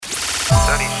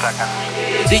30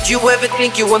 seconds. Did you ever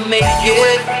think you would make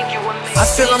it? I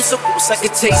feel I'm so close, I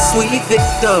could taste sweet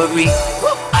victory.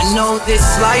 I know this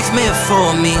life meant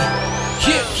for me.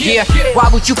 Yeah, why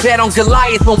would you bet on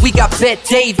Goliath when we got Bet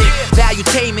David?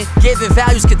 Valuetainment, giving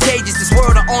values contagious. This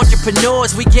world of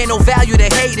entrepreneurs, we get no value to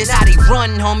haters. How they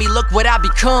run, homie, look what I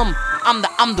become. I'm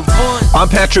the one. I'm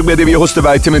Patrick Bet-David, your host of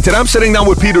Vitamin. Today I'm sitting down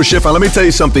with Peter Schiff, and let me tell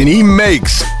you something. He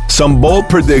makes some bold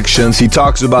predictions. He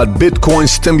talks about Bitcoin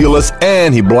stimulus,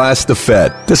 and he blasts the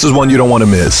Fed. This is one you don't want to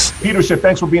miss. Peter Schiff,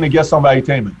 thanks for being a guest on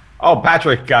Valuetainment. Oh,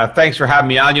 Patrick, thanks for having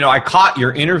me on. You know, I caught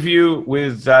your interview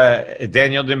with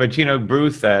Danielle DiMartino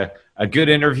Booth, a good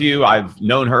interview. I've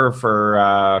known her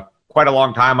for quite a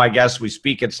long time, I guess. We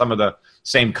speak at some of the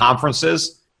same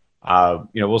conferences.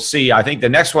 We'll see. I think the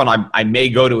next one I may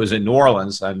go to is in New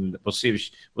Orleans, and we'll see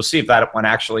if that one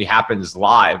actually happens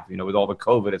live. You know, with all the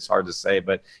COVID, it's hard to say.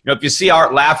 But, you know, if you see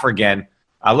Art Laffer again,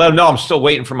 let him know I'm still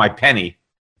waiting for my penny.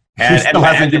 She still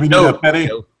hasn't given you that penny?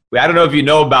 I don't know if you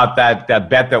know about that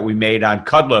bet that we made on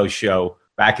Kudlow's show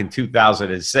back in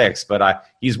 2006, but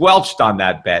he's welched on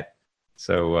that bet.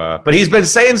 So, but he's been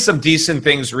saying some decent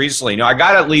things recently. You know, I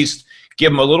got to at least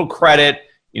give him a little credit.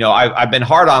 You know, I've been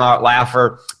hard on Art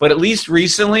Laffer, but at least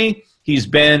recently he's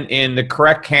been in the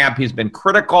correct camp. He's been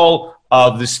critical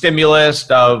of the stimulus,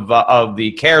 of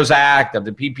the CARES Act, of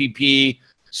the PPP.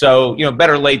 So, you know,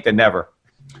 better late than never.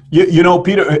 You know,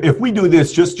 Peter, if we do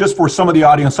this, just for some of the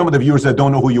audience, some of the viewers that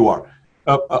don't know who you are,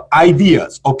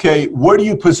 ideas, okay, where do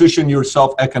you position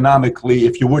yourself economically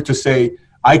if you were to say,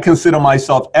 I consider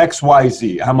myself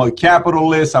XYZ, I'm a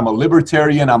capitalist, I'm a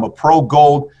libertarian, I'm a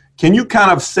pro-gold. Can you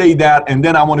kind of say that? And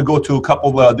then I want to go to a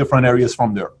couple of different areas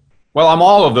from there. Well, I'm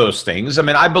all of those things. I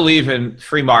mean, I believe in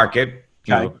free market,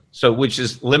 you know, so which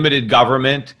is limited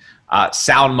government,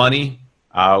 sound money,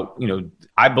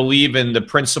 I believe in the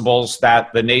principles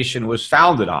that the nation was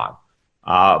founded on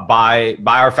by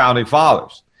our founding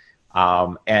fathers.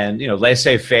 And, you know,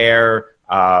 laissez-faire,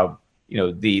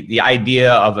 the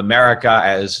idea of America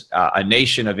as a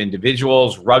nation of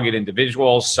individuals, rugged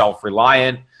individuals,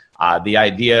 self-reliant, the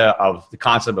idea of the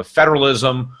concept of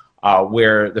federalism,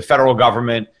 where the federal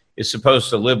government is supposed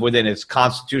to live within its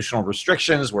constitutional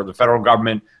restrictions, where the federal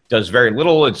government does very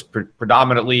little. It's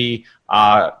predominantly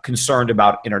concerned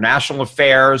about international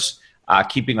affairs,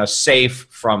 keeping us safe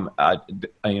from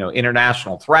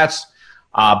international threats.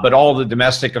 But all the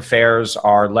domestic affairs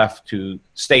are left to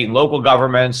state and local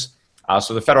governments.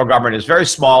 So the federal government is very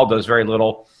small, does very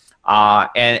little.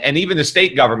 And even the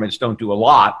state governments don't do a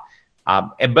lot.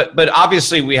 But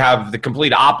obviously we have the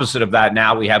complete opposite of that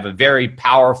now. We have a very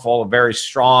powerful, a very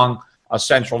strong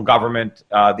central government,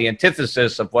 the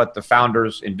antithesis of what the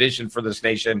founders envisioned for this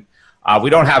nation. We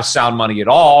don't have sound money at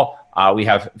all. We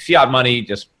have fiat money,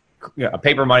 just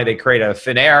paper money they create out of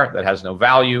thin air that has no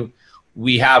value.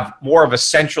 We have more of a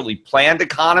centrally planned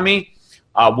economy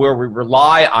where we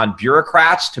rely on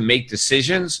bureaucrats to make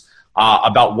decisions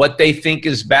about what they think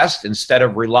is best instead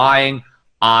of relying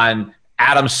on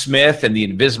Adam Smith and the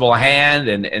invisible hand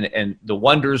and the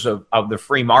wonders of the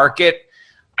free market.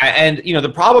 And, you know, the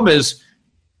problem is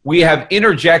we have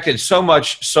interjected so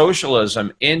much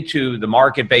socialism into the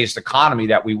market-based economy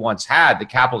that we once had, the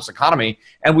capitalist economy,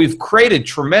 and we've created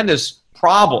tremendous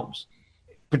problems,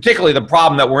 particularly the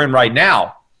problem that we're in right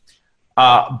now.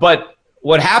 But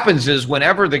what happens is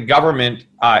whenever the government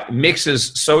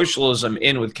mixes socialism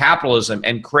in with capitalism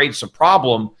and creates a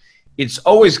problem, it's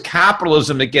always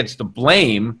capitalism that gets the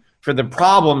blame for the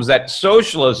problems that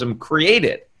socialism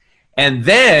created. And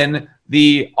then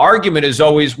the argument is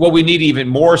always, well, we need even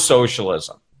more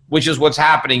socialism, which is what's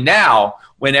happening now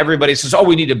when everybody says, oh,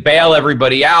 we need to bail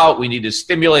everybody out. We need to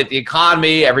stimulate the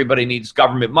economy. Everybody needs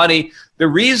government money. The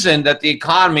reason that the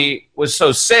economy was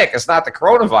so sick, it's not the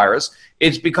coronavirus.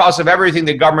 It's because of everything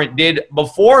the government did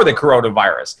before the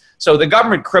coronavirus. So the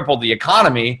government crippled the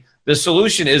economy. The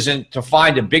solution isn't to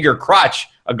find a bigger crutch,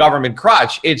 a government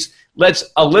crutch. It's let's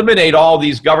eliminate all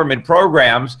these government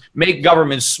programs, make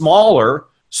government smaller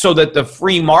so that the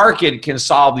free market can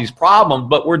solve these problems.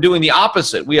 But we're doing the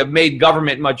opposite. We have made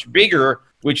government much bigger,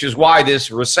 which is why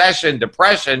this recession,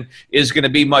 depression is going to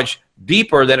be much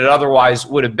deeper than it otherwise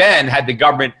would have been had the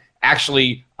government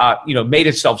actually made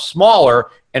itself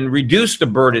smaller and reduced the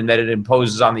burden that it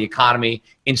imposes on the economy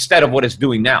instead of what it's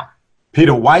doing now.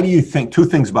 Peter, why do you think, two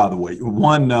things, by the way.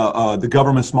 One, the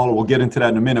government smaller, we'll get into that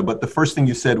in a minute. But the first thing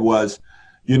you said was,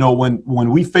 you know, when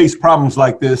we face problems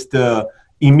like this, the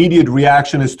immediate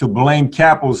reaction is to blame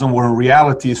capitalism, where in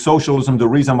reality, socialism, the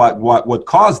reason why what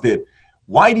caused it.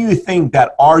 Why do you think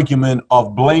that argument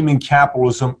of blaming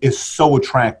capitalism is so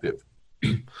attractive?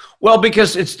 Well,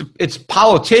 because it's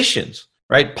politicians,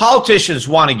 right? Politicians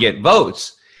want to get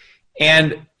votes.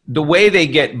 And the way they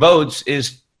get votes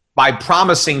is by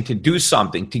promising to do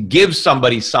something, to give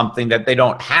somebody something that they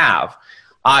don't have.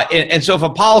 And so if a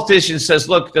politician says,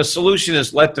 look, the solution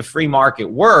is let the free market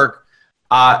work,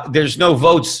 there's no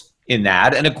votes in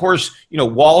that. And of course,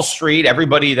 Wall Street,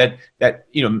 everybody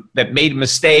that made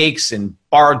mistakes and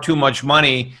borrowed too much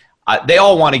money, they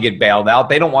all want to get bailed out.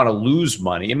 They don't want to lose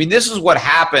money. I mean, this is what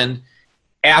happened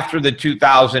after the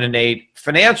 2008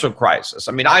 financial crisis.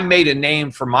 I mean, I made a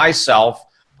name for myself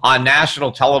on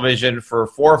national television for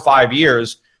 4 or 5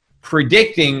 years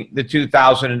predicting the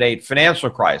 2008 financial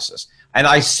crisis. And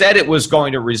I said it was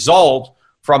going to result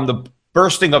from the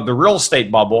bursting of the real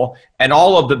estate bubble and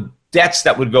all of the debts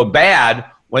that would go bad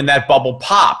when that bubble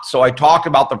popped. So I talked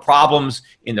about the problems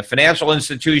in the financial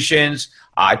institutions.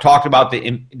 I talked about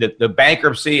the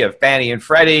bankruptcy of Fannie and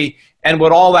Freddie and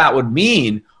what all that would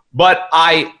mean. But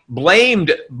I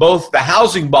blamed both the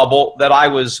housing bubble that I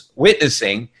was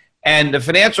witnessing and the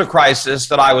financial crisis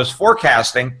that I was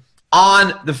forecasting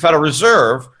on the Federal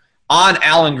Reserve, on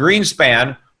Alan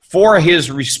Greenspan, for his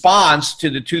response to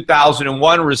the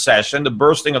 2001 recession, the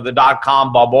bursting of the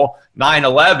dot-com bubble,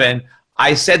 9/11.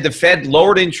 I said the Fed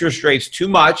lowered interest rates too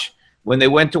much when they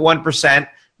went to 1%.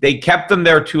 They kept them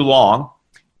there too long,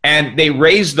 and they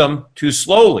raised them too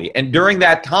slowly. And during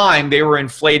that time, they were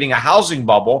inflating a housing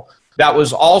bubble that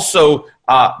was also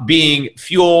being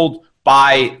fueled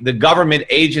by the government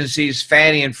agencies,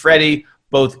 Fannie and Freddie,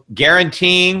 both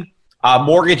guaranteeing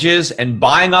mortgages and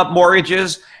buying up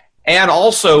mortgages. And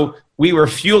also, we were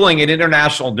fueling an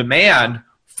international demand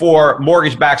for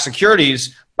mortgage-backed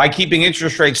securities by keeping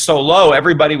interest rates so low.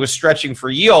 Everybody was stretching for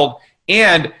yield.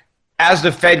 And as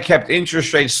the Fed kept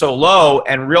interest rates so low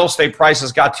and real estate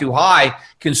prices got too high,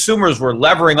 consumers were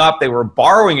levering up. They were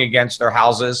borrowing against their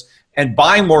houses and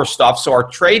buying more stuff. So our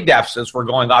trade deficits were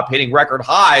going up, hitting record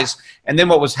highs. And then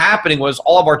what was happening was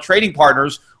all of our trading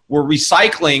partners were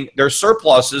recycling their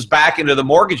surpluses back into the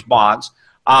mortgage bonds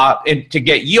to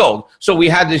get yield. So we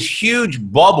had this huge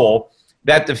bubble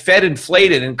that the Fed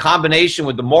inflated in combination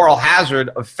with the moral hazard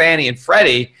of Fannie and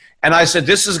Freddie. And I said,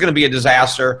 this is going to be a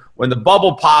disaster. When the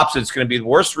bubble pops, it's going to be the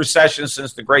worst recession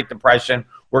since the Great Depression.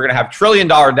 We're going to have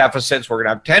trillion-dollar deficits. We're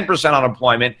going to have 10%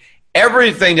 unemployment.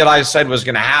 Everything that I said was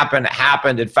going to happen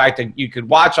happened. In fact, you could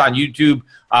watch on YouTube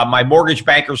my mortgage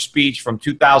banker speech from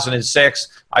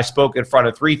 2006. I spoke in front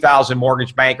of 3,000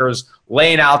 mortgage bankers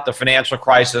laying out the financial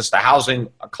crisis, the housing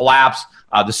collapse,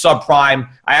 the subprime.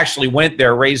 I actually went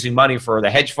there raising money for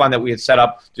the hedge fund that we had set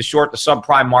up to short the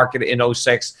subprime market in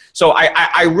 2006. So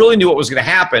I really knew what was going to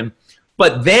happen.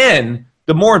 But then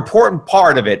the more important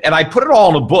part of it, and I put it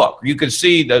all in a book. You can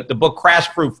see the book Crash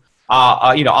Proof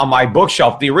on my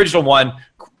bookshelf. The original one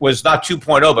was not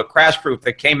 2.0, but Crash Proof,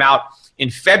 that came out in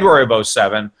February of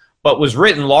 2007, but was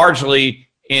written largely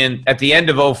at the end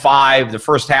of 2005, the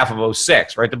first half of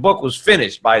 2006, right? The book was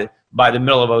finished by the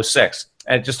middle of 2006,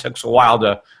 and it just took a while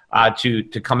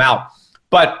to come out.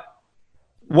 But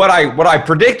what I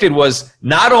predicted was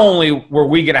not only were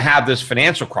we going to have this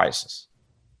financial crisis,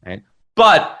 right,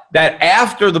 but that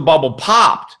after the bubble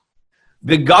popped,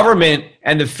 the government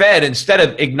and the Fed, instead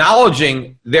of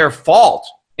acknowledging their fault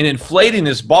in inflating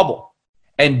this bubble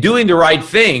and doing the right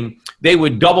thing, they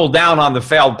would double down on the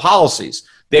failed policies.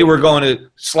 They were going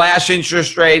to slash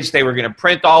interest rates. They were going to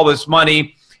print all this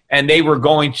money, and they were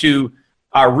going to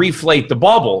reflate the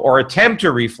bubble or attempt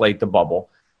to reflate the bubble.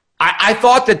 I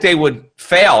thought that they would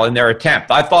fail in their attempt.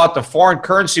 I thought the foreign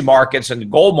currency markets and the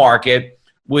gold market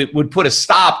would put a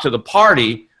stop to the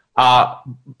party.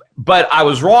 But I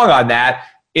was wrong on that,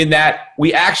 in that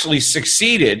we actually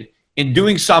succeeded in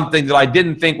doing something that I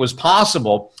didn't think was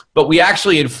possible, but we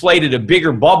actually inflated a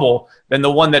bigger bubble than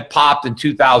the one that popped in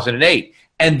 2008.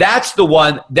 And that's the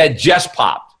one that just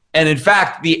popped. And in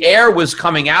fact, the air was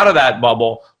coming out of that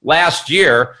bubble last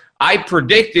year. I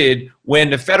predicted when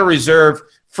the Federal Reserve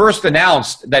first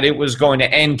announced that it was going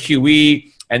to end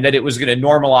QE and that it was going to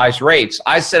normalize rates.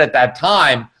 I said at that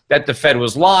time that the Fed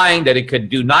was lying, that it could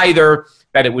do neither,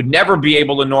 that it would never be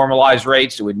able to normalize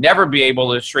rates, it would never be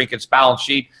able to shrink its balance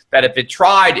sheet, that if it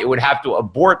tried, it would have to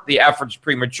abort the efforts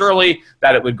prematurely,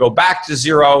 that it would go back to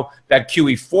zero, that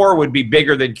QE4 would be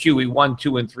bigger than QE1,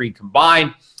 2, and 3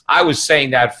 combined. I was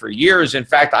saying that for years. In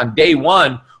fact, on day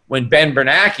one, when Ben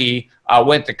Bernanke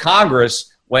went to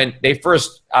Congress, when they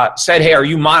first said, hey, are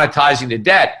you monetizing the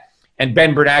debt? And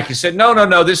Ben Bernanke said,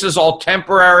 no, this is all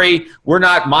temporary. We're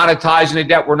not monetizing the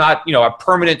debt. We're not, a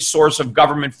permanent source of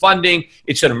government funding.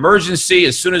 It's an emergency.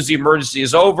 As soon as the emergency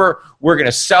is over, we're going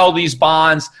to sell these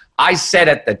bonds. I said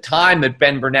at the time that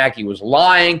Ben Bernanke was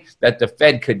lying, that the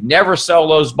Fed could never sell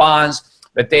those bonds.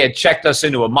 that they had checked us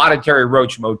into a Monterey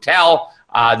Roach motel,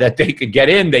 that they could get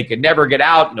in, they could never get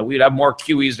out. We'd have more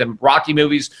QEs than Rocky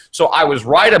movies. So I was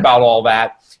right about all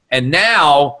that. And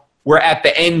now we're at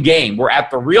the end game. We're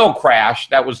at the real crash.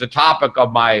 That was the topic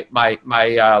of my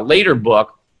later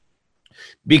book,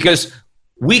 because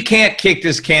we can't kick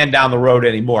this can down the road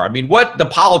anymore. I mean, what the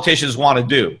politicians want to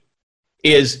do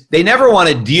is they never want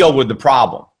to deal with the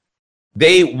problem.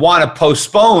 They want to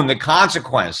postpone the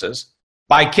consequences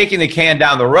by kicking the can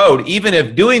down the road, even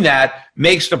if doing that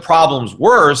makes the problems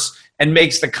worse and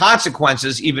makes the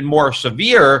consequences even more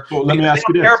severe. Well, let me ask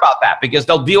you this. They don't care about that because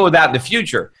they'll deal with that in the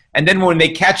future. And then when they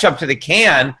catch up to the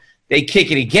can, they kick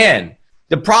it again.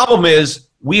 The problem is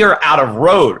we are out of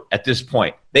road at this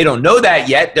point. They don't know that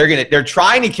yet. They're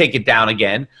trying to kick it down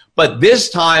again, but this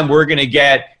time we're going to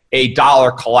get a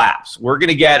dollar collapse. We're going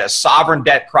to get a sovereign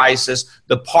debt crisis.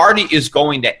 The party is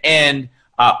going to end.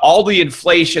 All the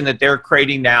inflation that they're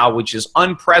creating now, which is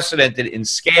unprecedented in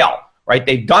scale, right?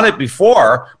 They've done it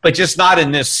before, but just not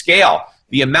in this scale.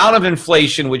 The amount of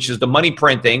inflation, which is the money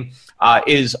printing,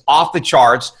 is off the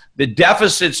charts. The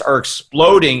deficits are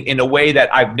exploding in a way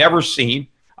that I've never seen.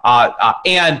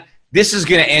 And this is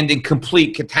going to end in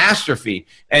complete catastrophe.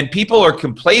 And people are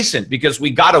complacent because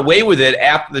we got away with it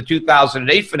after the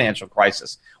 2008 financial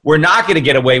crisis. We're not going to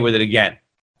get away with it again.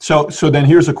 So then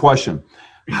here's a question.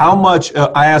 How much,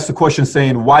 I asked the question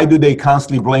saying, why do they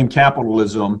constantly blame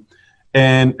capitalism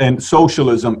and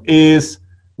socialism?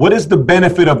 What is the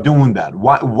benefit of doing that?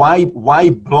 Why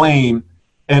blame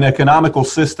an economical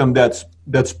system that's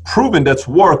proven, that's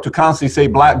worked, to constantly say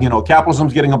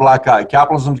capitalism's getting a black eye,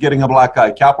 capitalism's getting a black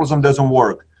eye, capitalism doesn't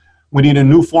work. We need a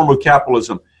new form of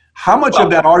capitalism. How much of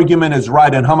that argument is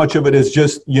right and how much of it is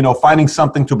just, finding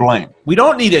something to blame? We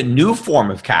don't need a new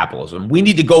form of capitalism. We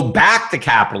need to go back to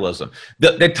capitalism.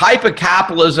 The type of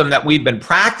capitalism that we've been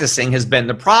practicing has been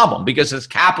the problem because it's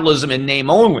capitalism in name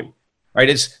only, right?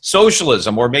 It's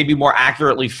socialism, or maybe more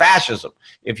accurately fascism,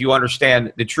 if you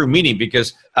understand the true meaning,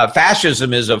 because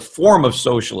fascism is a form of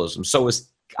socialism. So is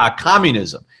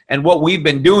communism. And what we've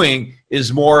been doing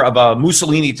is more of a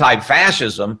Mussolini-type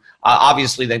fascism,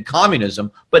 obviously, than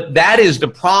communism. But that is the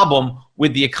problem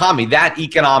with the economy, that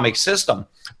economic system.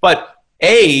 But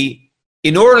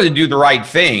in order to do the right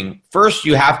thing, first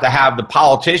you have to have the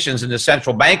politicians and the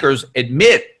central bankers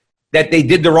admit that they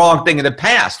did the wrong thing in the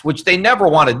past, which they never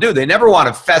want to do. They never want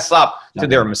to fess up to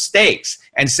their mistakes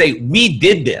and say, we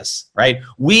did this, right?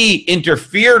 We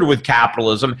interfered with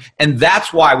capitalism, and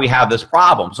that's why we have this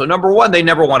problem. So number one, they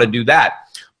never want to do that.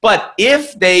 But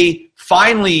if they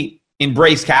finally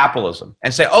embrace capitalism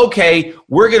and say, okay,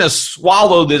 we're going to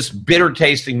swallow this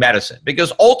bitter-tasting medicine,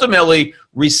 because ultimately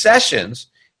recessions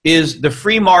is the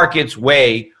free market's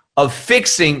way of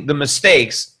fixing the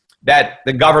mistakes that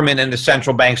the government and the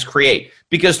central banks create,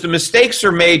 because the mistakes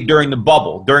are made during the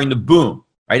bubble, during the boom,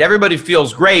 right? Everybody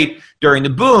feels great during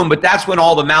the boom, but that's when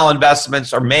all the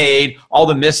malinvestments are made, all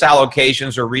the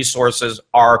misallocations or resources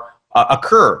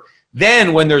occur.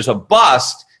 Then when there's a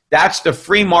bust, that's the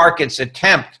free market's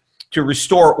attempt to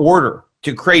restore order,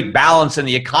 to create balance in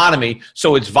the economy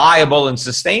so it's viable and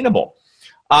sustainable.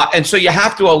 And so you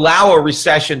have to allow a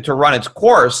recession to run its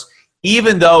course,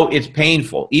 even though it's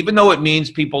painful, even though it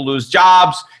means people lose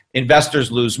jobs,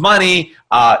 investors lose money,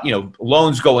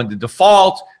 loans go into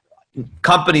default,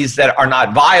 companies that are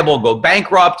not viable go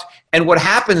bankrupt. And what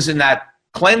happens in that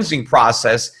cleansing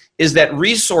process is that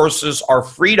resources are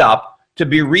freed up to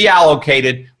be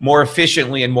reallocated more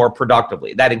efficiently and more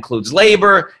productively. That includes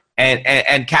labor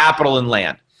and capital and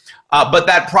land. But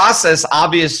that process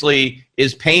obviously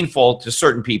is painful to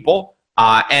certain people.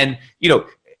 In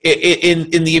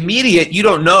the immediate, you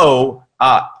don't know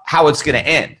how it's going to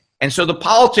end. And so the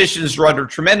politicians are under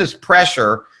tremendous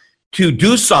pressure to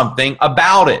do something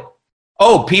about it.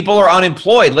 Oh, people are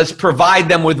unemployed. Let's provide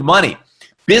them with money.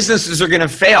 Businesses are going to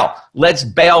fail. Let's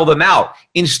bail them out.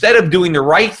 Instead of doing the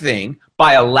right thing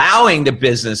by allowing the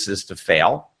businesses to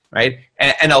fail, right,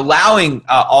 and allowing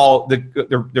all the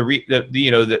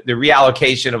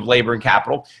reallocation of labor and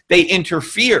capital, they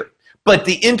interfere. But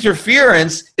the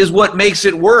interference is what makes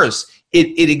it worse.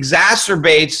 It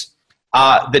exacerbates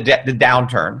the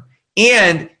downturn,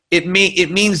 and it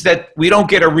means that we don't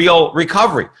get a real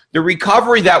recovery. The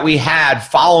recovery that we had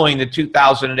following the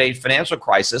 2008 financial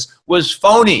crisis was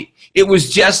phony. It was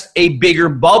just a bigger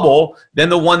bubble than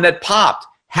the one that popped.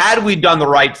 Had we done the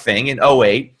right thing in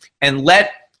 2008 and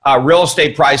let real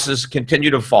estate prices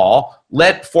continue to fall,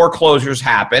 let foreclosures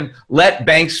happen, let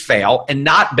banks fail and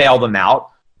not bail them out,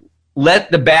 let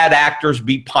the bad actors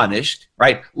be punished,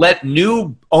 right? Let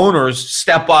new owners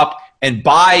step up and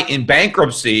buy in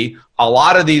bankruptcy a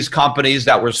lot of these companies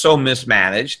that were so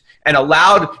mismanaged, and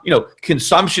allowed,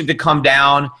 consumption to come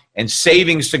down and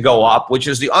savings to go up, which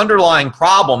is the underlying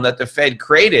problem that the Fed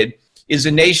created, is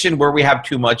a nation where we have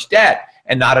too much debt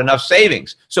and not enough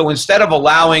savings. So instead of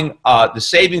allowing the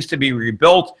savings to be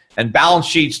rebuilt and balance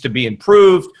sheets to be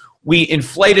improved, we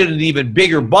inflated an even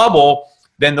bigger bubble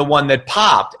than the one that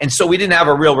popped. And so we didn't have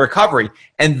a real recovery.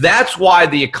 And that's why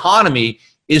the economy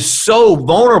is so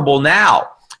vulnerable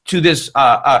now to this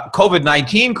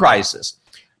COVID-19 crisis.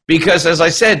 Because, as I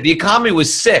said, the economy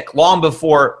was sick long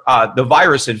before the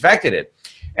virus infected it.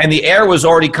 And the air was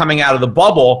already coming out of the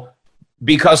bubble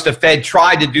because the Fed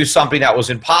tried to do something that was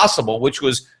impossible, which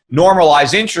was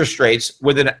normalize interest rates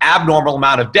with an abnormal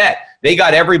amount of debt. They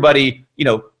got everybody,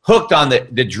 hooked on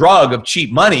the drug of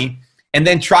cheap money, and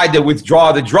then tried to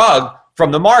withdraw the drug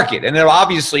from the market. And then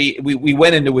obviously we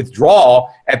went into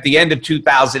withdrawal at the end of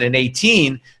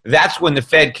 2018. That's when the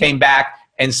Fed came back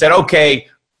and said, okay,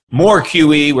 more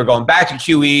QE, we're going back to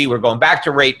QE, we're going back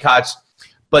to rate cuts.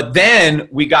 But then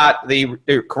we got the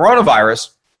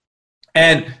coronavirus,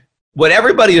 and what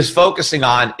everybody is focusing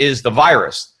on is the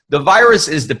virus. The virus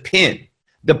is the pin.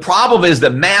 The problem is the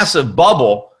massive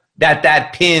bubble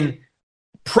that pin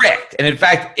pricked. And in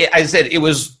fact, I said it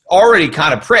was already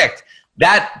kind of pricked.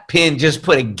 That pin just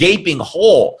put a gaping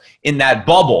hole in that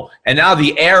bubble, and now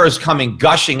the air is coming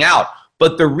gushing out.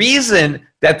 But the reason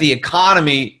that the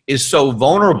economy is so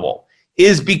vulnerable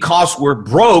is because we're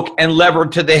broke and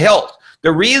levered to the hilt.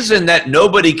 The reason that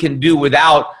nobody can do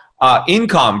without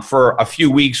income for a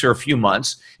few weeks or a few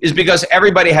months is because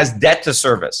everybody has debt to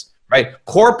service, right?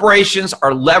 Corporations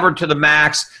are levered to the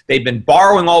max. They've been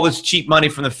borrowing all this cheap money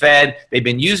from the Fed. They've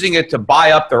been using it to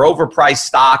buy up their overpriced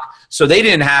stock, so they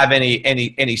didn't have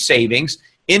any savings.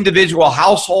 Individual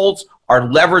households are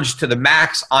leveraged to the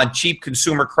max on cheap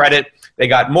consumer credit. They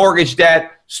got mortgage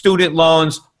debt, student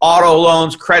loans, auto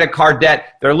loans, credit card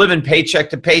debt. They're living paycheck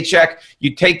to paycheck.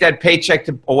 You take that paycheck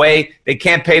away, they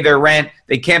can't pay their rent,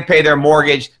 they can't pay their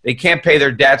mortgage, they can't pay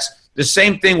their debts. The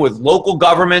same thing with local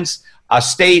governments,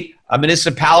 state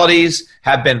municipalities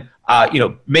have been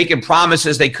making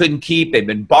promises they couldn't keep. They've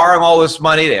been borrowing all this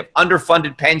money. They have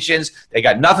underfunded pensions. They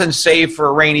got nothing saved for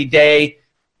a rainy day.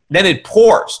 Then it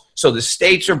pours. So the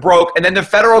states are broke. And then the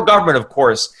federal government, of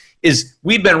course,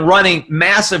 we've been running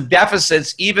massive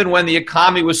deficits even when the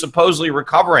economy was supposedly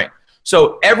recovering.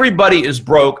 So everybody is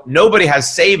broke. Nobody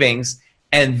has savings.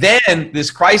 And then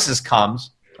this crisis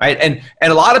comes, right? And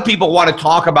a lot of people want to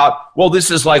talk about, well,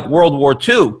 this is like World War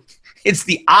II. It's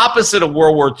the opposite of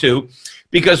World War II,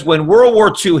 because when World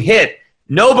War II hit,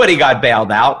 nobody got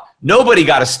bailed out. Nobody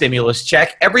got a stimulus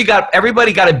check.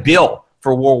 Everybody got a bill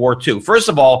for World War II. First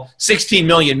of all, 16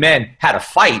 million men had to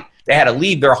fight. They had to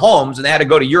leave their homes, and they had to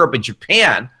go to Europe and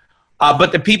Japan.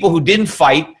 But the people who didn't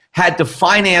fight had to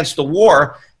finance the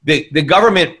war. The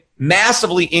government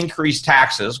massively increased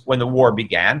taxes when the war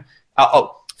began.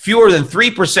 Fewer than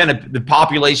 3% of the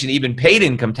population even paid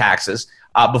income taxes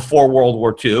before World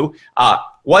War II.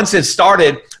 Once it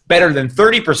started, better than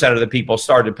 30% of the people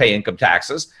started to pay income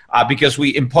taxes because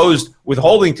we imposed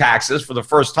withholding taxes for the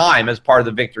first time as part of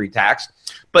the victory tax.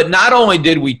 But not only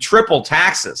did we triple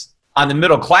taxes on the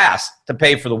middle class to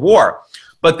pay for the war,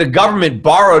 but the government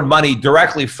borrowed money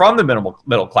directly from the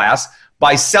middle class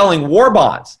by selling war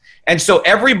bonds. And so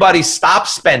everybody stopped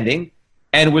spending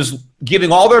and was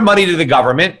giving all their money to the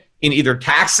government in either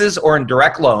taxes or in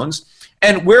direct loans.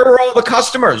 And where were all the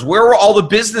customers? Where were all the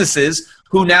businesses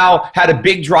who now had a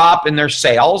big drop in their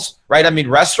sales, right? I mean,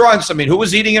 restaurants, who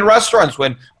was eating in restaurants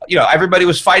when, everybody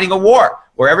was fighting a war,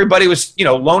 where everybody was,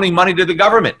 loaning money to the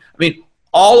government?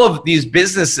 All of these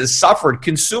businesses suffered.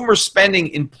 Consumer spending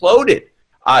imploded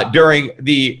during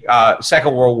the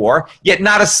Second World War, yet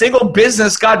not a single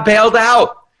business got bailed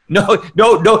out. No.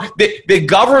 The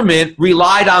government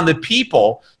relied on the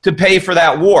people to pay for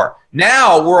that war.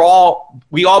 Now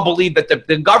we all believe that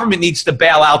the government needs to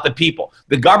bail out the people.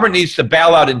 The government needs to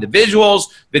bail out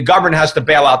individuals. The government has to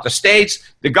bail out the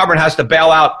states. The government has to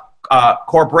bail out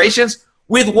corporations.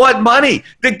 With what money?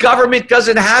 The government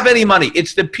doesn't have any money.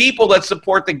 It's the people that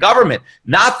support the government,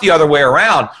 not the other way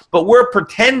around. But we're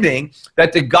pretending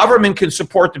that the government can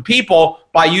support the people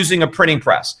by using a printing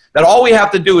press. That all we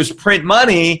have to do is print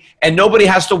money and nobody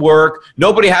has to work,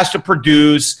 nobody has to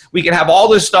produce. We can have all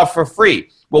this stuff for free.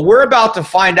 Well, we're about to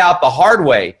find out the hard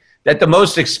way that the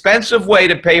most expensive way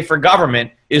to pay for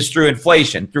government is through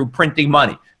inflation, through printing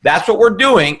money. That's what we're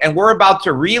doing, and we're about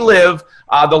to relive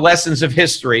the lessons of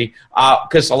history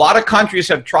because a lot of countries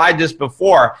have tried this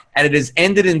before, and it has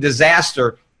ended in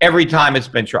disaster every time it's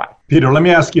been tried. Peter, let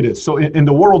me ask you this. So in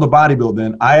the world of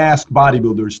bodybuilding, I ask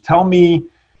bodybuilders, tell me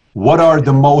what are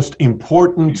the most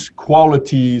important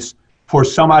qualities for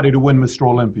somebody to win Mr.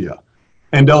 Olympia?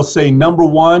 And they'll say, number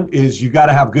one is you got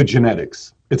to have good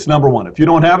genetics. It's number one. If you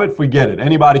don't have it, forget it.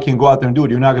 Anybody can go out there and do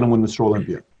it. You're not going to win Mr.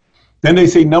 Olympia. Then they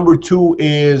say number two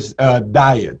is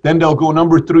diet. Then they'll go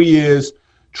number three is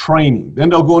training. Then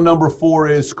they'll go number four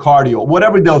is cardio.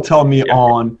 Whatever they'll tell me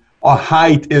on,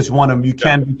 height is one of them. You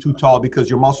can't be too tall because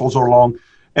your muscles are long,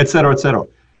 et cetera, et cetera.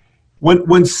 When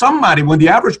the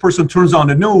average person turns on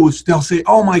the news, they'll say,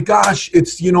 oh my gosh,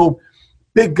 it's,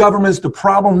 big government's the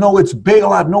problem. No, it's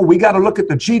bailout. No, we got to look at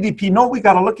the GDP. No, we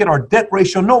got to look at our debt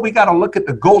ratio. No, we got to look at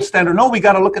the gold standard. No, we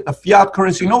got to look at the fiat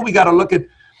currency. No, we got to look at,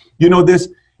 this.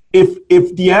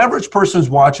 If the average person's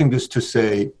watching this to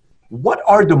say, what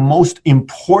are the most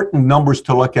important numbers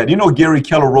to look at? Gary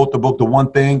Keller wrote the book, The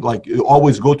One Thing, like you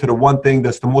always go to the one thing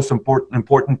that's the most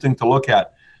important thing to look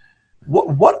at.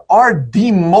 What are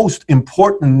the most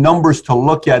important numbers to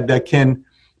look at that can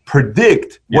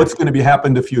predict what's going to be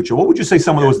happening in the future? What would you say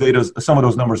some of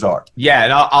those numbers are? Yeah,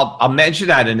 and I'll mention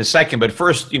that in a second. But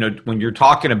first, when you're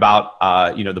talking about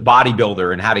the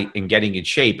bodybuilder and getting in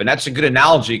shape, and that's a good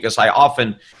analogy because I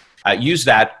often use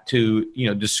that to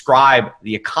describe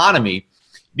the economy,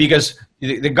 because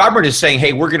the government is saying,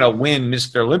 hey, we're going to win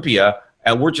Mr. Olympia,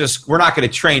 and we're not going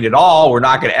to train at all, we're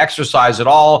not going to exercise at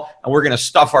all, and we're going to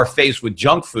stuff our face with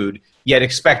junk food, yet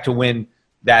expect to win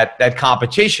that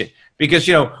competition. Because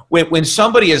when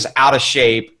somebody is out of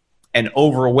shape and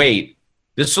overweight,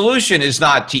 the solution is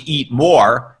not to eat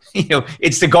more,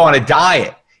 it's to go on a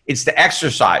diet, it's to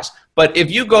exercise. But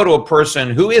if you go to a person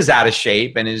who is out of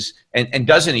shape and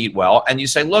doesn't eat well, and you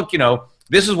say, look,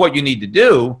 this is what you need to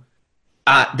do,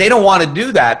 they don't want to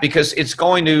do that because it's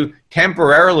going to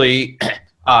temporarily,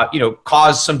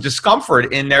 cause some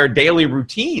discomfort in their daily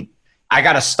routine. I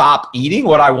got to stop eating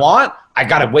what I want. I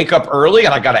got to wake up early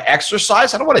and I got to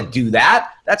exercise. I don't want to do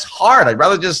that. That's hard. I'd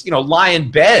rather just, lie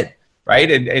in bed, right?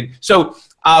 And so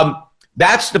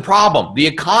that's the problem. The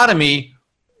economy,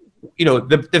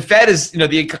 the Fed is,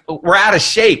 we're out of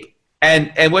shape.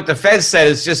 And what the Fed said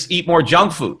is just eat more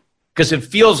junk food because it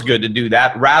feels good to do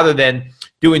that rather than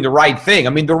doing the right thing. I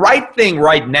mean, the right thing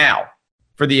right now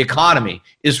for the economy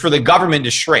is for the government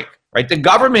to shrink, right? The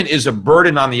government is a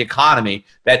burden on the economy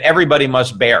that everybody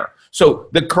must bear. So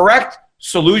the correct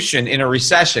solution in a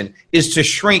recession is to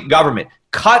shrink government,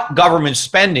 cut government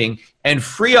spending, and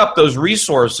free up those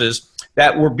resources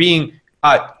that were being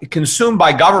consumed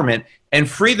by government and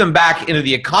free them back into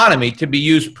the economy to be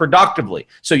used productively.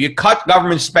 So you cut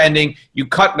government spending, you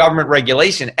cut government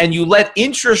regulation, and you let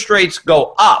interest rates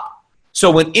go up.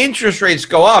 So when interest rates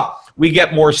go up, we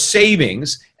get more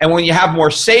savings. And when you have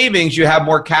more savings, you have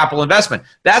more capital investment.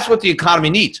 That's what the economy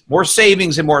needs, more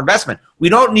savings and more investment. We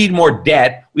don't need more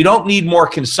debt. We don't need more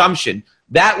consumption.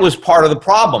 That was part of the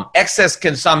problem, excess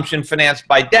consumption financed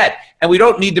by debt. And we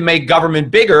don't need to make government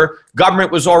bigger.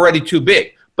 Government was already too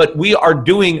big. But we are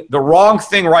doing the wrong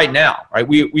thing right now, right?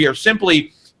 We are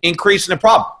simply increasing the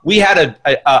problem. We had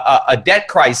a debt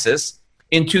crisis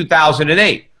in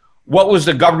 2008. What was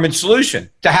the government solution?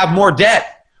 To have more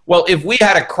debt. Well, if we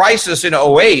had a crisis in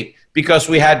 2008 because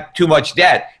we had too much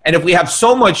debt, and if we have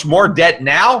so much more debt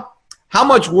now, how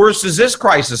much worse is this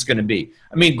crisis going to be?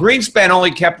 I mean, Greenspan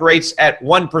only kept rates at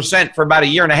 1% for about a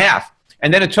year and a half,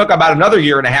 and then it took about another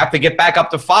year and a half to get back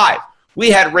up to 5%. We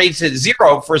had rates at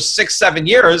 0 for 6-7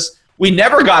 years. We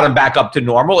never got them back up to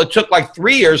normal. It took like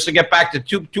 3 years to get back to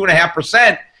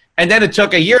 2.5%, and then it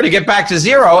took a year to get back to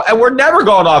 0, and we're never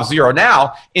going off 0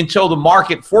 now until the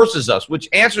market forces us, which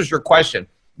answers your question.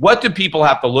 What do people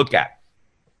have to look at?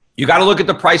 You got to look at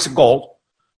the price of gold,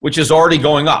 which is already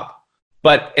going up.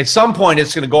 But at some point,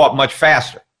 it's going to go up much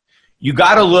faster. You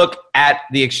got to look at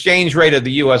the exchange rate of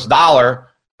the U.S. dollar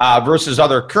versus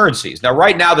other currencies. Now,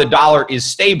 right now, the dollar is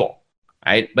stable,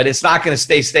 right? But it's not going to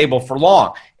stay stable for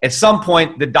long. At some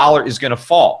point, the dollar is going to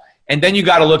fall. And then you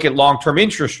got to look at long-term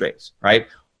interest rates, right?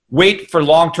 Wait for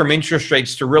long-term interest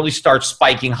rates to really start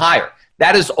spiking higher.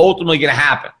 That is ultimately going to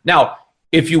happen. Now,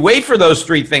 if you wait for those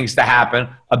three things to happen,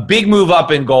 a big move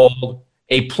up in gold,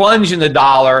 a plunge in the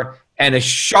dollar, and a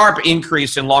sharp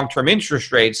increase in long-term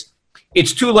interest rates,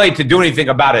 it's too late to do anything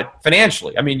about it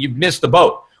financially. I mean, you've missed the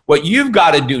boat. What you've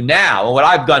got to do now, and what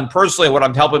I've done personally, and what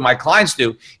I'm helping my clients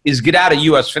do, is get out of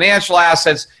U.S. financial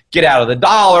assets, get out of the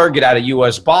dollar, get out of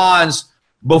U.S. bonds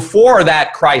before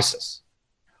that crisis.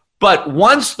 But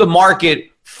once the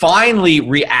market finally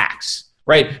reacts,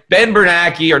 right?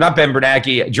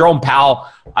 Jerome Powell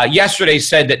yesterday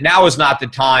said that now is not the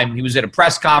time. He was at a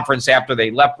press conference after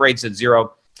they left rates at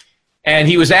 0. And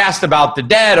he was asked about the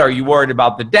debt. Are you worried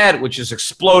about the debt, which is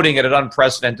exploding at an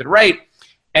unprecedented rate?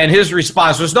 And his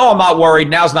response was, no, I'm not worried.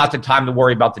 Now's not the time to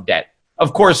worry about the debt.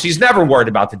 Of course, he's never worried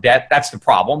about the debt. That's the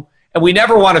problem. And we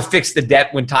never want to fix the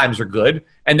debt when times are good.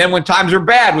 And then when times are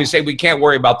bad, we say we can't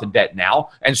worry about the debt now.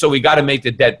 And so we got to make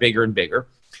the debt bigger and bigger.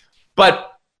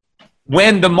 But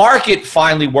when the market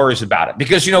finally worries about it,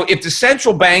 because, if the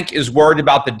central bank is worried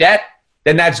about the debt,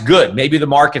 then that's good. Maybe the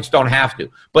markets don't have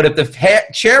to. But if the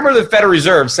chairman of the Federal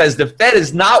Reserve says the Fed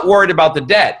is not worried about the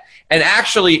debt and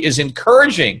actually is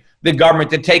encouraging the government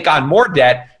to take on more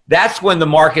debt, that's when the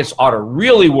markets ought to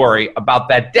really worry about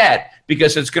that debt,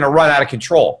 because it's going to run out of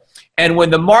control. And when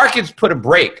the markets put a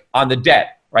brake on the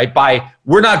debt, right, by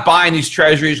we're not buying these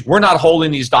treasuries, we're not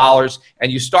holding these dollars,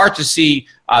 and you start to see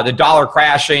the dollar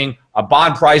crashing,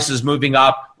 bond prices moving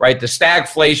up, right, the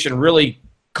stagflation really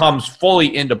comes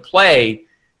fully into play,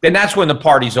 then that's when the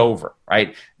party's over,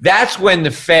 right? That's when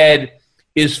the Fed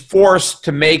is forced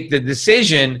to make the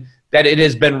decision that it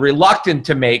has been reluctant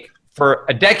to make for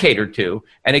a decade or two,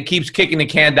 and it keeps kicking the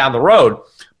can down the road.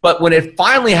 But when it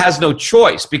finally has no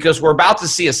choice, because we're about to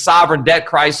see a sovereign debt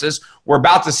crisis, we're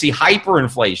about to see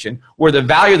hyperinflation, where the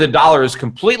value of the dollar is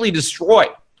completely destroyed,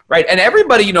 right? And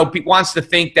everybody, wants to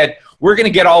think that we're going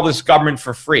to get all this government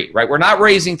for free, right? We're not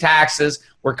raising taxes,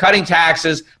 we're cutting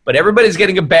taxes, but everybody's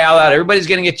getting a bailout, everybody's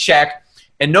getting a check,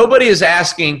 and nobody is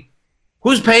asking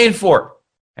who's paying for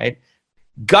it, right?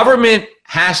 Government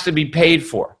has to be paid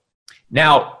for.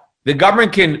 Now, the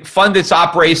government can fund its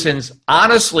operations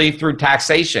honestly through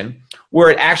taxation, where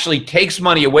it actually takes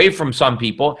money away from some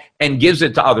people and gives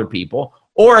it to other people,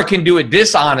 or it can do it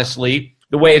dishonestly,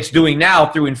 the way it's doing now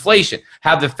through inflation.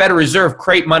 Have the Federal Reserve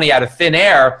create money out of thin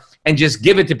air and just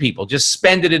give it to people, just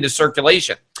spend it into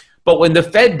circulation. But when the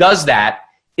Fed does that,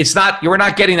 you're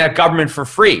not getting that government for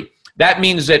free. That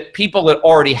means that people that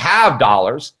already have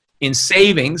dollars in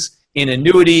savings, in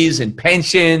annuities, in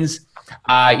pensions,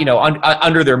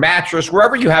 under their mattress,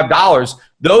 wherever you have dollars,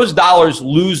 those dollars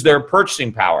lose their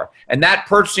purchasing power. And that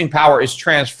purchasing power is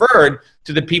transferred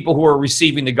to the people who are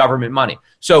receiving the government money.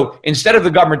 So instead of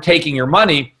the government taking your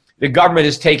money, the government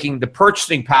is taking the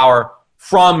purchasing power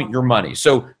from your money.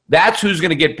 So that's who's going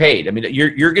to get paid. I mean,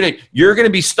 you're going to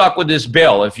be stuck with this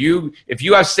bill. If you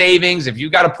have savings, if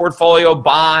you've got a portfolio of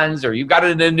bonds, or you've got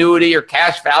an annuity or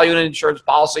cash value in an insurance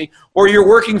policy, or you're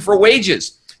working for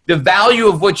wages, the value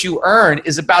of what you earn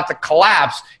is about to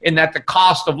collapse, in that the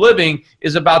cost of living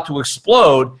is about to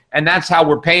explode, and that's how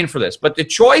we're paying for this. But the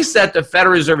choice that the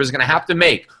Federal Reserve is going to have to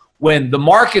make when the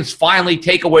markets finally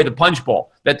take away the punch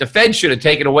bowl, that the Fed should have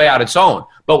taken away on its own,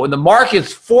 but when the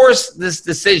markets force this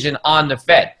decision on the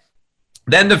Fed,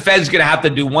 then the Fed's going to have to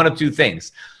do one of two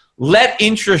things. Let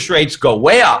interest rates go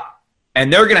way up,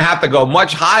 and they're going to have to go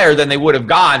much higher than they would have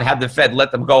gone had the Fed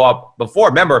let them go up before.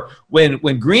 Remember, when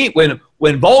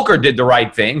Volcker did the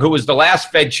right thing, who was the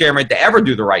last Fed chairman to ever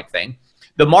do the right thing,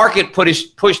 the market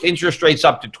pushed interest rates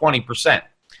up to 20%.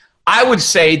 I would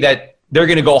say that they're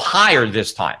going to go higher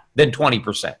this time than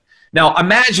 20%. Now,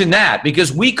 imagine that,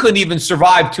 because we couldn't even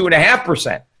survive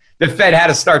 2.5%. The Fed had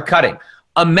to start cutting.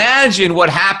 Imagine what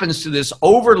happens to this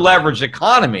over-leveraged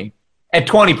economy at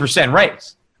 20%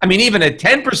 rates. I mean, even at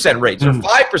 10% rates or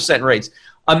 5% rates,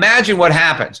 imagine what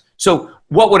happens. So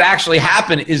what would actually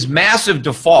happen is massive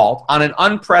default on an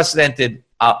unprecedented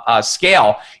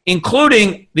scale,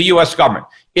 including the U.S. government.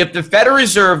 If the Federal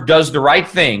Reserve does the right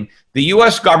thing, the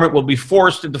U.S. government will be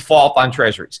forced to default on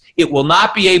treasuries. It will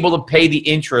not be able to pay the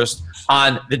interest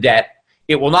on the debt.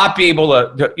 It will not be able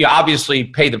to obviously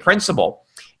pay the principal.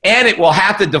 And it will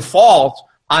have to default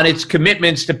on its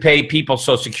commitments to pay people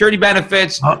Social Security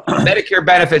benefits, Medicare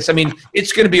benefits. I mean,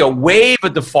 it's going to be a wave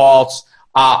of defaults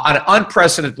on an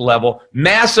unprecedented level,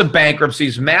 massive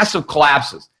bankruptcies, massive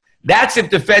collapses. That's if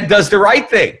the Fed does the right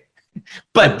thing.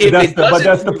 But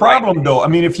that's the problem, though. I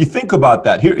mean, if you think about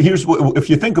that, here's what, if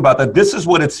you think about that, this is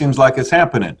what it seems like is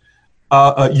happening.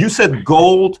 You said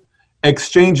gold,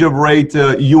 exchange of rate,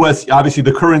 U.S., obviously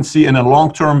the currency, and a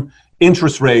long-term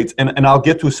interest rates. And I'll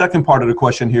get to a second part of the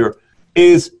question here.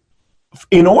 Is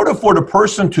in order for the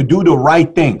person to do the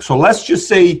right thing. So let's just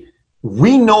say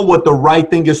we know what the right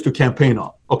thing is to campaign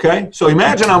on. Okay. So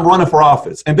imagine I'm running for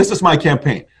office and this is my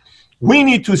campaign. We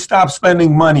need to stop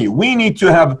spending money. We need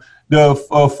to have the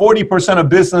 40% of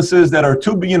businesses that are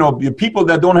people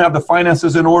that don't have the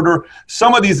finances in order.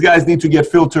 Some of these guys need to get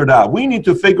filtered out. We need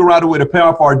to figure out a way to pay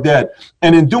off our debt.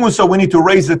 And in doing so, we need to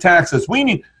raise the taxes.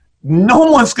 No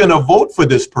one's going to vote for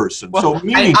this person. Well,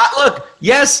 look,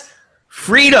 yes,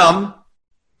 freedom,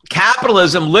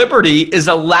 capitalism, liberty is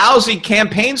a lousy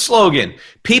campaign slogan.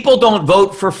 People don't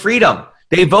vote for freedom.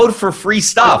 They vote for free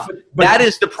stuff. But that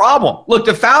is the problem. Look,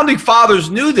 the founding fathers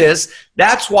knew this.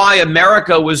 That's why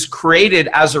America was created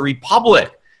as a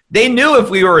republic. They knew if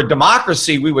we were a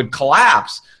democracy, we would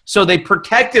collapse. So they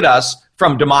protected us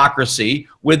from democracy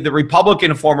with the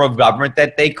Republican form of government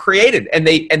that they created. And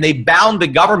they bound the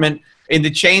government in the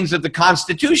chains of the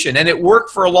Constitution. And it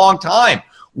worked for a long time.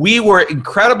 We were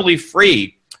incredibly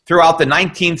free throughout the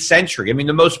 19th century. I mean,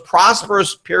 the most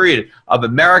prosperous period of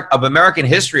American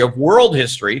history, of world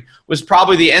history, was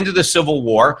probably the end of the Civil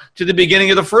War to the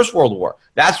beginning of the First World War.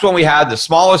 That's when we had the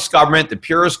smallest government, the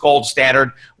purest gold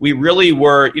standard. We really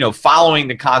were, following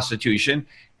the Constitution,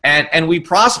 and we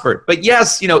prospered. But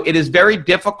yes, it is very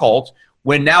difficult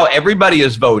when now everybody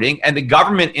is voting, and the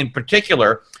government in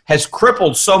particular has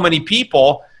crippled so many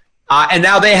people, and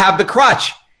now they have the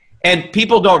crutch. And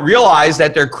people don't realize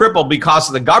that they're crippled because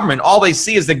of the government. All they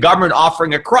see is the government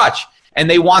offering a crutch, and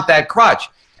they want that crutch.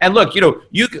 And look, you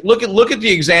look at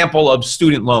the example of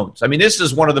student loans. I mean, this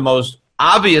is one of the most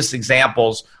obvious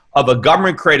examples of a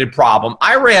government-created problem.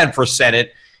 I ran for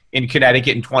Senate in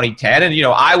Connecticut in 2010, and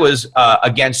I was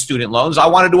against student loans. I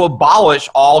wanted to abolish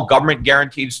all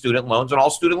government-guaranteed student loans and all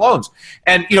student loans.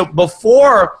 And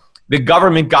before the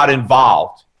government got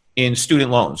involved in student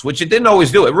loans, which it didn't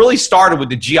always do. It really started with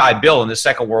the GI Bill in the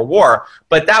Second World War,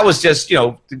 but that was just,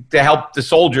 to help the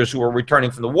soldiers who were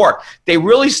returning from the war. They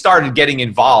really started getting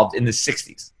involved in the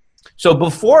 60s. So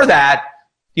before that,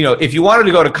 if you wanted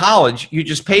to go to college, you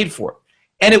just paid for it.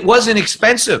 And it wasn't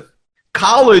expensive.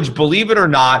 College, believe it or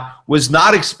not, was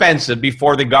not expensive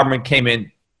before the government came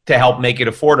in to help make it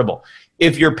affordable.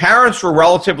 If your parents were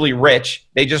relatively rich,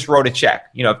 they just wrote a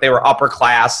check. If they were upper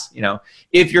class,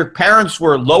 if your parents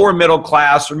were lower middle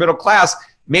class or middle class,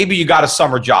 maybe you got a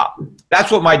summer job. That's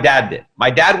what my dad did.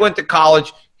 My dad went to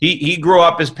college. He grew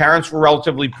up, his parents were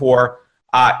relatively poor.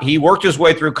 He worked his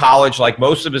way through college like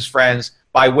most of his friends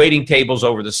by waiting tables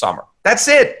over the summer. That's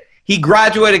it. He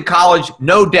graduated college,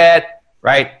 no debt,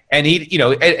 right? And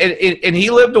and he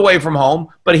lived away from home,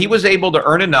 but he was able to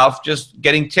earn enough just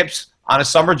getting tips on a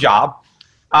summer job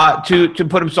to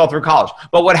put himself through college.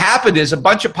 But what happened is a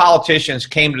bunch of politicians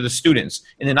came to the students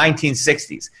in the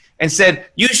 1960s and said,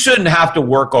 you shouldn't have to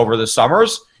work over the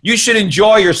summers. You should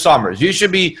enjoy your summers. You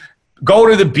should be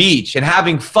going to the beach and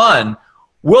having fun.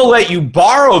 We'll let you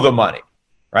borrow the money,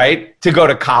 right, to go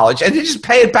to college, and then just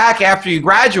pay it back after you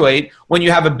graduate when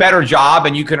you have a better job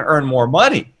and you can earn more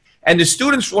money. And the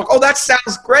students were like, oh, that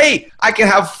sounds great. I can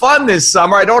have fun this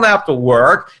summer. I don't have to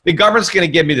work. The government's going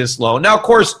to give me this loan. Now, of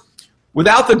course,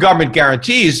 without the government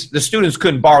guarantees, the students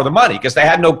couldn't borrow the money because they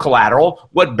had no collateral.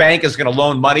 What bank is going to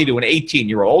loan money to an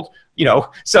 18-year-old?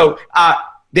 So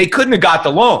they couldn't have got the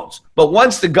loans. But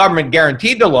once the government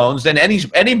guaranteed the loans, then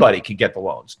anybody could get the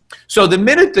loans. So the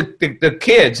minute the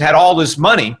kids had all this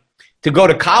money to go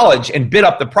to college and bid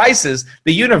up the prices,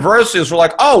 the universities were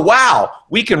like, oh, wow,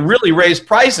 we can really raise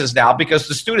prices now because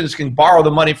the students can borrow the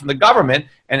money from the government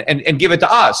and give it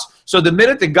to us. So the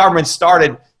minute the government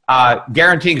started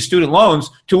guaranteeing student loans,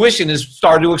 tuition has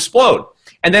started to explode.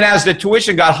 And then as the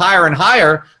tuition got higher and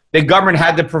higher, the government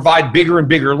had to provide bigger and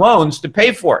bigger loans to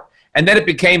pay for it. And then it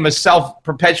became a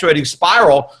self-perpetuating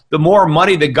spiral. The more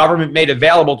money the government made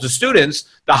available to students,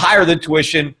 the higher the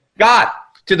tuition got,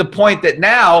 to the point that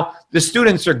now the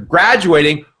students are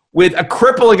graduating with a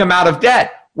crippling amount of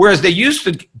debt. Whereas they used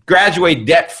to graduate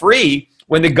debt-free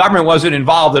when the government wasn't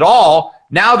involved at all,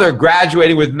 now they're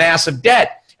graduating with massive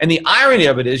debt. And the irony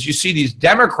of it is you see these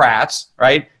Democrats,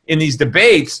 right, in these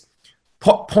debates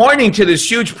pointing to this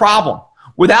huge problem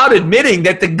without admitting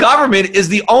that the government is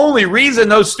the only reason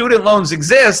those student loans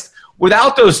exist.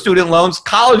 Without those student loans,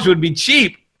 college would be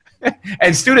cheap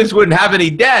and students wouldn't have any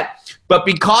debt. But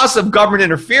because of government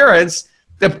interference,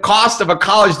 the cost of a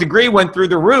college degree went through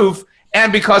the roof.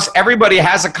 And because everybody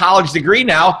has a college degree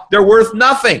now, they're worth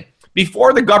nothing.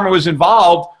 Before the government was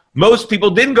involved, most people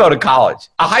didn't go to college.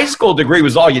 A high school degree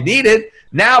was all you needed.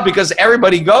 Now, because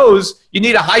everybody goes, you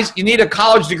need a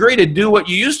college degree to do what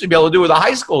you used to be able to do with a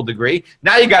high school degree.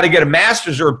 Now you got to get a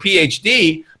master's or a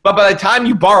PhD. But by the time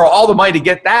you borrow all the money to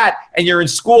get that, and you're in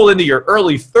school into your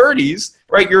early 30s,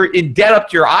 right, you're in debt up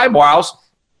to your eyebrows.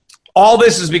 All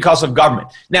this is because of government.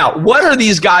 Now, what are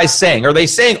these guys saying? Are they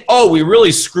saying, oh, we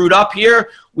really screwed up here?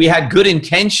 We had good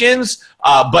intentions,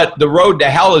 but the road to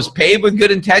hell is paved with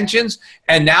good intentions,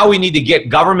 and now we need to get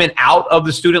government out of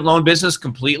the student loan business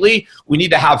completely? We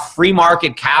need to have free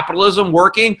market capitalism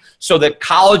working so that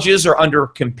colleges are under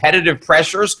competitive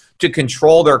pressures to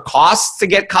control their costs to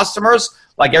get customers?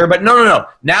 Like everybody, no.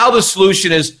 Now the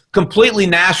solution is completely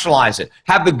nationalize it.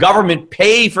 Have the government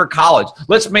pay for college.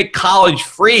 Let's make college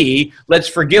free. Let's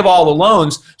forgive all the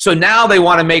loans. So now they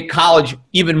want to make college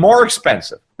even more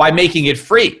expensive by making it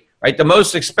free. right? The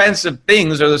most expensive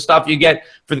things are the stuff you get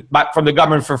from the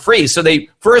government for free. So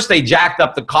they jacked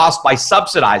up the cost by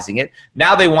subsidizing it.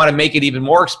 Now they want to make it even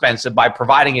more expensive by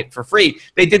providing it for free.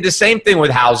 They did the same thing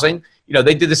with housing.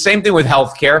 They did the same thing with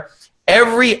healthcare.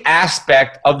 Every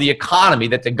aspect of the economy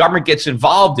that the government gets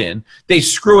involved in, they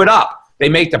screw it up. They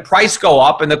make the price go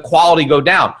up and the quality go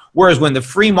down. Whereas when the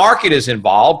free market is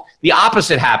involved, the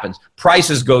opposite happens.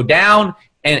 Prices go down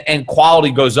and quality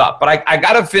goes up. But I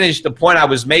got to finish the point I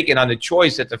was making on the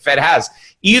choice that the Fed has.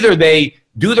 Either they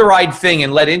do the right thing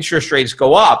and let interest rates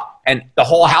go up and the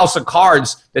whole house of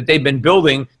cards that they've been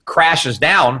building crashes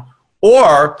down,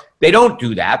 or they don't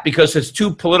do that because it's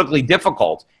too politically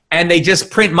difficult and they just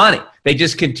print money. They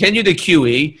just continue the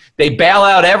QE, they bail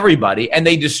out everybody, and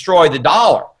they destroy the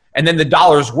dollar. And then the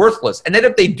dollar is worthless. And then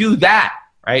if they do that,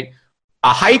 right,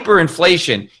 a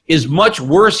hyperinflation is much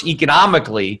worse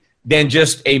economically than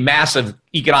just a massive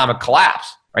economic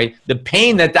collapse, right? The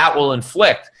pain that will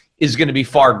inflict is going to be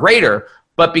far greater.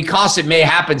 But because it may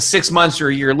happen 6 months or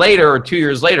a year later or 2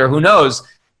 years later, who knows,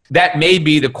 that may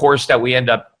be the course that we end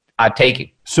up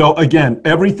taking. So again,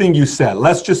 everything you said,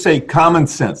 let's just say common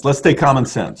sense. Let's take common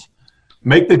sense.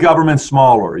 Make the government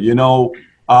smaller, figure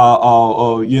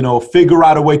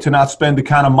out a way to not spend the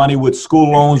kind of money with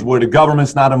school loans where the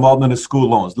government's not involved in the school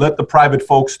loans. Let the private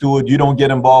folks do it. You don't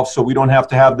get involved, so we don't have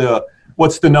to have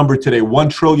what's the number today? $1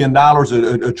 trillion,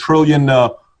 a trillion,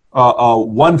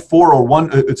 1.4 or one,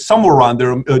 it's somewhere around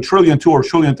there, $1.2 trillion or $1.3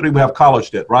 trillion. We have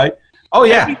college debt, right? Oh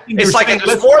yeah, it's like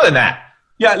it's more than that.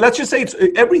 Yeah, let's just say it's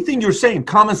everything you're saying.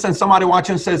 Common sense. Somebody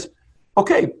watching says,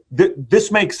 "Okay,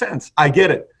 this makes sense. I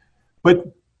get it,"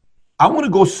 but I want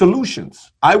to go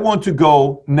solutions. I want to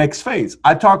go next phase.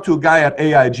 I talked to a guy at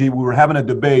AIG. We were having a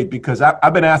debate because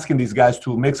I've been asking these guys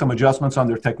to make some adjustments on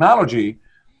their technology.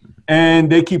 And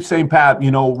they keep saying, Pat,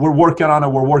 we're working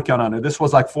on it. This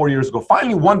was like 4 years ago.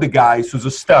 Finally, one of the guys who's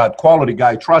a stud, quality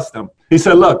guy, trust him. He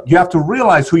said, look, you have to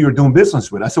realize who you're doing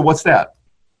business with. I said, what's that?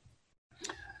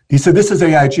 He said, this is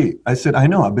AIG. I said, I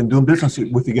know. I've been doing business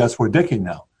with you guys for a decade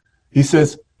now. He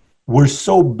says, we're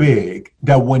so big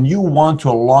that when you want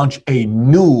to launch a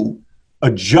new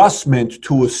adjustment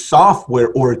to a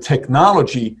software or a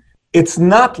technology, it's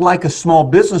not like a small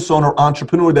business owner,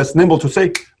 entrepreneur that's nimble to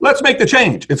say, let's make the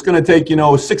change. It's going to take,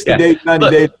 60 days, 90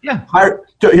 days. Yeah.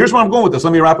 Here's where I'm going with this.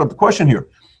 Let me wrap up the question here.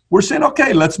 We're saying,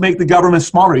 okay, let's make the government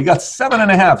smaller. You got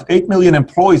 8 million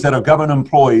employees that are government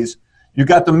employees. You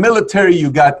got the military.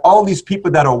 You got all these people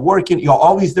that are working,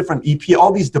 all these different EP,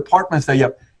 all these departments that you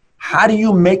have. How do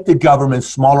you make the government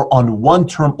smaller on 1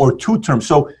 term or 2 terms?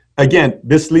 So again,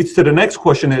 this leads to the next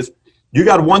question is, you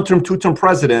got 1 term, 2 term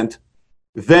president,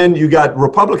 then you got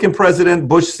Republican president,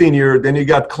 Bush Sr., then you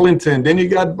got Clinton, then you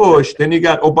got Bush, then you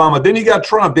got Obama, then you got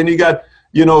Trump, then you got,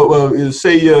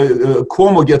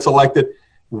 Cuomo gets elected.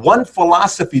 One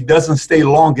philosophy doesn't stay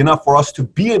long enough for us to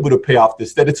be able to pay off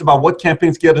this debt. It's about what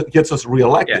campaigns gets us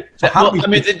reelected. Yeah. So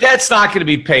the debt's not going to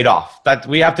be paid off. That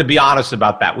we have to be honest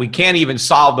about that. We can't even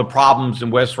solve the problems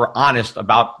unless we're honest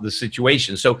about the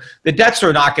situation. So the debts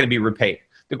are not going to be repaid.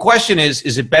 The question is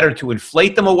it better to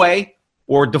inflate them away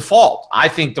or default? I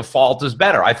think default is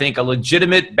better. I think a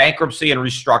legitimate bankruptcy and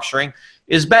restructuring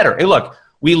is better. Hey, look,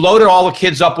 we loaded all the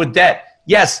kids up with debt.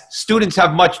 Yes, students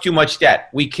have too much debt.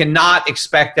 We cannot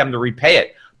expect them to repay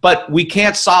it. But we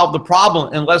can't solve the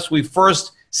problem unless we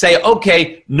first say,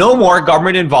 okay, no more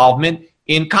government involvement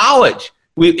in college.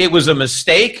 It was a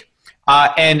mistake,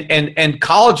 and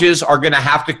colleges are going to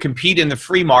have to compete in the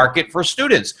free market for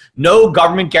students. No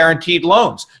government guaranteed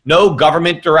loans, no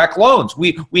government direct loans.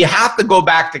 We have to go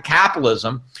back to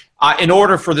capitalism in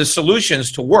order for the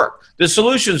solutions to work. The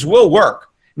solutions will work.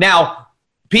 Now,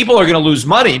 people are going to lose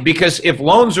money because if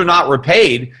loans are not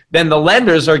repaid, then the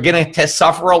lenders are going to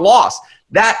suffer a loss.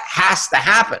 That has to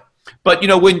happen. But,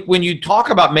 when you talk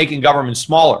about making government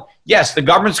smaller, yes, the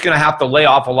government's going to have to lay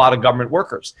off a lot of government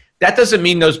workers. That doesn't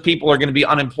mean those people are going to be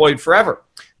unemployed forever.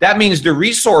 That means the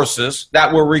resources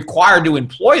that were required to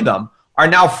employ them are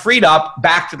now freed up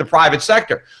back to the private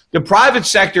sector. The private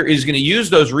sector is going to use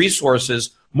those resources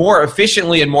more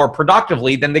efficiently and more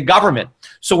productively than the government.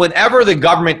 So whenever the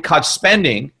government cuts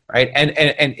spending, right, and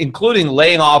including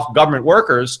laying off government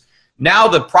workers, now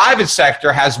the private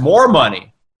sector has more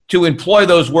money to employ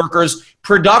those workers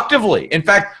productively. In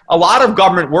fact, a lot of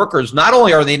government workers, not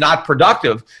only are they not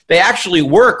productive, they actually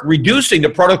work reducing the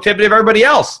productivity of everybody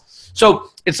else.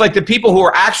 So it's like the people who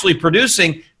are actually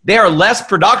producing, they are less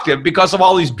productive because of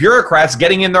all these bureaucrats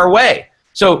getting in their way.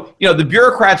 So, the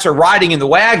bureaucrats are riding in the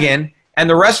wagon and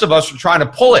the rest of us are trying to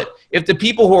pull it. If the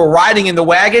people who are riding in the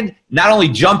wagon not only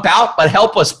jump out but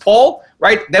help us pull,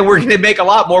 right, then we're going to make a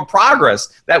lot more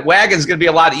progress. That wagon's going to be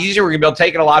a lot easier. We're going to be able to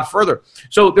take it a lot further.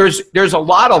 So there's a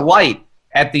lot of light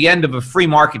at the end of a free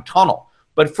market tunnel.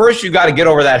 But first, you got to get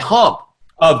over that hump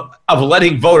of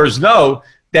letting voters know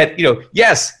that,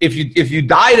 yes, if you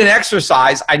diet and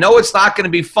exercise, I know it's not going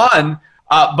to be fun,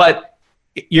 but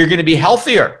you're going to be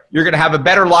healthier. You're going to have a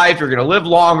better life. You're going to live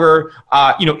longer.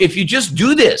 If you just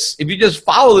do this, if you just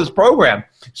follow this program.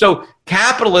 So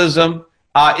capitalism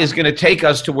is going to take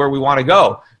us to where we want to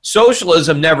go.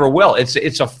 Socialism never will.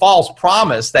 It's a false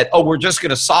promise that, we're just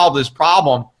going to solve this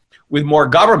problem with more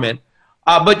government.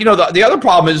 But the other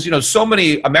problem is, so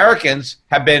many Americans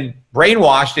have been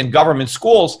brainwashed in government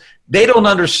schools. They don't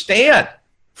understand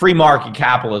free market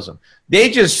capitalism. They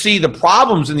just see the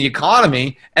problems in the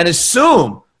economy and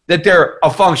assume that they're a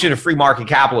function of free market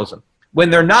capitalism when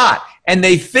they're not. And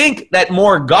they think that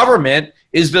more government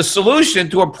is the solution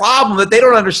to a problem that they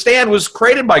don't understand was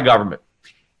created by government.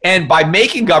 And by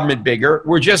making government bigger,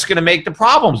 we're just going to make the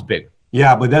problems bigger.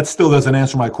 Yeah, but that still doesn't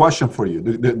answer my question for you.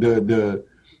 The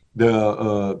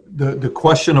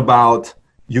question about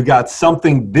you got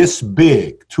something this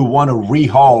big to want to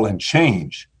rehaul and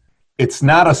change. It's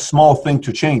not a small thing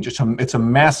to change. It's a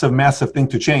massive, massive thing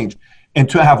to change. And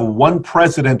to have one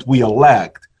president we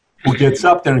elect who gets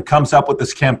up there and comes up with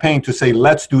this campaign to say,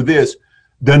 let's do this,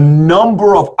 the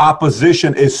number of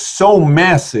opposition is so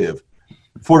massive.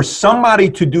 For somebody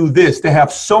to do this, to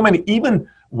have so many, even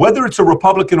whether it's a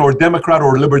Republican or a Democrat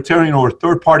or a Libertarian or a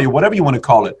third party, whatever you want to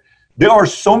call it, there are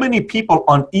so many people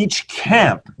on each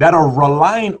camp that are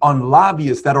relying on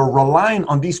lobbyists, that are relying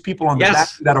on these people on the back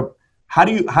that are. How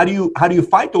do you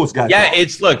fight those guys? Yeah,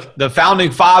 look, the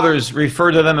founding fathers refer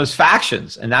to them as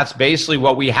factions, and that's basically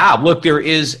what we have. Look, there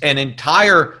is an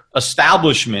entire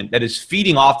establishment that is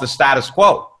feeding off the status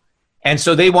quo, and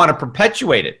so they want to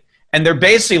perpetuate it. And they're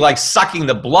basically like sucking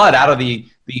the blood out of the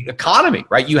economy,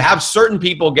 right? You have certain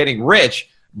people getting rich,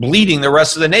 bleeding the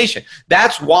rest of the nation.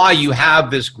 That's why you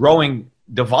have this growing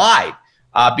divide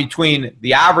between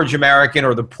the average American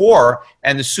or the poor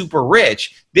and the super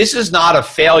rich. This is not a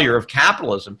failure of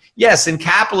capitalism. Yes, in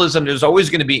capitalism, there's always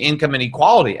going to be income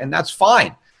inequality, and that's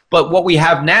fine. But what we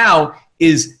have now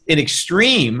is an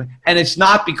extreme, and it's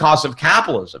not because of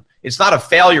capitalism. It's not a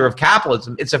failure of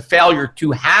capitalism. It's a failure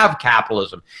to have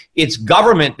capitalism. It's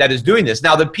government that is doing this.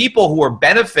 Now, the people who are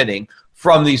benefiting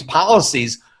from these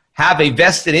policies have a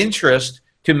vested interest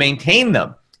to maintain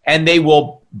them, and they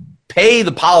will pay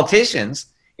the politicians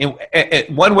in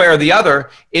one way or the other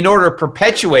in order to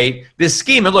perpetuate this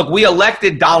scheme. And look, we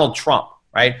elected Donald Trump,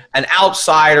 right? An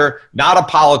outsider, not a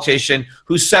politician,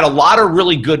 who said a lot of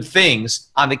really good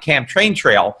things on the campaign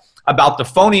trail about the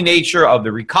phony nature of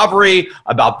the recovery,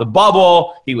 about the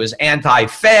bubble. He was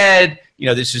anti-Fed.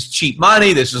 This is cheap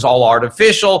money. This is all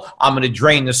artificial. I'm going to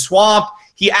drain the swamp.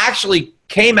 He actually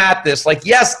came at this like,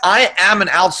 yes, I am an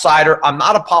outsider. I'm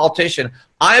not a politician.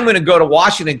 I'm going to go to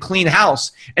Washington, clean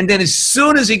house. And then as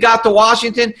soon as he got to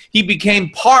Washington, he became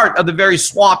part of the very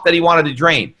swamp that he wanted to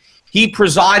drain. He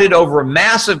presided over a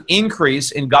massive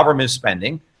increase in government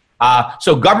spending.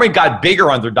 So government got bigger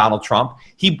under Donald Trump.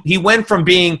 He went from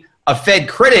being a Fed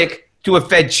critic to a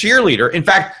Fed cheerleader. In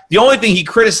fact, the only thing he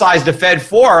criticized the Fed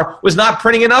for was not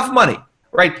printing enough money,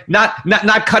 right?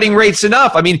 Not cutting rates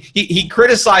enough. I mean, he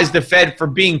criticized the Fed for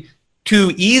being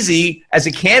too easy as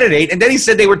a candidate, and then he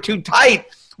said they were too tight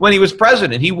when he was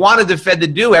president. He wanted the Fed to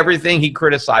do everything he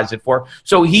criticized it for.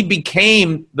 So he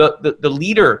became the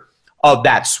leader of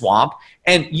that swamp.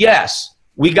 And yes,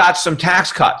 we got some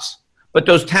tax cuts, but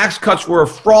those tax cuts were a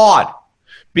fraud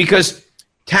because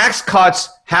tax cuts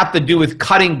have to do with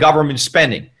cutting government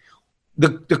spending.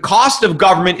 The cost of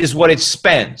government is what it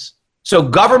spends. So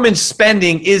government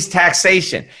spending is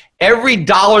taxation. Every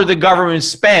dollar the government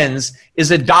spends is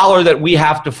a dollar that we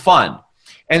have to fund.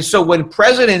 And so when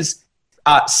presidents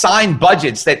sign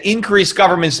budgets that increase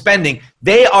government spending,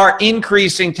 they are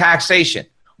increasing taxation.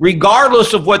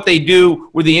 Regardless of what they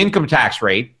do with the income tax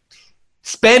rate,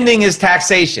 spending is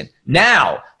taxation.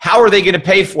 Now, how are they going to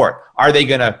pay for it? Are they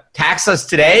going to tax us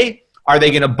today? Are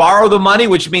they going to borrow the money,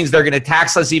 which means they're going to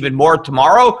tax us even more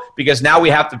tomorrow because now we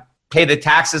have to pay the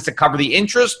taxes to cover the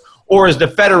interest? Or is the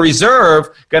Federal Reserve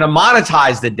going to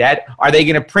monetize the debt? Are they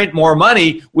going to print more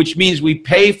money, which means we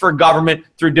pay for government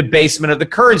through debasement of the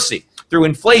currency, through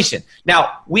inflation?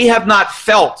 Now, we have not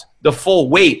felt the full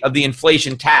weight of the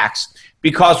inflation tax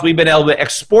because we've been able to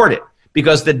export it.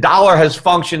 Because the dollar has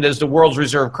functioned as the world's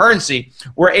reserve currency,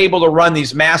 we're able to run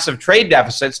these massive trade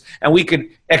deficits, and we can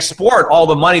export all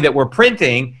the money that we're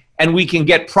printing, and we can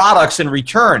get products in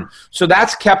return. So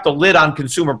that's kept a lid on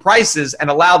consumer prices and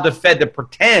allowed the Fed to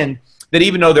pretend that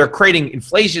even though they're creating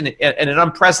inflation at an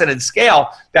unprecedented scale,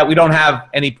 that we don't have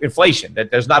any inflation,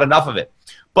 that there's not enough of it.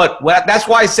 But that's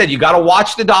why I said you got to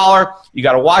watch the dollar, you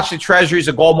got to watch the treasuries,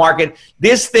 the gold market.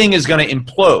 This thing is going to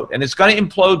implode, and it's going to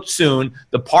implode soon.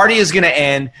 The party is going to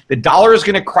end, the dollar is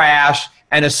going to crash,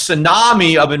 and a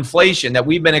tsunami of inflation that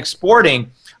we've been exporting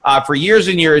for years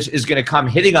and years is going to come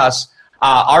hitting us,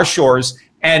 our shores,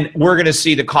 and we're going to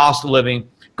see the cost of living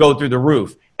go through the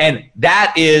roof. And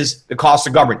that is the cost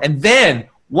of government. And then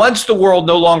once the world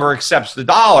no longer accepts the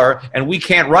dollar and we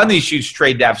can't run these huge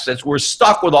trade deficits, we're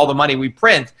stuck with all the money we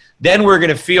print, then we're going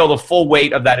to feel the full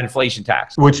weight of that inflation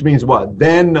tax. Which means what?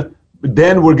 Then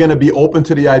we're going to be open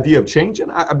to the idea of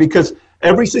changing? Because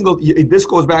this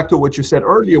goes back to what you said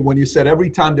earlier when you said every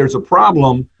time there's a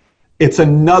problem, it's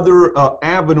another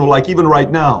avenue, like even right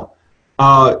now.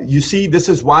 You see, this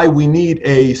is why we need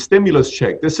a stimulus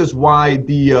check. This is why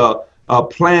the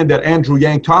plan that Andrew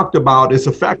Yang talked about is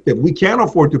effective. We can't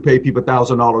afford to pay people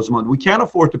 $1,000 a month. We can't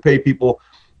afford to pay people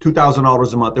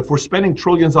 $2,000 a month. If we're spending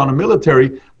trillions on the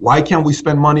military, why can't we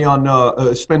spend money on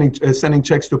sending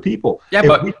checks to people? Yeah,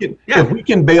 if we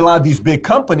can bail out these big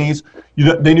companies,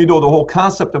 then you know the whole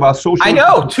concept about social. I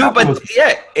know too, but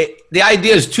the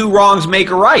idea is two wrongs make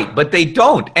a right, but they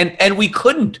don't, and we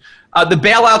couldn't. The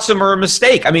bailouts are a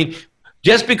mistake. I mean,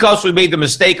 just because we made the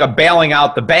mistake of bailing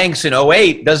out the banks in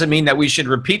 2008 doesn't mean that we should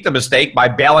repeat the mistake by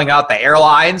bailing out the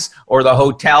airlines or the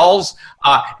hotels.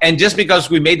 And just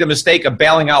because we made the mistake of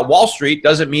bailing out Wall Street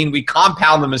doesn't mean we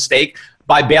compound the mistake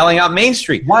by bailing out Main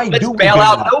Street. Let's bail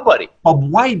out nobody. But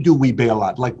why do we bail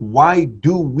out? Like, why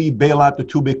do we bail out the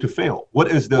too big to fail? What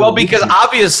is the Well, because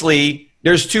obviously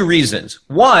there's two reasons.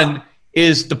 One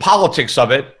is the politics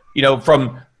of it,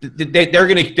 from they're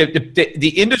going to the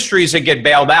industries that get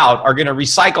bailed out are going to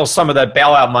recycle some of that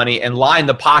bailout money and line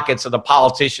the pockets of the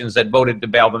politicians that voted to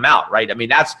bail them out, right? I mean,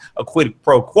 that's a quid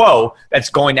pro quo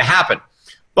that's going to happen.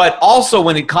 But also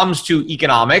when it comes to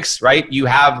economics, right, you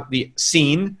have the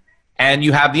seen and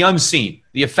you have the unseen,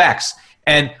 the effects.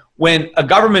 And when a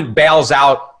government bails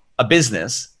out a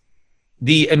business,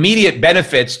 the immediate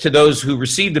benefits to those who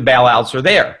receive the bailouts are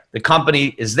there. The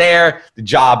company is there, the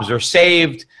jobs are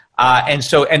saved. And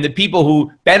the people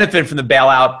who benefit from the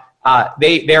bailout,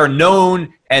 they are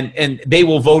known and they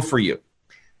will vote for you.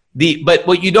 But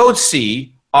what you don't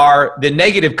see are the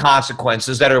negative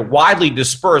consequences that are widely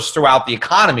dispersed throughout the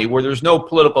economy where there's no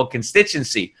political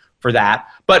constituency for that.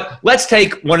 But let's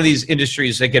take one of these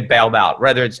industries that get bailed out,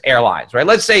 whether it's airlines, right?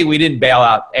 Let's say we didn't bail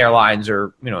out airlines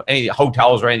or any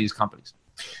hotels or any of these companies.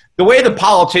 The way the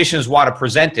politicians want to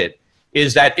present it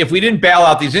is that if we didn't bail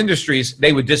out these industries,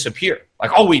 they would disappear.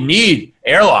 Like, oh, we need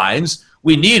airlines,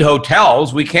 we need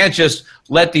hotels, we can't just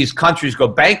let these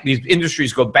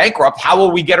industries go bankrupt. How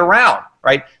will we get around,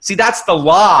 right? See, that's the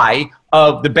lie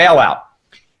of the bailout.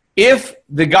 If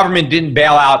the government didn't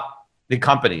bail out the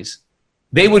companies,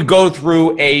 they would go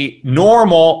through a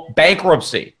normal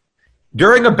bankruptcy.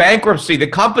 During a bankruptcy, the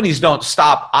companies don't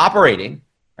stop operating,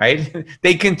 right?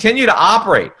 They continue to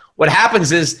operate. What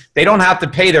happens is they don't have to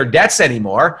pay their debts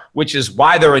anymore, which is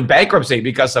why they're in bankruptcy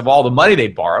because of all the money they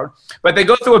borrowed. But they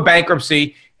go through a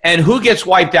bankruptcy, and who gets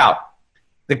wiped out?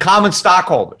 The common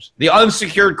stockholders, the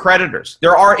unsecured creditors.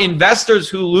 There are investors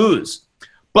who lose.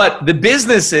 But the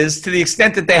businesses, to the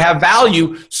extent that they have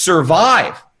value,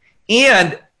 survive.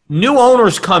 And new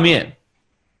owners come in.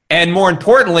 And more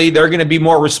importantly, they're going to be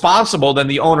more responsible than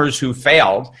the owners who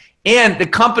failed. And the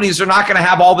companies are not going to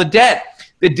have all the debt.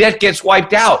 The debt gets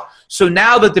wiped out. So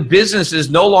now that the businesses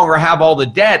no longer have all the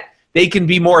debt, they can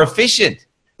be more efficient.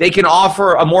 They can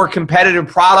offer a more competitive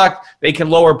product. They can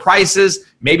lower prices.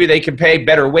 Maybe they can pay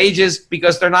better wages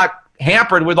because they're not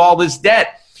hampered with all this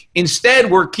debt. Instead,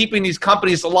 we're keeping these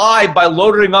companies alive by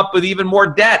loading up with even more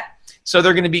debt. So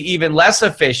they're going to be even less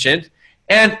efficient.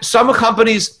 And some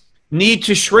companies need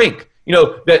to shrink.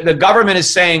 The government is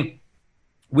saying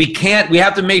we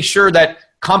have to make sure that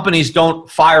companies don't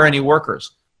fire any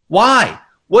workers. Why?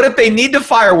 What if they need to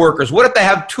fire workers? What if they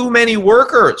have too many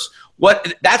workers?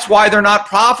 That's why they're not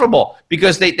profitable,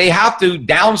 because they have to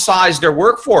downsize their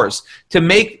workforce to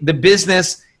make the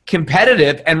business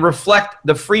competitive and reflect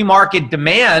the free market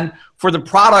demand for the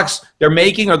products they're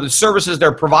making or the services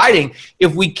they're providing.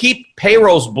 If we keep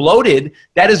payrolls bloated,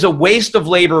 that is a waste of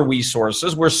labor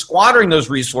resources. We're squandering those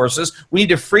resources. We need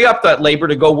to free up that labor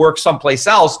to go work someplace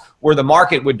else where the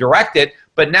market would direct it.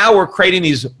 But now we're creating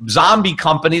these zombie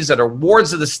companies that are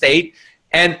wards of the state,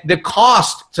 and the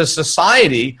cost to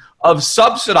society of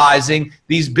subsidizing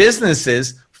these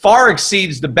businesses far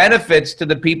exceeds the benefits to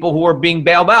the people who are being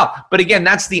bailed out. But again,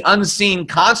 that's the unseen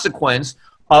consequence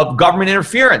of government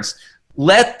interference.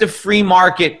 Let the free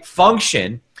market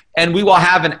function, and we will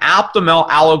have an optimal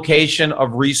allocation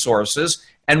of resources,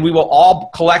 and we will all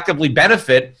collectively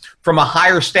benefit from a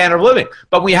higher standard of living.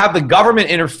 But we have the government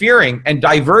interfering and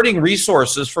diverting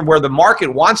resources from where the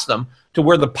market wants them to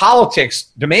where the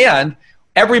politics demand.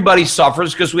 Everybody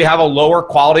suffers because we have a lower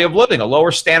quality of living, a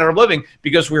lower standard of living,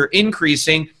 because we're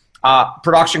increasing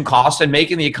production costs and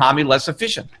making the economy less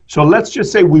efficient. So let's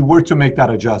just say we were to make that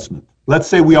adjustment. Let's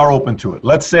say we are open to it.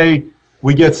 Let's say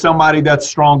we get somebody that's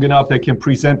strong enough that can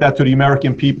present that to the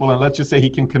American people, and let's just say he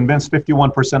can convince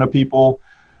 51% of people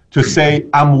to say,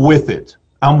 I'm with it.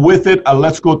 I'm with it.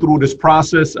 Let's go through this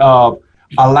process of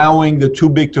allowing the too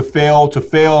big to fail.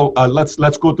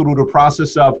 Let's go through the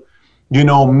process of,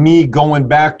 me going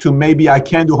back to maybe I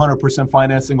can do 100%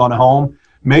 financing on a home.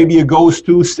 Maybe it goes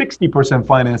to 60%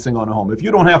 financing on a home. If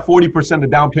you don't have 40% of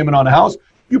down payment on a house,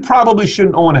 you probably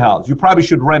shouldn't own a house. You probably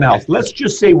should rent a house. Let's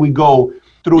just say we go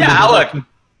through. Yeah, look,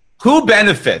 who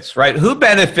benefits, right? Who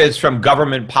benefits from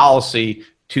government policy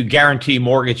to guarantee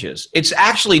mortgages? It's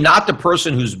actually not the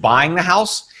person who's buying the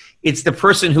house. It's the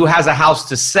person who has a house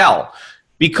to sell.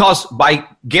 Because by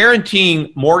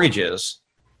guaranteeing mortgages,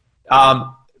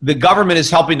 the government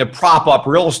is helping to prop up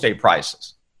real estate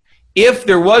prices. If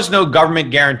there was no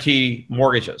government guarantee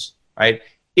mortgages, right?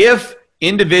 If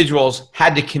individuals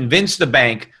had to convince the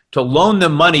bank to loan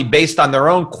them money based on their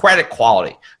own credit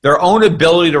quality, their own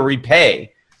ability to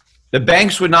repay, the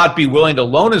banks would not be willing to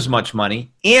loan as much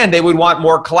money, and they would want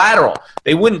more collateral.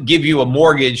 They wouldn't give you a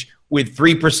mortgage with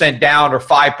 3% down or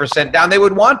 5% down. They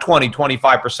would want 20,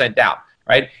 25% down,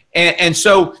 right? And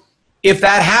so if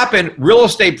that happened, real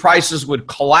estate prices would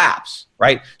collapse,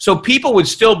 right? So people would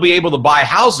still be able to buy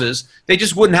houses. They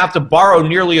just wouldn't have to borrow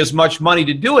nearly as much money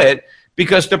to do it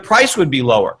because the price would be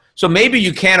lower. So maybe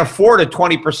you can't afford a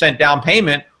 20% down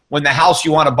payment when the house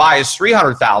you want to buy is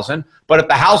 $300,000, but if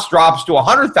the house drops to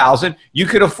 $100,000, you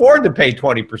could afford to pay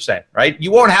 20%, right?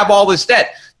 You won't have all this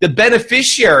debt. The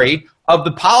beneficiary of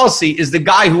the policy is the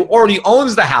guy who already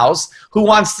owns the house who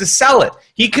wants to sell it.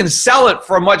 He can sell it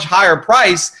for a much higher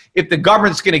price if the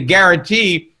government's going to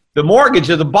guarantee the mortgage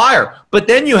of the buyer. But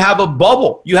then you have a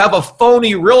bubble. You have a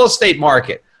phony real estate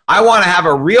market. I want to have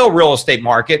a real estate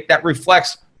market that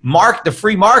reflects the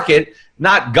free market,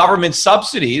 not government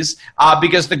subsidies,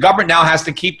 because the government now has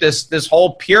to keep this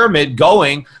whole pyramid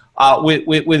going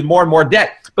with more and more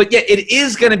debt. But yet it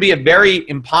is going to be a very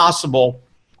impossible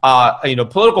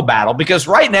political battle, because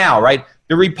right now, right,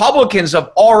 the Republicans have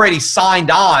already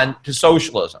signed on to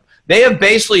socialism. They have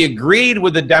basically agreed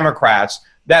with the Democrats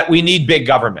that we need big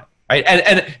government, right?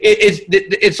 And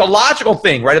it's a logical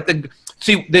thing, right?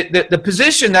 The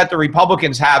position that the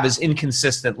Republicans have is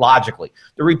inconsistent logically.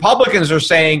 The Republicans are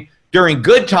saying during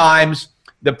good times,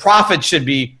 the profits should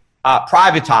be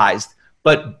privatized,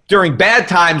 but during bad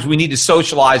times, we need to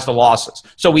socialize the losses.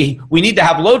 So we need to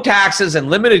have low taxes and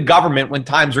limited government when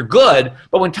times are good,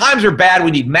 but when times are bad,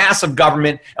 we need massive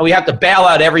government, and we have to bail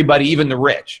out everybody, even the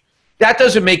rich. That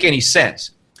doesn't make any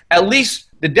sense. At least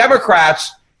the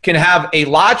Democrats can have a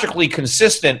logically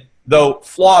consistent, though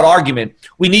flawed argument.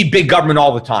 We need big government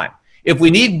all the time. If we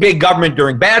need big government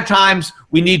during bad times,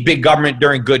 we need big government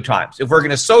during good times. If we're going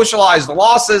to socialize the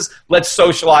losses, let's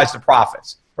socialize the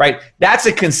profits, right? That's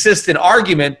a consistent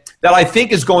argument that I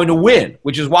think is going to win,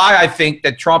 which is why I think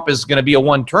that Trump is going to be a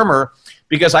one-termer,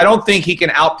 because I don't think he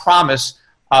can outpromise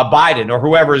Biden or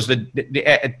whoever is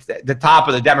the top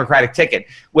of the Democratic ticket.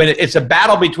 When it's a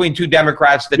battle between two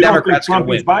Democrats, the Democrats can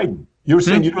win. Biden. You're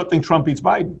saying you don't think Trump beats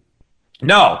Biden?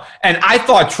 No, and I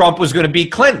thought Trump was going to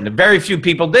beat Clinton. Very few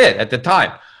people did at the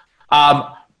time.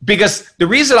 Because the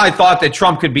reason I thought that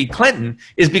Trump could beat Clinton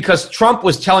is because Trump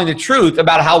was telling the truth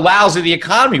about how lousy the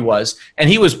economy was, and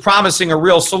he was promising a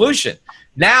real solution.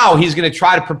 Now he's going to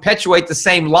try to perpetuate the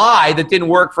same lie that didn't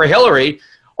work for Hillary,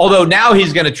 although now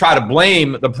he's going to try to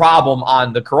blame the problem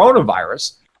on the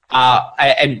coronavirus.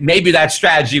 And maybe that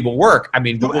strategy will work. I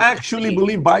mean, you actually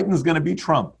believe Biden's going to beat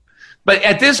Trump? But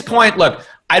at this point, look,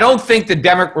 I don't think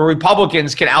the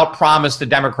Republicans can outpromise the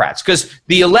Democrats, because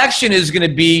the election is going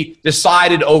to be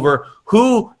decided over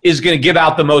who is going to give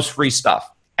out the most free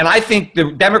stuff. And I think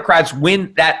the Democrats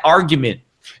win that argument.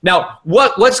 Now,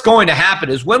 what's going to happen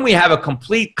is when we have a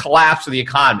complete collapse of the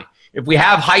economy, if we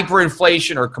have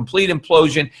hyperinflation or complete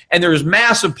implosion and there's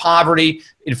massive poverty,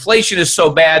 inflation is so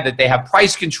bad that they have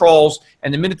price controls.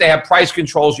 And the minute they have price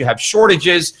controls, you have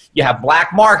shortages, you have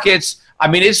black markets. I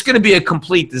mean, it's going to be a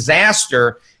complete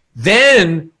disaster.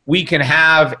 Then we can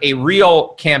have a real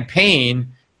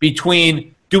campaign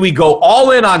between, do we go all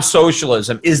in on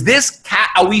socialism?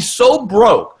 Are we so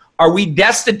broke? Are we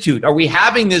destitute? Are we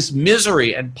having this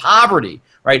misery and poverty,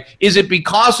 right? Is it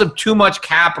because of too much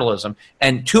capitalism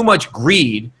and too much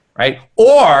greed, right?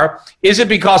 Or is it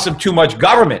because of too much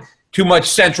government, too much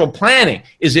central planning?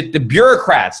 Is it the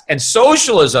bureaucrats and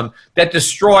socialism that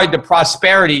destroyed the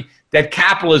prosperity that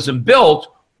capitalism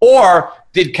built? Or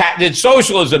did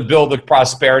socialism build the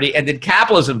prosperity and did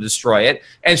capitalism destroy it?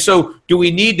 And so do we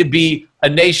need to be a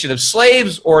nation of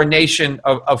slaves or a nation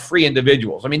of free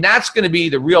individuals? I mean, that's going to be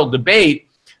the real debate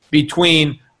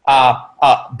between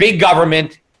big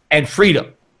government and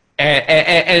freedom.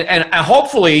 And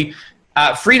hopefully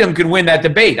freedom can win that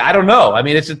debate. I don't know. I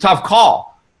mean, it's a tough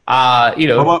call. But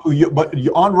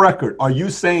on record, are you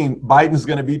saying Biden's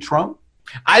going to beat Trump?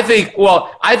 I think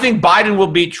Biden will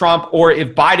beat Trump, or if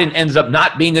Biden ends up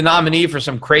not being the nominee for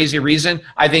some crazy reason,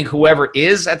 I think whoever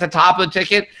is at the top of the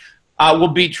ticket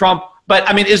will beat Trump. But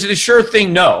I mean, is it a sure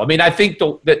thing? No. I mean, I think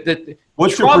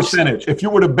what's your percentage? If you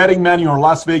were the betting man, you're in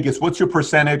Las Vegas, what's your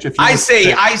percentage? If you I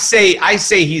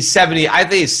say he's 70. I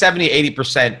think it's 70,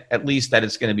 80% at least that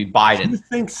it's going to be Biden. You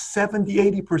think 70,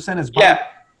 80% is Biden? Yeah,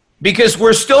 because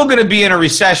we're still going to be in a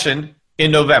recession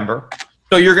in November.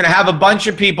 So you're going to have a bunch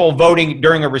of people voting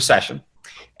during a recession.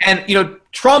 And,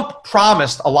 Trump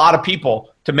promised a lot of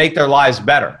people to make their lives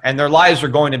better, and their lives are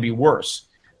going to be worse.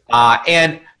 Are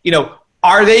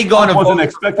they going to vote? Trump wasn't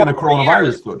expecting a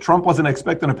coronavirus, though. Trump wasn't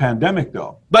expecting a pandemic,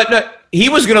 though. But no, he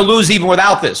was going to lose even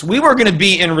without this. We were going to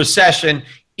be in recession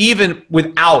even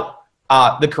without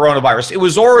the coronavirus. It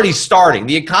was already starting.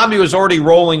 The economy was already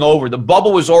rolling over. The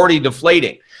bubble was already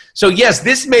deflating. So, yes,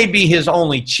 this may be his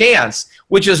only chance,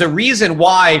 which is a reason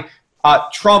why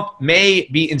Trump may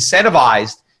be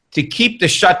incentivized to keep the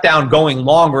shutdown going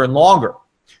longer and longer.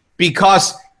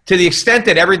 Because to the extent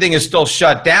that everything is still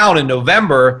shut down in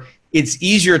November, it's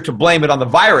easier to blame it on the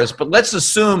virus. But let's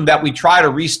assume that we try to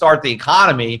restart the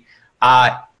economy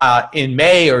in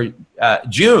May or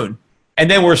June, and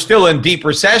then we're still in deep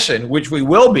recession, which we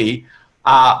will be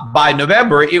by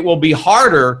November. It will be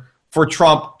harder for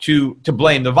Trump to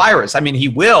blame the virus. I mean, he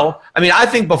will. I mean, I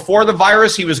think before the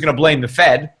virus, he was going to blame the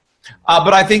Fed.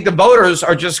 But I think the voters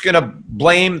are just going to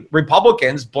blame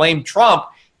Republicans, blame Trump.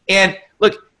 And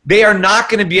look, they are not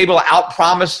going to be able to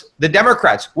outpromise the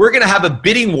Democrats. We're going to have a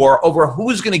bidding war over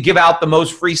who's going to give out the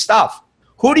most free stuff.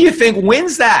 Who do you think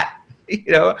wins that?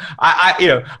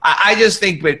 I just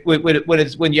think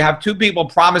when you have two people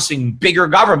promising bigger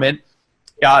government,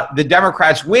 the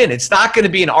Democrats win. It's not going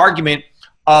to be an argument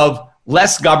of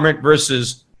less government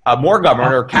versus more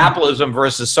government, or capitalism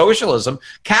versus socialism.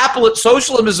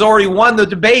 Socialism has already won the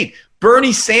debate.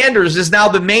 Bernie Sanders is now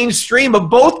the mainstream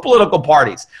of both political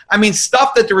parties. I mean,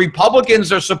 stuff that the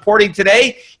Republicans are supporting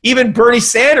today, even Bernie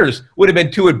Sanders would have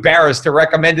been too embarrassed to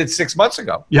recommend it 6 months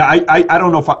ago. Yeah, I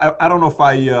don't know if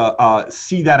I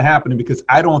see that happening, because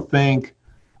I don't think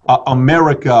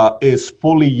America is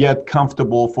fully yet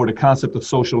comfortable for the concept of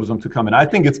socialism to come in. I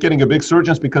think it's getting a big surge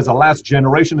because the last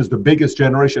generation is the biggest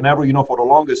generation ever. For the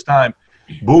longest time,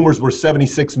 boomers were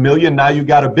 76 million. Now you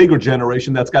got a bigger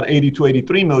generation that's got 80 to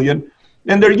 83 million,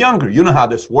 and they're younger. You know how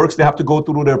this works. They have to go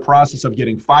through their process of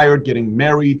getting fired, getting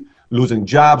married, losing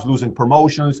jobs, losing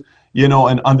promotions,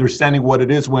 and understanding what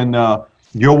it is when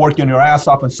you're working your ass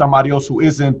off and somebody else who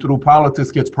isn't, through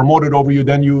politics, gets promoted over you.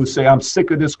 Then you say, I'm sick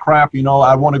of this crap.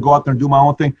 I want to go out there and do my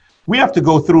own thing. We have to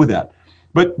go through that.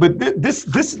 But this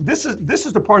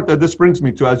is the part that this brings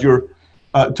me to, as you're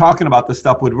talking about this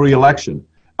stuff with re-election,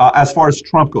 as far as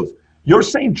Trump goes. You're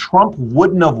saying Trump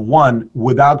wouldn't have won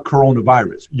without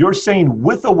coronavirus. You're saying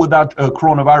with or without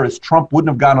coronavirus, Trump wouldn't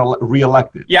have gotten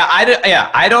reelected. Yeah,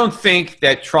 I don't think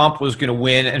that Trump was going to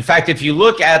win. In fact, if you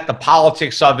look at the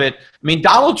politics of it, I mean,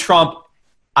 Donald Trump,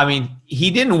 he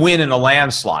didn't win in a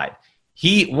landslide.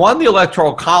 He won the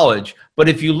Electoral College, but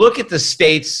if you look at the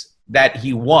states that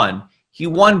he won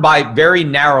by very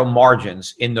narrow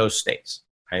margins in those states,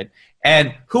 right?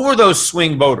 And who were those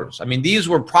swing voters? I mean, these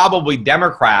were probably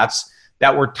Democrats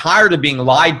that were tired of being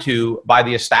lied to by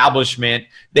the establishment.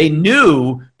 They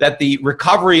knew that the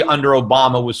recovery under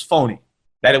Obama was phony,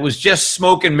 that it was just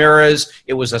smoke and mirrors.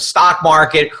 It was a stock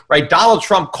market, right? Donald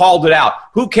Trump called it out.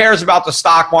 Who cares about the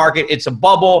stock market? It's a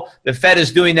bubble. The Fed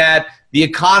is doing that. The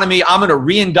economy, I'm going to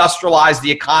reindustrialize the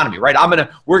economy, right?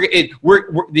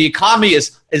 The economy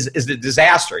is a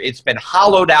disaster. It's been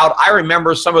hollowed out. I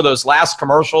remember some of those last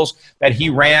commercials that he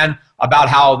ran about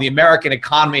how the American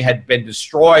economy had been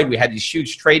destroyed. We had these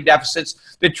huge trade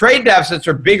deficits. The trade deficits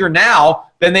are bigger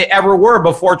now than they ever were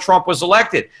before Trump was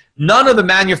elected. None of the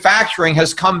manufacturing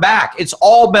has come back. It's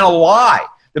all been a lie.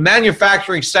 The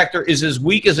manufacturing sector is as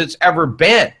weak as it's ever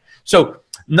been. So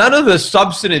none of the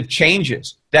substantive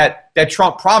changes that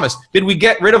Trump promised. Did we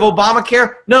get rid of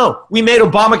Obamacare? No, we made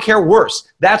Obamacare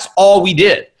worse. That's all we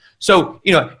did. So,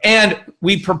 and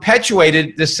we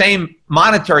perpetuated the same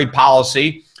monetary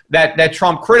policy that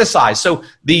Trump criticized. So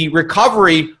the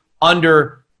recovery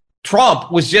under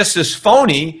Trump was just as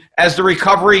phony as the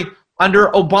recovery under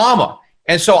Obama.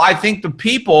 And so I think the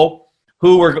people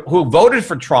who voted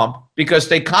for Trump because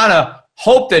they kind of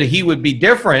hoped that he would be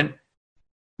different,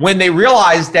 when they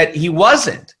realized that he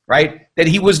wasn't, right? That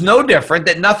he was no different,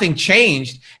 that nothing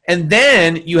changed. And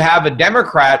then you have a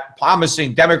Democrat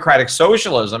promising democratic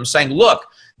socialism saying, look,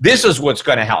 this is what's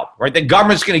going to help, right? The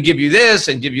government's going to give you this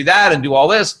and give you that and do all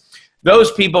this.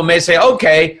 Those people may say,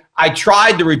 okay, I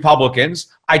tried the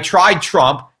Republicans. I tried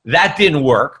Trump. That didn't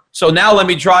work. So now let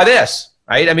me try this,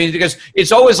 right? I mean, because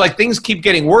it's always like things keep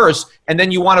getting worse and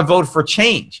then you want to vote for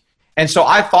change. And so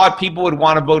I thought people would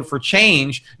want to vote for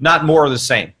change, not more of the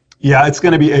same. Yeah, it's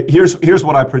going to be, here's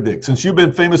what I predict. Since you've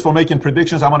been famous for making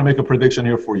predictions, I'm going to make a prediction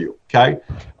here for you, okay?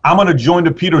 I'm going to join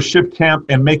the Peter Schiff camp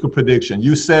and make a prediction.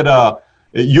 You said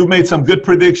you made some good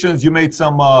predictions. You made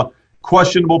some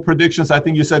questionable predictions. I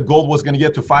think you said gold was going to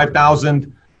get to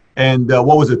 5,000. And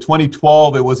what was it,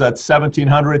 2012? It was at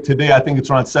 1,700. Today, I think it's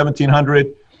around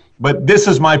 1,700. But this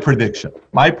is my prediction.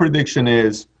 My prediction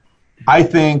is I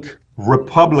think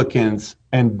Republicans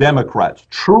and Democrats,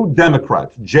 true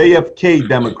Democrats, JFK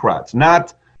Democrats,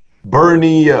 not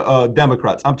Bernie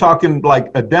Democrats. I'm talking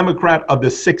like a Democrat of the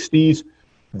 60s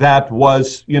that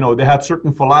was, they had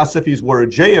certain philosophies where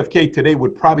JFK today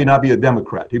would probably not be a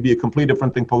Democrat. He'd be a completely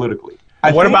different thing politically.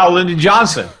 What about Lyndon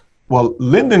Johnson? Well,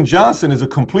 Lyndon Johnson is a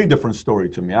complete different story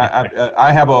to me.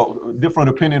 I have a different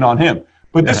opinion on him.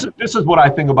 But this is what I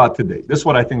think about today. This is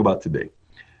what I think about today.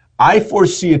 I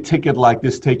foresee a ticket like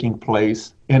this taking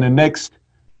place in the next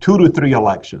 2 to 3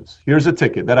 elections. Here's a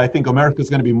ticket that I think America is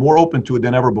going to be more open to it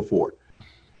than ever before.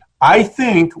 I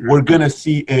think we're going to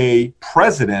see a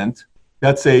president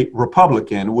that's a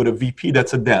Republican with a VP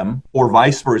that's a Dem, or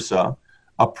vice versa,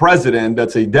 a president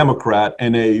that's a Democrat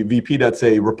and a VP that's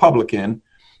a Republican.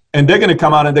 And they're going to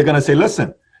come out and they're going to say,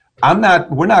 listen,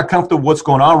 we're not comfortable with what's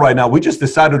going on right now. We just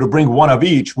decided to bring one of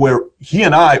each where he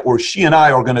and I or she and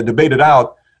I are going to debate it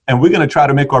out. And we're going to try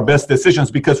to make our best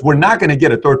decisions because we're not going to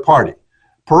get a third party.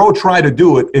 Perot tried to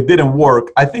do it. It didn't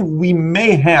work. I think we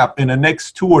may have in the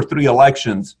next 2 or 3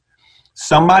 elections,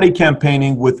 somebody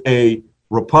campaigning with a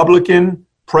Republican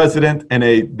president and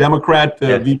a Democrat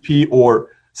VP or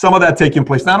some of that taking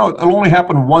place. Now, it'll only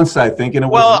happen once, I think. And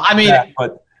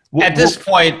at this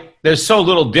point, there's so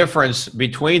little difference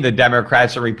between the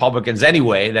Democrats and Republicans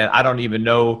anyway that I don't even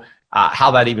know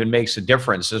how that even makes a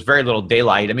difference. There's very little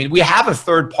daylight. I mean, we have a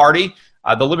third party.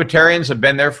 The Libertarians have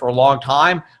been there for a long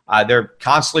time. They're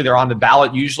on the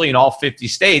ballot usually in all 50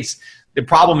 states. The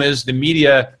problem is the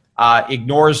media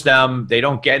ignores them. They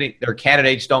don't get it. Their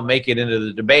candidates don't make it into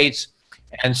the debates.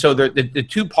 And so the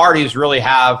two parties really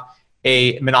have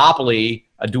a monopoly,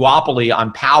 a duopoly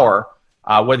on power,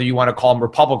 whether you want to call them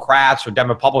Republicrats or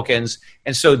Demopublicans.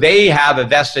 And so they have a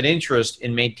vested interest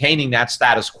in maintaining that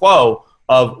status quo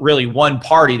of really one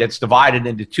party that's divided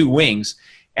into 2 wings.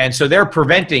 And so they're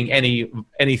preventing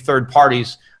any third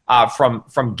parties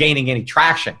from gaining any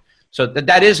traction. So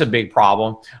that is a big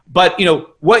problem. But,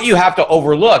 what you have to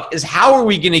overlook is how are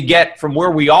we going to get from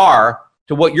where we are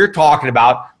to what you're talking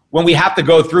about when we have to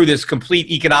go through this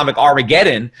complete economic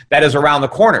Armageddon that is around the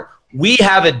corner? We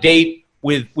have a date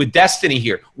with destiny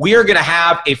here. We are going to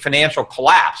have a financial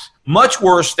collapse, much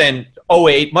worse than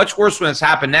 2008, much worse when it's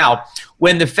happened now,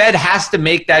 when the Fed has to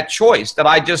make that choice that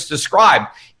I just described,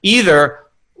 either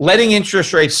letting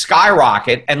interest rates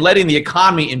skyrocket and letting the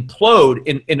economy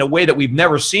implode in a way that we've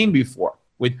never seen before,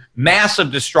 with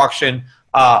massive destruction,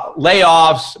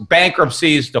 layoffs,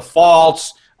 bankruptcies,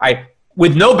 defaults,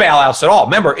 with no bailouts at all.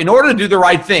 Remember, in order to do the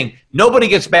right thing, nobody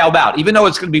gets bailed out. Even though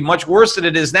it's going to be much worse than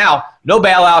it is now, no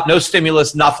bailout, no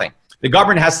stimulus, nothing. The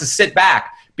government has to sit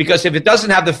back because if it doesn't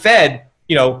have the Fed,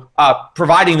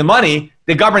 providing the money,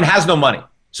 the government has no money.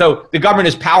 So the government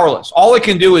is powerless. All it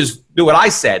can do is do what I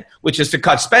said, which is to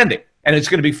cut spending. And it's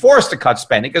going to be forced to cut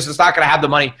spending because it's not going to have the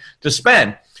money to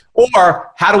spend.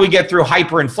 Or how do we get through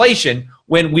hyperinflation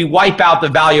when we wipe out the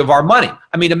value of our money?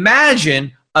 I mean,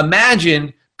 imagine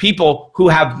people who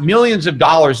have millions of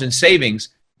dollars in savings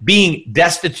being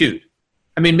destitute.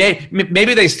 I mean,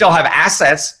 maybe they still have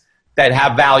assets that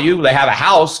have value. They have a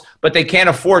house, but they can't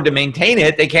afford to maintain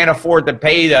it. They can't afford to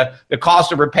pay the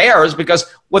cost of repairs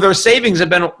because their savings have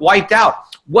been wiped out.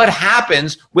 What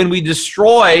happens when we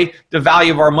destroy the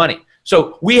value of our money?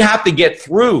 So we have to get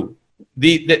through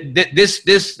this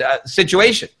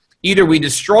situation. Either we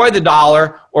destroy the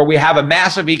dollar or we have a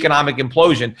massive economic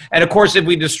implosion. And of course, if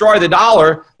we destroy the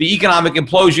dollar, the economic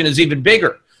implosion is even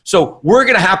bigger. So we're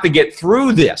going to have to get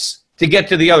through this to get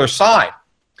to the other side.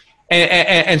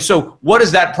 And so what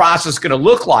is that process going to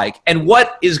look like? And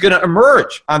what is going to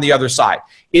emerge on the other side?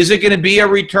 Is it going to be a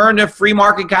return to free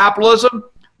market capitalism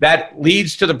that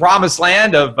leads to the promised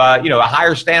land of a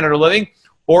higher standard of living?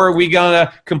 Or are we going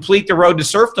to complete the road to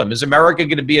serfdom? Is America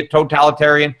going to be a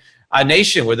totalitarian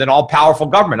nation with an all-powerful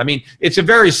government? I mean, it's a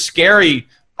very scary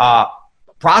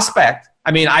prospect.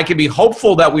 I mean, I can be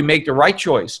hopeful that we make the right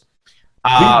choice.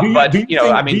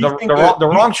 The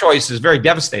wrong choice is very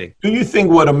devastating. Do you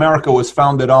think what America was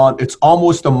founded on, it's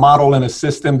almost a model and a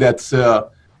system that's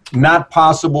not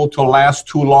possible to last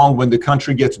too long when the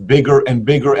country gets bigger and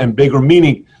bigger and bigger,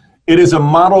 meaning it is a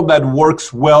model that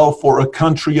works well for a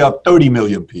country of 30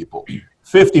 million people,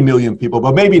 50 million people,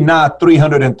 but maybe not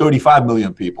 335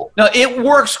 million people? No, it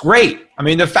works great. I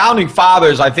mean, the founding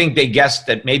fathers, I think they guessed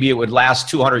that maybe it would last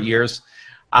 200 years.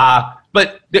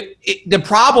 But the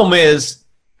problem is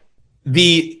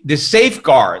the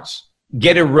safeguards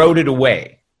get eroded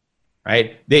away,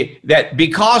 right? That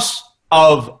because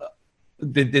of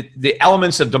the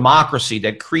elements of democracy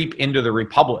that creep into the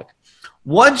republic,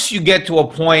 once you get to a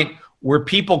point where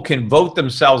people can vote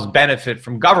themselves benefit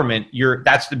from government,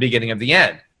 that's the beginning of the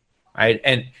end, right?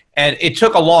 And it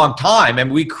took a long time,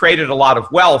 and we created a lot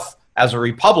of wealth as a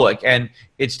republic, and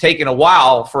it's taken a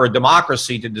while for a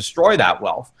democracy to destroy that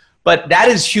wealth. But that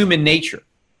is human nature.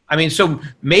 I mean, so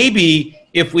maybe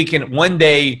if we can one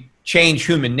day change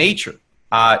human nature,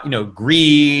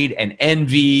 greed and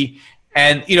envy,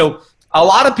 and, a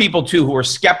lot of people, too, who are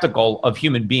skeptical of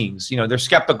human beings, they're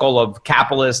skeptical of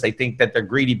capitalists. They think that they're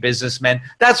greedy businessmen.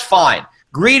 That's fine.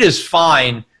 Greed is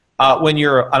fine when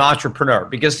you're an entrepreneur,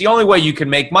 because the only way you can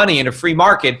make money in a free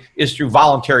market is through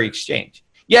voluntary exchange.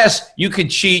 Yes, you could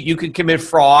cheat, you could commit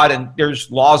fraud, and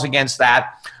there's laws against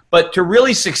that. But to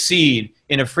really succeed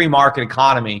in a free market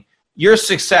economy, your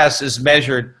success is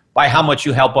measured by how much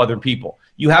you help other people.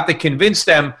 You have to convince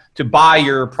them to buy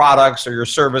your products or your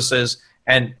services,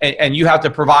 and you have to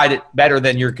provide it better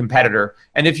than your competitor.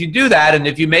 And if you do that, and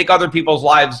if you make other people's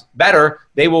lives better,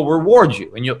 they will reward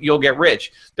you, and you'll get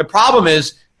rich. The problem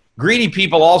is greedy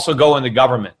people also go into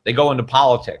government. They go into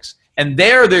politics. And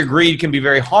their greed can be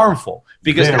very harmful,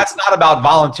 because that's not about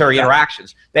voluntary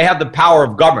interactions. They have the power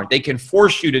of government. They can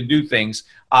force you to do things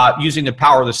using the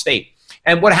power of the state.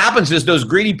 And what happens is those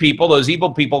greedy people, those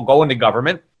evil people, go into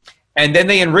government, and then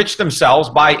they enrich themselves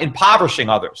by impoverishing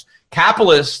others.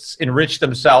 Capitalists enrich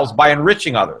themselves by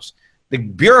enriching others. The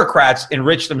bureaucrats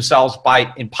enrich themselves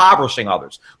by impoverishing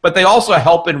others. But they also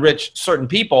help enrich certain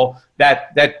people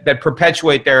that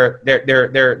perpetuate their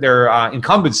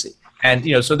incumbency.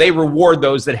 And so they reward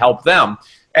those that help them,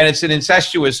 and it's an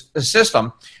incestuous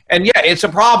system. And yeah, it's a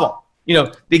problem.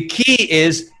 The key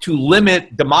is to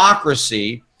limit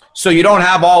democracy so you don't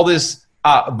have all this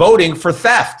voting for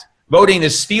theft, voting to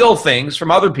steal things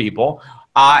from other people.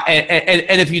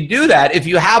 And if you do that, if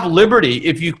you have liberty,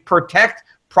 if you protect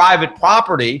private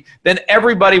property, then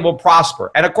everybody will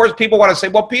prosper. And of course, people want to say,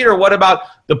 well, Peter, what about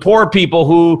the poor people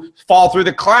who fall through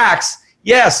the cracks?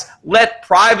 Yes, let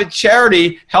private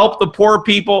charity help the poor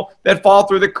people that fall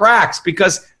through the cracks,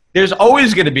 because there's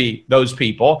always going to be those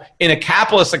people. In a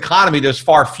capitalist economy, there's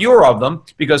far fewer of them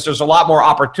because there's a lot more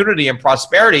opportunity and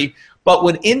prosperity. But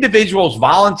when individuals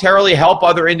voluntarily help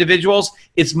other individuals,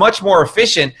 it's much more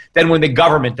efficient than when the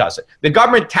government does it. The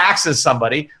government taxes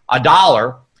somebody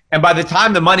 $1, and by the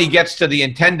time the money gets to the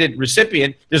intended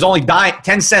recipient, there's only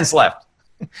 10 cents left.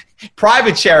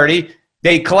 Private charity,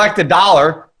 they collect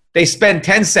 $1, they spend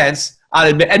 10 cents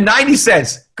on it, and 90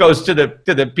 cents goes to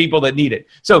the people that need it.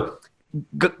 So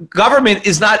government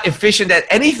is not efficient at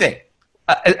anything,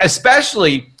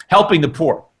 especially helping the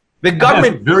poor. The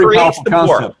government creates the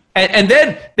poor. And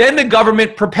then the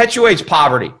government perpetuates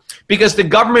poverty, because the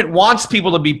government wants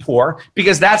people to be poor,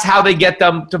 because that's how they get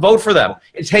them to vote for them.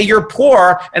 It's, hey, you're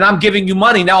poor and I'm giving you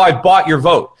money. Now I've bought your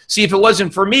vote. See, if it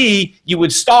wasn't for me, you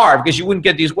would starve because you wouldn't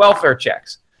get these welfare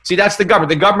checks. See, that's the government.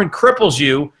 The government cripples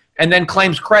you and then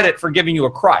claims credit for giving you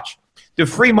a crutch. The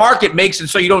free market makes it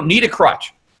so you don't need a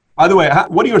crutch. By the way,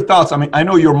 what are your thoughts? I mean, I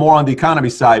know you're more on the economy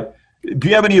side. Do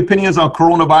you have any opinions on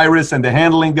coronavirus and the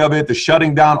handling of it, the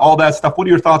shutting down, all that stuff? What are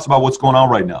your thoughts about what's going on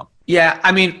right now? Yeah,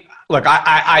 I mean, look,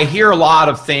 I hear a lot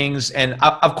of things, and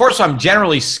of course I'm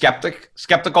generally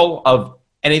skeptical of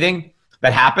anything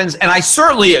that happens. And I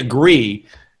certainly agree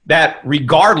that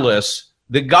regardless,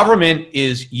 the government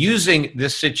is using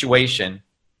this situation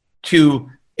to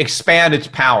expand its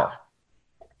power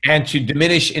and to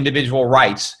diminish individual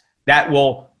rights that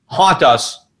will haunt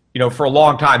us, for a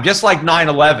long time, just like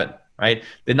 9/11. Right?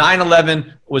 The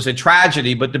 9/11 was a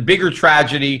tragedy, but the bigger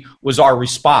tragedy was our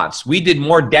response. We did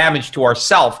more damage to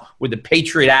ourselves with the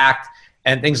Patriot Act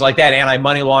and things like that,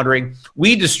 anti-money laundering.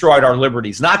 We destroyed our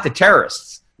liberties, not the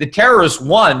terrorists. The terrorists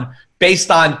won based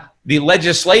on the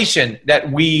legislation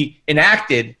that we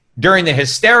enacted during the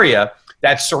hysteria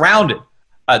that surrounded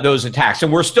those attacks.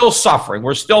 And we're still suffering.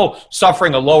 We're still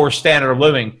suffering a lower standard of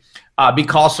living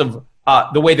because of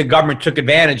the way the government took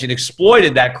advantage and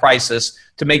exploited that crisis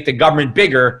to make the government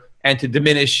bigger and to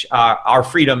diminish our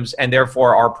freedoms and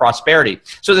therefore our prosperity.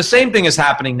 So the same thing is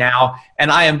happening now,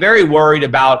 and I am very worried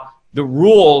about the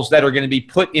rules that are going to be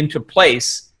put into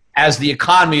place as the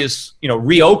economy is,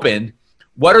 reopened.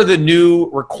 What are the new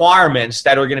requirements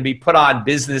that are going to be put on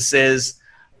businesses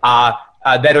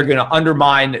that are going to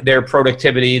undermine their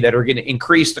productivity, that are going to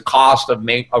increase the cost of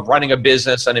running a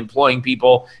business and employing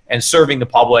people and serving the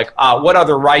public? What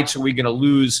other rights are we going to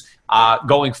lose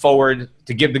going forward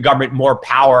to give the government more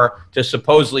power to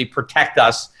supposedly protect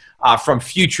us from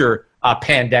future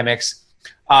pandemics?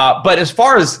 But as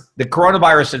far as the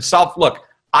coronavirus itself, look,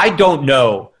 I don't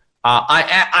know.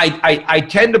 I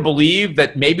tend to believe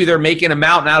that maybe they're making a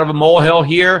mountain out of a molehill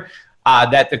here,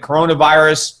 that the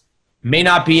coronavirus may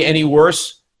not be any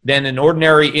worse than an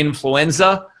ordinary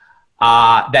influenza,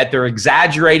 that they're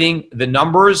exaggerating the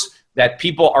numbers, that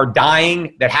people are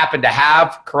dying that happen to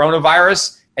have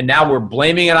coronavirus, and now we're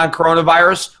blaming it on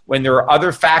coronavirus when there are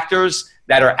other factors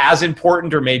that are as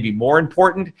important or maybe more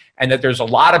important, and that there's a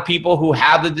lot of people who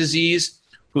have the disease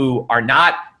who are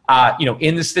not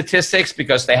in the statistics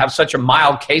because they have such a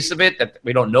mild case of it that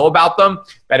we don't know about them,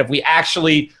 that if we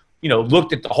actually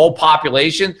looked at the whole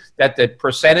population, that the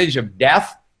percentage of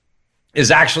death is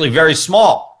actually very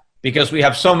small because we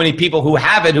have so many people who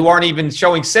have it who aren't even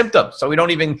showing symptoms. So we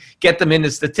don't even get them in the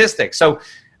statistics. So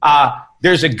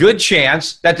there's a good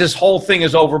chance that this whole thing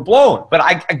is overblown. But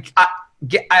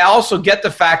I also get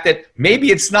the fact that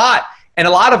maybe it's not. And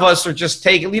a lot of us are just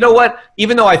taking,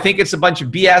 even though I think it's a bunch of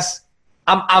BS,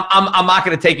 I'm not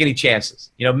going to take any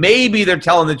chances. Maybe they're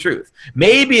telling the truth.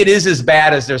 Maybe it is as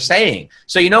bad as they're saying.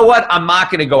 So you know what? I'm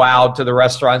not going to go out to the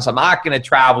restaurants. I'm not going to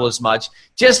travel as much,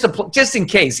 just in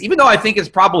case. Even though I think it's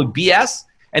probably BS,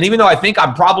 and even though I think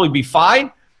I'd probably be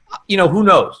fine, who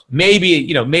knows?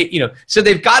 Maybe So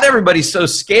they've got everybody so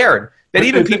scared that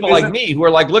even people like me who are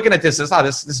like looking at this as,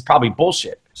 this is probably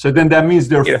bullshit. So then that means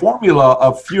their formula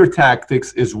of fear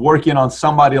tactics is working on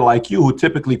somebody like you who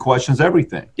typically questions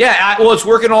everything. Yeah, well, it's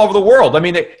working all over the world. I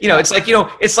mean,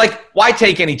 it's like, why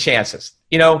take any chances?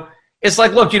 It's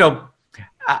like, look,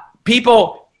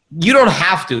 people, you don't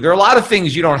have to. There are a lot of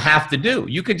things you don't have to do.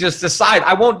 You could just decide,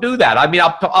 I won't do that. I mean,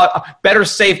 I'll better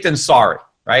safe than sorry,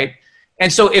 right?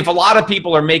 And so if a lot of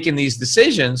people are making these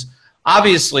decisions,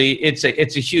 obviously it's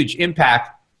a huge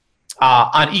impact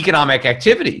on economic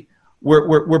activity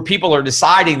where people are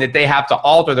deciding that they have to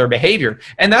alter their behavior.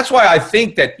 And that's why I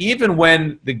think that even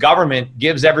when the government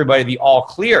gives everybody the all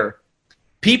clear,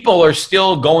 people are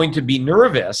still going to be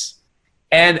nervous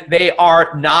and they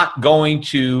are not going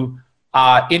to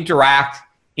interact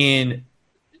in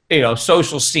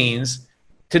social scenes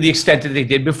to the extent that they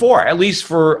did before, at least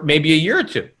for maybe a year or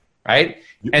two, right?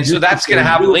 And so that's going to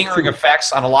have lingering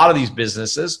effects on a lot of these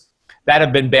businesses that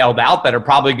have been bailed out that are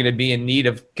probably going to be in need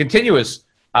of continuous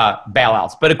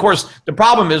bailouts. But of course, the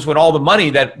problem is when all the money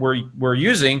that we're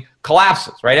using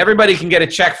collapses, right? Everybody can get a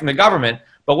check from the government,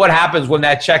 but what happens when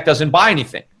that check doesn't buy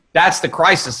anything? That's the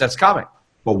crisis that's coming.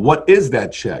 But what is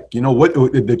that check? What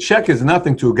the check is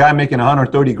nothing to a guy making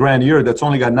 $130,000 a year that's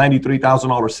only got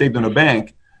 $93,000 saved in a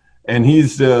bank. And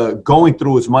he's going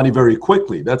through his money very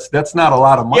quickly. That's not a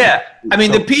lot of money. Yeah, I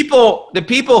mean, the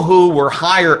people who were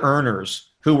higher earners,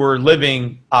 who were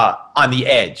living on the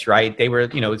edge, right? They were,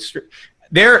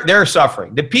 they're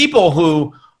suffering. The people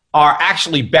who are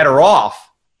actually better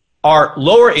off are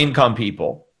lower income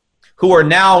people who are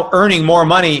now earning more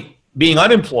money being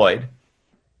unemployed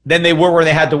than they were when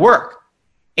they had to work.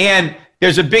 And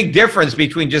there's a big difference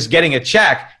between just getting a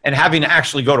check and having to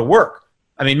actually go to work.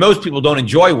 I mean, most people don't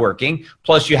enjoy working.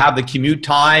 Plus, you have the commute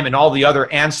time and all the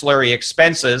other ancillary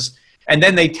expenses, and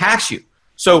then they tax you.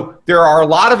 So there are a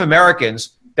lot of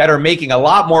Americans that are making a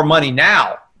lot more money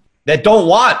now that don't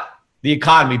want the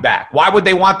economy back. Why would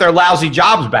they want their lousy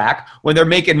jobs back when they're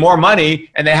making more money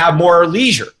and they have more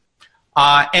leisure?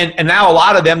 And now a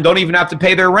lot of them don't even have to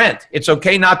pay their rent. It's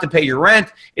okay not to pay your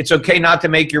rent. It's okay not to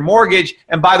make your mortgage.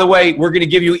 And by the way, we're going to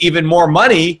give you even more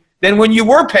money than when you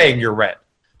were paying your rent.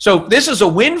 So this is a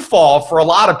windfall for a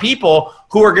lot of people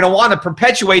who are going to want to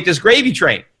perpetuate this gravy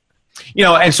train.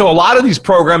 And so a lot of these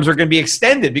programs are going to be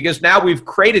extended because now we've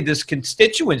created this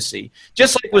constituency,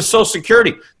 just like with Social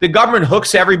Security. The government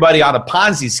hooks everybody on a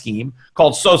Ponzi scheme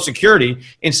called Social Security.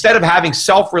 Instead of having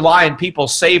self-reliant people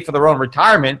save for their own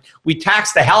retirement, we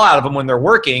tax the hell out of them when they're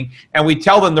working, and we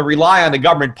tell them to rely on the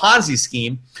government Ponzi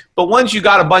scheme. But once you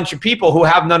got a bunch of people who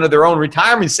have none of their own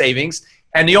retirement savings,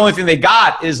 and the only thing they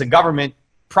got is a government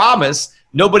promise,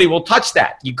 nobody will touch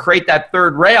that. You create that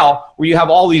third rail where you have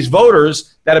all these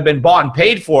voters that have been bought and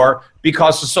paid for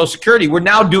because of Social Security. We're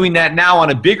now doing that now on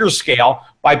a bigger scale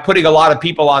by putting a lot of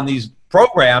people on these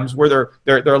programs where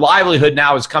their livelihood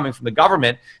now is coming from the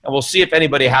government, and we'll see if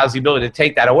anybody has the ability to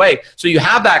take that away. So you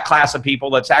have that class of people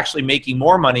that's actually making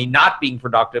more money, not being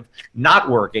productive, not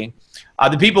working.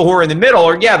 The people who are in the middle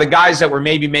are, the guys that were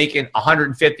maybe making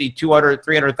 150, 200,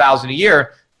 300,000 a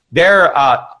year. Their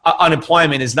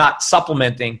unemployment is not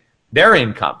supplementing their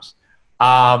incomes.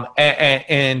 But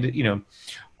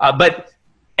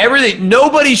everything,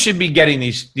 nobody should be getting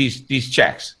these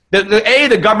checks.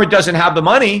 The government doesn't have the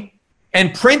money,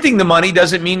 and printing the money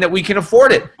doesn't mean that we can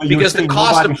afford it, because the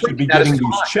cost of printing that is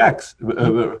these checks.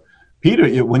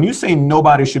 Peter, when you say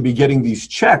nobody should be getting these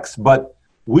checks, but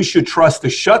we should trust the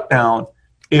shutdown,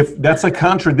 if that's a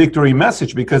contradictory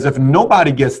message, because if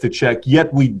nobody gets the check,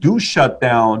 yet we do shut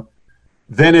down,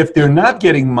 then if they're not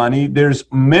getting money, there's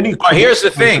many. Here's the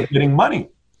thing: getting money.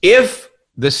 If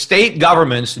the state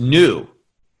governments knew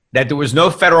that there was no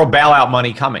federal bailout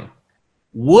money coming,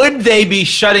 would they be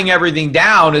shutting everything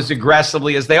down as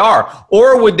aggressively as they are?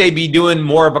 Or would they be doing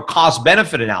more of a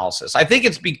cost-benefit analysis? I think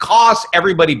it's because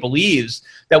everybody believes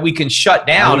that we can shut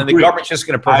down and the government's just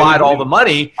going to provide all the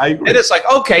money. And it's like,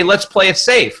 okay, let's play it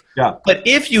safe. Yeah. But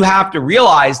if you have to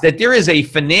realize that there is a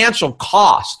financial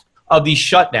cost of these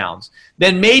shutdowns,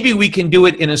 then maybe we can do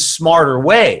it in a smarter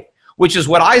way, which is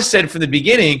what I said from the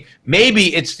beginning.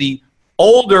 Maybe it's the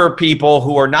older people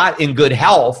who are not in good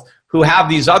health who have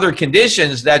these other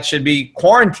conditions that should be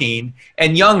quarantined,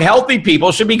 and young, healthy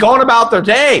people should be going about their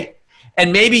day.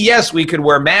 And maybe, yes, we could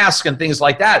wear masks and things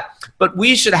like that, but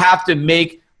we should have to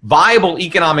make viable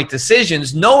economic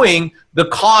decisions knowing the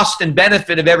cost and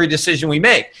benefit of every decision we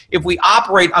make. If we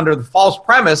operate under the false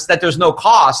premise that there's no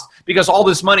cost because all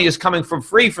this money is coming for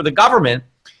free for the government,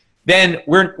 then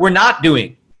we're not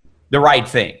doing the right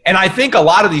thing. And I think a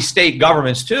lot of these state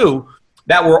governments, too,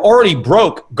 that were already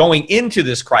broke going into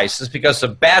this crisis because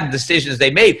of bad decisions they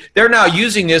made, they're now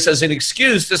using this as an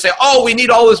excuse to say, oh, we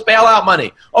need all this bailout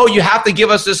money. Oh, you have to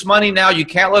give us this money now. You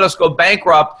can't let us go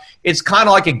bankrupt. It's kind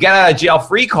of like a get out of jail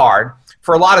free card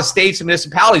for a lot of states and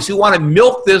municipalities who want to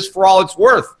milk this for all it's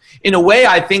worth. In a way,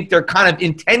 I think they're kind of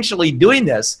intentionally doing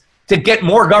this to get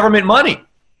more government money.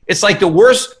 It's like the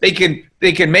worse they can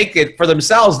make it for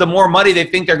themselves, the more money they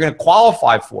think they're going to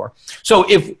qualify for. So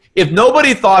if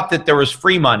nobody thought that there was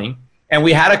free money and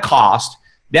we had a cost,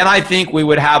 then I think we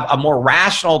would have a more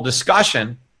rational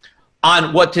discussion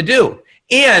on what to do.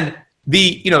 And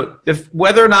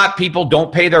whether or not people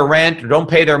don't pay their rent or don't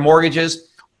pay their mortgages,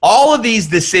 all of these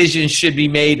decisions should be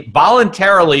made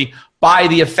voluntarily by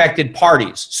the affected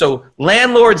parties. So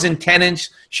landlords and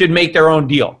tenants should make their own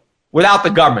deal without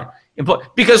the government.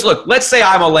 Because look, let's say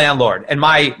I'm a landlord and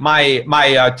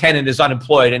my tenant is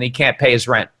unemployed and he can't pay his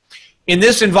rent. In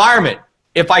this environment,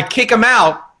 if I kick him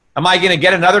out, am I going to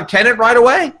get another tenant right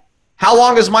away? How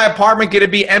long is my apartment going to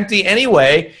be empty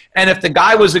anyway? And if the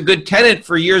guy was a good tenant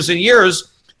for years and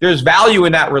years, there's value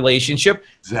in that relationship.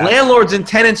 Exactly. Landlords and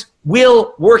tenants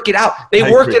will work it out. They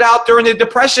worked it out during the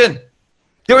Depression.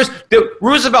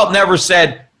 Roosevelt never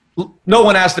said no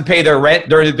one has to pay their rent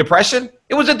during the Depression.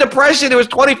 It was a depression. There was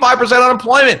 25%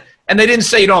 unemployment. And they didn't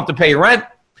say you don't have to pay your rent.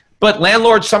 But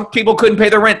landlords, some people couldn't pay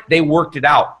their rent. They worked it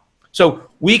out. So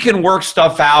we can work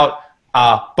stuff out.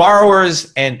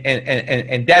 Borrowers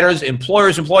and debtors,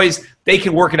 employers, employees, they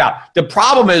can work it out. The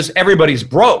problem is everybody's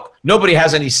broke. Nobody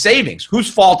has any savings. Whose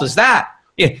fault is that?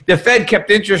 The Fed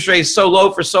kept interest rates so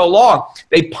low for so long.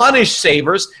 They punished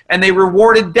savers and they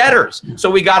rewarded debtors. So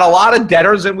we got a lot of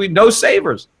debtors and no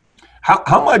savers.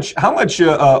 How much?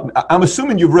 I'm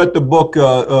assuming you've read the book,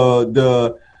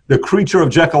 The Creature of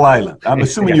Jekyll Island. I'm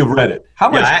assuming you've read it.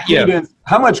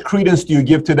 How much credence do you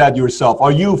give to that yourself?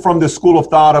 Are you from the school of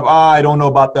thought of, I don't know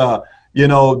about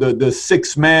the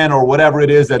six man or whatever it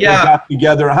is that they got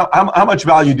together? How much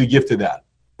value do you give to that?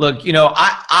 Look,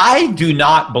 I do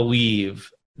not believe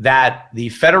that the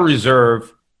Federal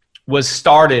Reserve was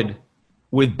started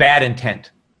with bad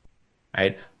intent,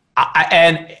 right?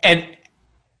 And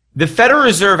the Federal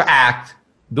Reserve Act,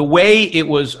 the way it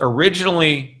was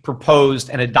originally proposed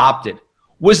and adopted,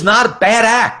 was not a bad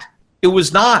act. It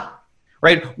was not,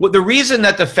 right? Well, the reason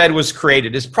that the Fed was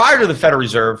created is prior to the Federal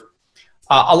Reserve,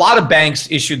 a lot of banks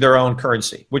issued their own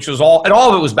currency, which was all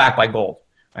of it was backed by gold,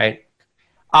 right?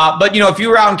 But if you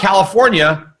were out in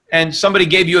California and somebody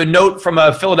gave you a note from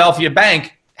a Philadelphia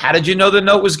bank, how did you know the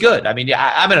note was good? I mean,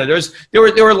 there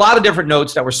were a lot of different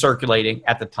notes that were circulating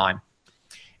at the time.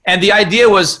 And the idea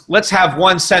was, let's have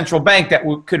one central bank that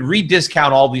could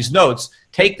rediscount all these notes,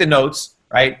 take the notes,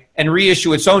 right, and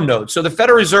reissue its own notes. So the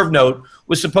Federal Reserve note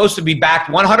was supposed to be backed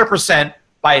 100%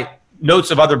 by notes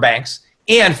of other banks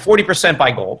and 40%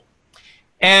 by gold.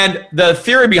 And the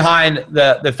theory behind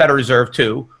the Federal Reserve,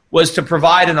 too, was to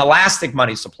provide an elastic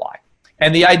money supply.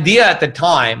 And the idea at the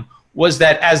time was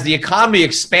that as the economy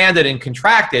expanded and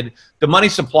contracted, the money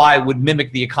supply would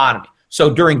mimic the economy. So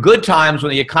during good times when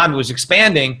the economy was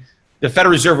expanding, the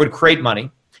Federal Reserve would create money.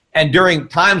 And during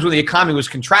times when the economy was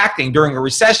contracting, during a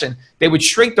recession, they would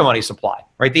shrink the money supply,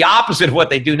 right? The opposite of what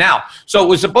they do now. So it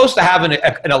was supposed to have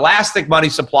an elastic money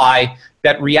supply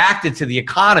that reacted to the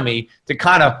economy to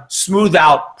kind of smooth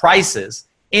out prices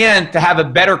and to have a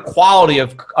better quality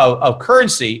of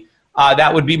currency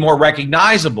that would be more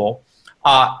recognizable.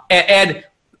 And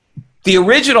the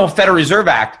original Federal Reserve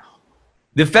Act,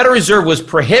 the Federal Reserve was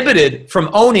prohibited from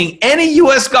owning any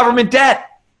U.S. government debt.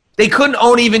 They couldn't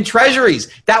own even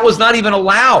treasuries. That was not even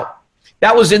allowed.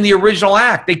 That was in the original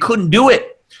act. They couldn't do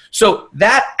it. So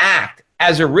that act,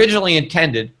 as originally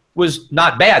intended, was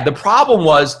not bad. The problem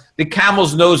was the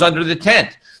camel's nose under the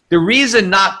tent. The reason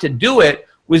not to do it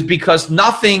was because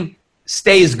nothing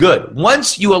stays good.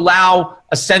 Once you allow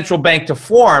a central bank to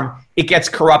form, it gets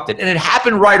corrupted. And it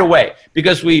happened right away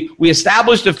because we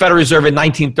established the Federal Reserve in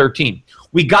 1913.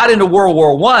 We got into World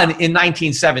War I in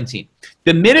 1917.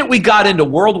 The minute we got into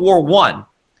World War I,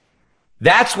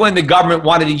 that's when the government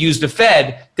wanted to use the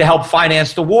Fed to help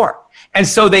finance the war. And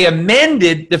so they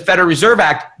amended the Federal Reserve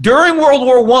Act during World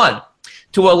War I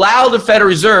to allow the Federal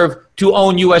Reserve to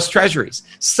own U.S. treasuries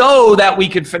so that we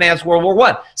could finance World War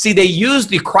I. See, they used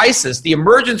the crisis, the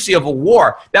emergency of a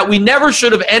war that we never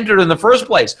should have entered in the first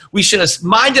place. We should have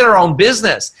minded our own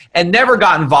business and never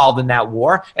got involved in that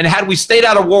war. And had we stayed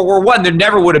out of World War I, there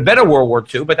never would have been a World War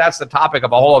II, but that's the topic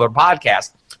of a whole other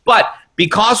podcast. But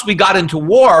because we got into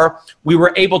war, we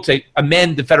were able to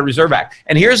amend the Federal Reserve Act.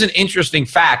 And here's an interesting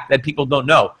fact that people don't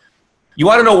know. You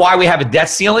want to know why we have a debt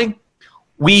ceiling?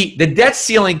 The debt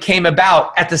ceiling came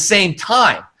about at the same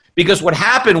time because what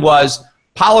happened was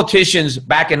politicians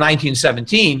back in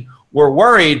 1917 were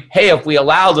worried, hey, if we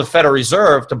allow the Federal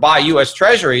Reserve to buy U.S.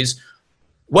 treasuries,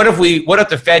 what if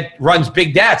the Fed runs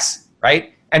big debts,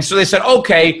 right? And so they said,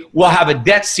 okay, we'll have a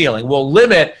debt ceiling. We'll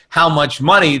limit how much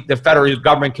money the federal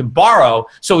government can borrow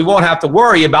so we won't have to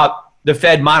worry about the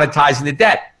Fed monetizing the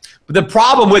debt. But the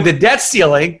problem with the debt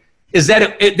ceiling is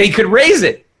that they could raise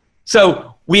it.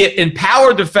 So we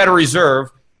empowered the Federal Reserve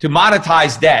to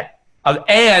monetize debt,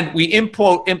 and we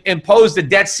imposed the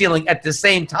debt ceiling at the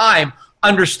same time,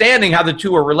 understanding how the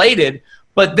two are related.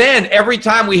 But then every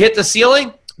time we hit the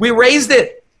ceiling, we raised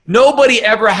it. Nobody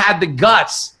ever had the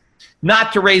guts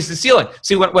not to raise the ceiling.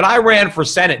 See, when I ran for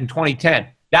Senate in 2010,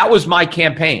 that was my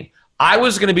campaign. I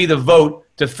was going to be the vote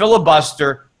to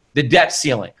filibuster the debt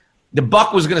ceiling. The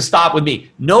buck was going to stop with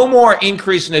me. No more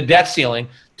increase in the debt ceiling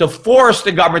to force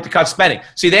the government to cut spending.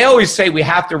 See, they always say we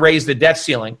have to raise the debt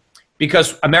ceiling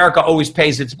because America always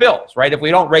pays its bills, right? If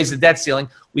we don't raise the debt ceiling,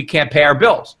 we can't pay our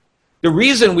bills. The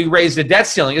reason we raise the debt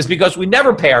ceiling is because we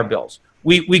never pay our bills.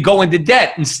 We go into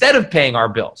debt instead of paying our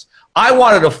bills. I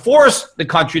wanted to force the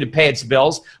country to pay its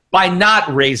bills by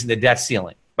not raising the debt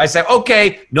ceiling. By saying,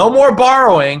 okay, no more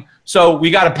borrowing, so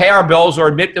we got to pay our bills or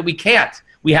admit that we can't.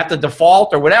 We have to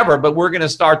default or whatever, but we're going to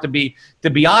start to be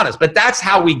honest. But that's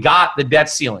how we got the debt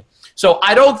ceiling. So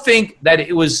I don't think that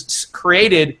it was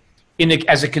created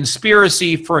as a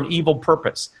conspiracy for an evil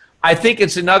purpose. I think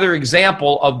it's another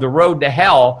example of the road to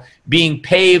hell being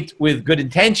paved with good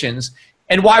intentions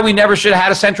and why we never should have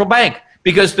had a central bank.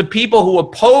 Because the people who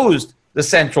opposed the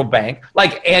central bank,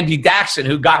 like Andy Jackson,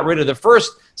 who got rid of the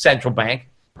first central bank,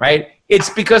 right?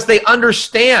 It's because they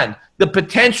understand the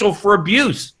potential for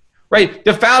abuse. Right?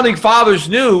 The founding fathers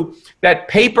knew that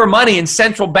paper money and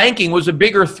central banking was a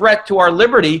bigger threat to our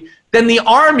liberty than the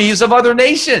armies of other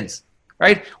nations.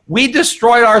 Right? We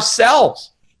destroyed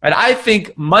ourselves. And I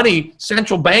think money,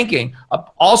 central banking,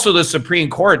 also the Supreme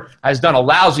Court has done a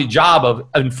lousy job of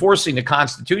enforcing the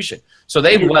Constitution. So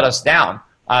they've let us down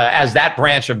as that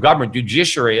branch of government.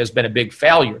 Judiciary has been a big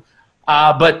failure.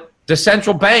 But the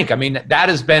central bank, I mean, that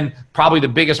has been probably the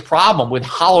biggest problem with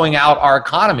hollowing out our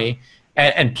economy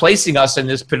and placing us in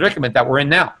this predicament that we're in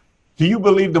now. Do you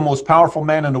believe the most powerful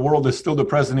man in the world is still the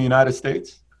President of the United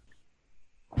States?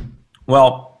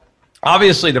 Well,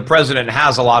 Obviously, the president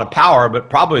has a lot of power, but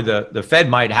probably the Fed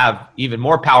might have even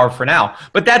more power for now.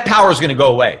 But that power is going to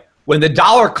go away. When the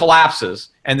dollar collapses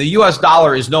and the U.S.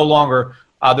 dollar is no longer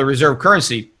the reserve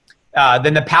currency,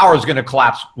 then the power is going to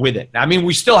collapse with it. I mean,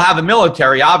 we still have a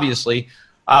military, obviously,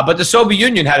 but the Soviet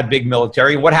Union had a big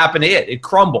military. What happened to it? It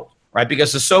crumbled, right?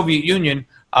 Because the Soviet Union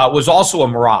was also a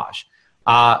mirage.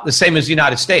 The same as the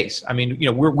United States. I mean,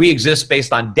 we exist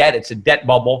based on debt. It's a debt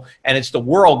bubble, and it's the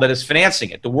world that is financing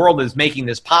it. The world that is making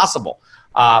this possible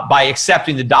by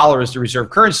accepting the dollar as the reserve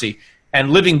currency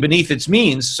and living beneath its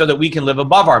means so that we can live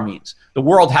above our means. The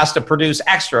world has to produce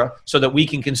extra so that we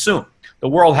can consume. The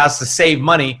world has to save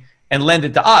money and lend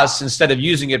it to us instead of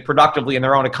using it productively in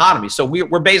their own economy. So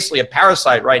we're basically a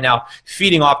parasite right now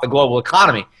feeding off the global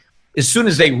economy. As soon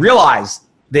as they realize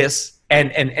this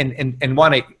and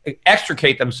want to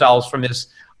extricate themselves from this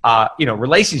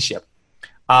relationship,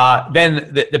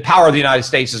 then the power of the United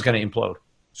States is going to implode.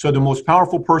 So the most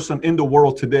powerful person in the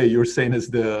world today, you're saying, is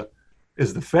the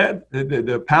Fed?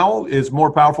 The Powell is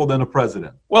more powerful than the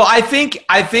president? Well, I think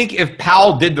if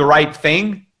Powell did the right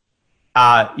thing,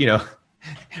 but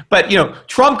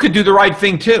Trump could do the right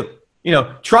thing too.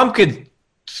 Trump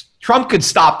could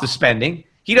stop the spending.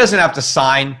 He doesn't have to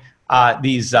sign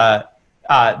these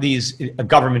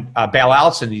government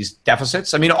bailouts and these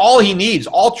deficits. I mean,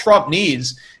 all Trump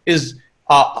needs is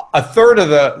a third of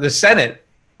the Senate,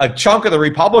 a chunk of the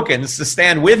Republicans to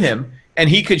stand with him, and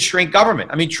he could shrink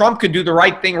government. I mean, Trump could do the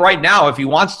right thing right now if he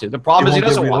wants to. The problem is he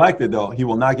doesn't want to. Though. He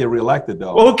will not get reelected,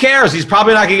 though. Well, who cares? He's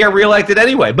probably not going to get reelected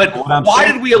anyway. But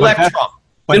why did we elect Trump?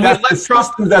 But that's the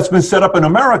system that's been set up in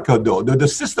America, though. The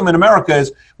system in America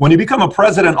is when you become a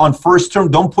president on first term,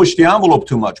 don't push the envelope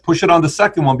too much. Push it on the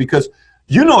second one because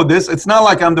you know this. It's not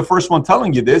like I'm the first one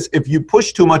telling you this. If you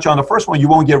push too much on the first one, you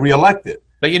won't get reelected.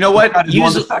 But you know what?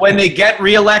 Usually, when they get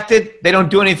reelected, they don't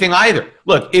do anything either.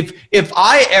 Look, if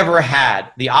I ever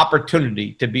had the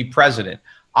opportunity to be president,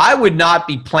 I would not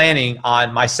be planning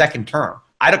on my second term.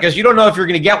 Because you don't know if you're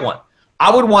going to get one.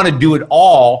 I would want to do it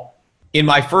all in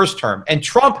my first term. And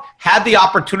Trump had the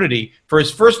opportunity for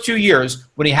his first 2 years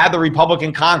when he had the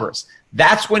Republican Congress.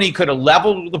 That's when he could have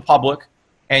leveled with the public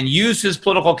and used his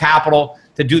political capital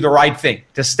to do the right thing,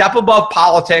 to step above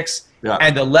politics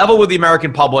and to level with the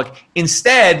American public.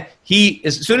 Instead,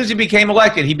 as soon as he became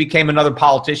elected, he became another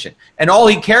politician. And all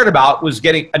he cared about was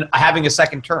having a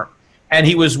second term. And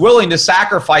he was willing to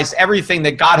sacrifice everything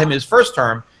that got him his first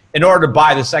term in order to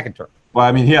buy the second term. Well,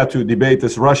 I mean, he had to debate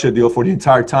this Russia deal for the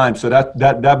entire time. So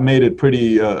that made it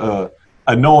pretty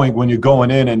annoying when you're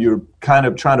going in and you're kind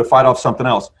of trying to fight off something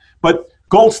else. But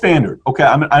gold standard. Okay,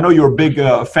 I know you're a big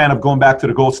fan of going back to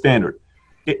the gold standard.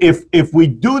 If we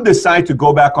do decide to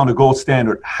go back on the gold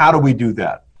standard, how do we do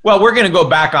that? Well, we're going to go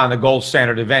back on the gold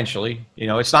standard eventually.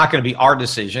 It's not going to be our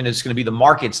decision. It's going to be the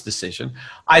market's decision.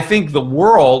 I think the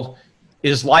world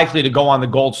is likely to go on the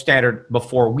gold standard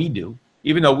before we do,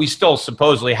 even though we still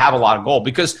supposedly have a lot of gold,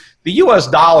 because the U.S.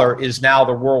 dollar is now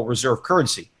the world reserve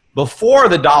currency. Before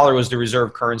the dollar was the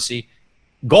reserve currency,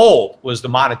 gold was the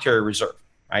monetary reserve,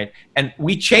 right? And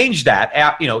we changed that,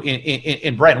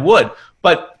 in Bretton Woods.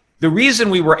 But the reason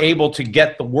we were able to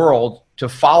get the world to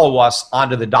follow us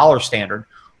onto the dollar standard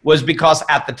was because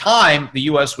at the time, the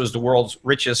U.S. was the world's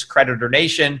richest creditor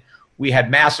nation. We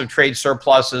had massive trade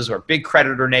surpluses, or a big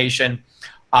creditor nation,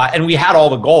 and we had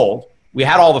all the gold. We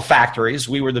had all the factories.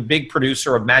 We were the big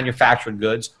producer of manufactured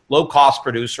goods, low-cost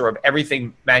producer of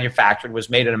everything manufactured was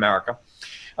made in America.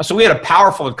 So we had a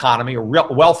powerful economy, a real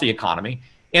wealthy economy,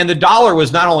 and the dollar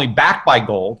was not only backed by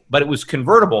gold, but it was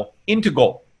convertible into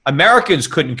gold. Americans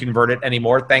couldn't convert it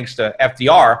anymore thanks to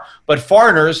FDR, but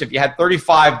foreigners, if you had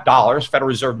 $35 Federal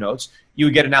Reserve notes, you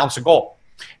would get an ounce of gold.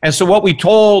 And so what we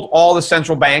told all the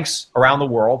central banks around the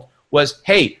world was,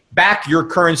 hey, back your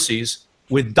currencies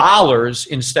with dollars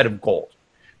instead of gold,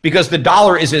 because the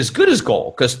dollar is as good as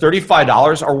gold, because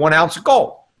 $35 are 1 ounce of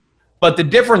gold. But the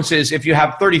difference is if you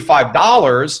have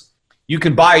 $35, you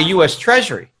can buy a U.S.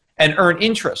 Treasury and earn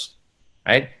interest,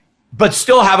 right? But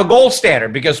still have a gold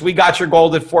standard because we got your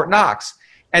gold at Fort Knox.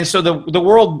 And so the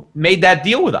world made that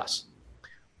deal with us.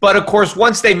 But of course,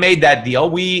 once they made that deal,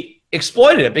 we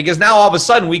exploited it because now all of a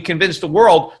sudden we convinced the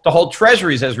world to hold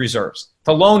treasuries as reserves,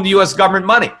 to loan the U.S. government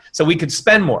money so we could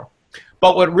spend more.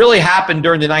 But what really happened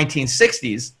during the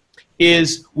 1960s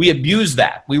is we abused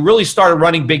that. We really started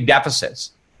running big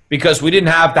deficits because we didn't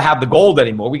have to have the gold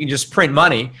anymore. We can just print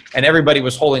money and everybody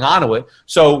was holding on to it.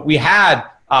 So we had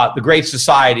the Great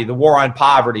Society, the War on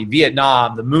Poverty,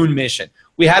 Vietnam, the Moon Mission.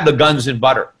 We had the guns and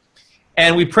butter.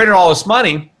 And we printed all this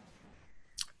money.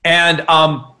 And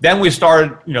then we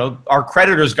started, our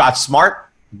creditors got smart.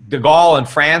 De Gaulle and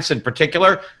France in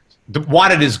particular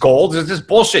wanted his gold. It's just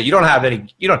bullshit. You don't have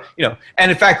any,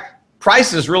 and in fact,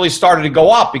 prices really started to go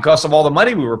up because of all the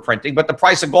money we were printing, but the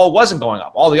price of gold wasn't going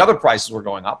up. All the other prices were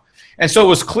going up. And so it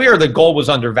was clear that gold was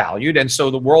undervalued, and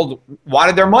so the world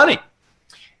wanted their money.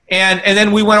 And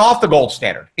then we went off the gold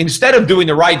standard. Instead of doing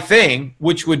the right thing,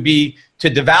 which would be to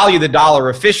devalue the dollar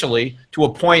officially to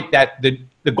a point that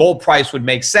the gold price would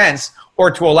make sense,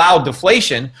 or to allow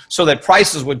deflation so that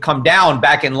prices would come down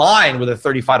back in line with a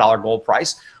 $35 gold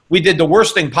price, we did the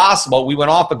worst thing possible. We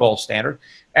went off the gold standard,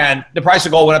 and the price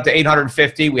of gold went up to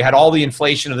 850. We had all the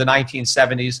inflation of the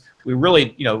 1970s. We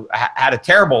really, had a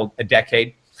terrible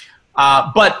decade.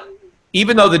 But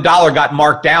even though the dollar got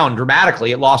marked down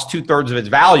dramatically, it lost 2/3 of its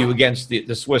value against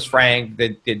the Swiss franc, the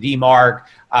D-mark,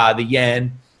 the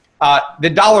yen. The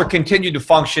dollar continued to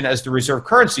function as the reserve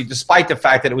currency, despite the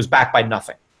fact that it was backed by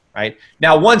nothing. Right?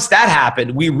 Now, once that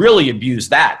happened, we really abused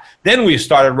that. Then we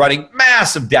started running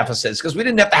massive deficits because we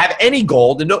didn't have to have any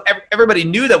gold, and everybody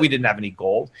knew that we didn't have any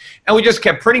gold, and we just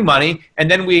kept printing money. And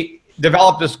then we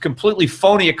developed this completely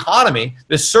phony economy,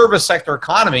 this service sector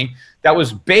economy that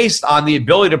was based on the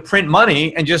ability to print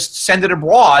money and just send it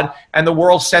abroad, and the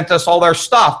world sent us all their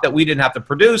stuff that we didn't have to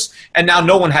produce, and now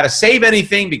no one had to save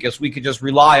anything because we could just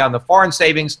rely on the foreign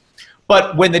savings.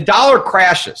 But when the dollar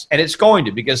crashes, and it's going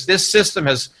to, because this system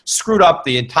has screwed up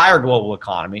the entire global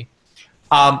economy,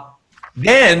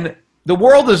 then the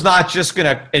world is not just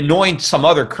going to anoint some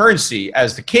other currency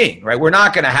as the king, right? We're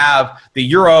not going to have the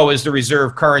euro as the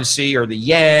reserve currency, or the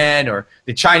yen, or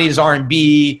the Chinese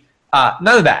RMB,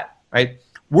 none of that, right?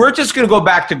 We're just going to go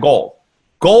back to gold.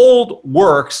 Gold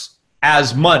works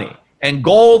as money, and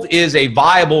gold is a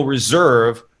viable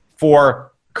reserve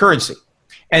for currency.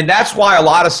 And that's why a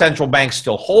lot of central banks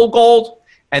still hold gold,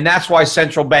 and that's why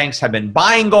central banks have been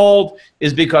buying gold,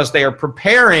 is because they are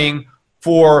preparing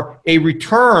for a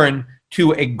return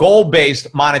to a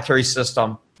gold-based monetary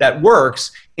system that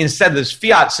works instead of this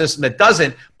fiat system that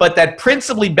doesn't, but that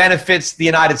principally benefits the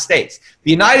United States.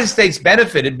 The United States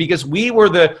benefited because we were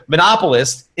the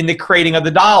monopolists in the creating of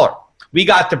the dollar. We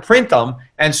got to print them,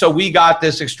 and so we got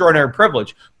this extraordinary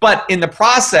privilege. But in the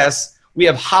process, we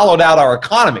have hollowed out our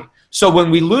economy. So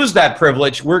when we lose that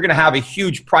privilege, we're going to have a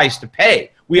huge price to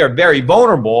pay. We are very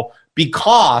vulnerable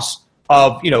because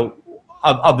of,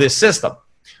 of this system.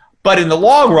 But in the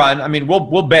long run, I mean,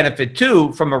 we'll benefit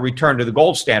too from a return to the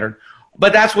gold standard.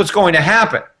 But that's what's going to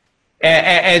happen.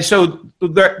 And so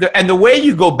the way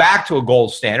you go back to a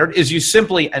gold standard is you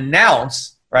simply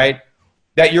announce, right,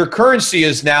 that your currency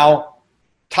is now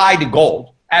tied to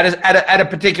gold at a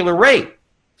particular rate.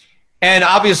 And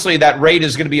obviously that rate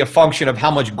is going to be a function of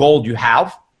how much gold you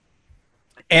have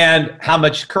and how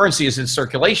much currency is in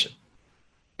circulation.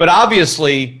 But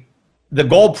obviously the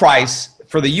gold price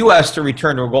for the U.S. to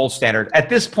return to a gold standard at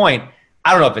this point,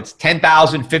 I don't know if it's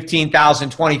 10,000, 15,000,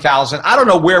 20,000. I don't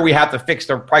know where we have to fix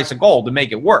the price of gold to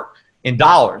make it work in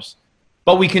dollars,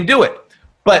 but we can do it.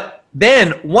 But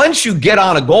then once you get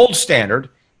on a gold standard,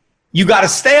 you got to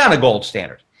stay on a gold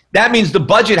standard. That means the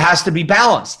budget has to be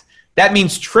balanced. That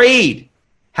means trade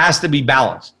has to be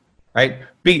balanced, right?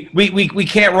 We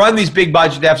can't run these big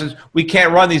budget deficits. We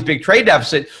can't run these big trade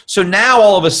deficits. So now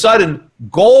all of a sudden,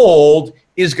 gold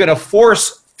is going to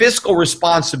force fiscal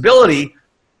responsibility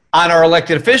on our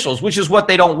elected officials, which is what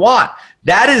they don't want.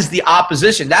 That is the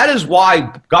opposition. That is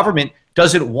why government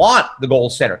doesn't want the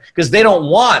gold standard, because they don't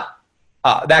want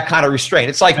that kind of restraint.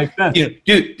 It's like,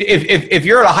 if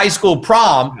you're at a high school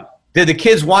prom, did the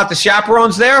kids want the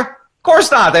chaperones there? Of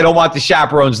course not. They don't want the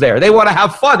chaperones there. They want to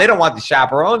have fun. They don't want the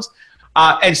chaperones.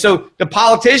 And so the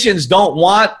politicians don't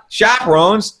want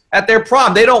chaperones at their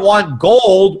prom. They don't want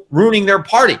gold ruining their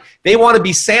party. They want to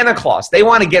be Santa Claus. They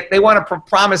want to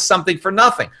promise something for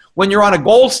nothing. When you're on a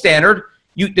gold standard,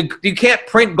 you can't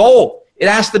print gold. It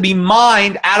has to be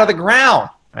mined out of the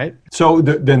ground, right? So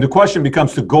then the question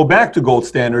becomes, to go back to gold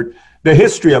standard, the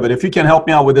history of it. If you can help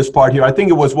me out with this part here, I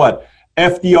think it was what?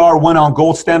 FDR went on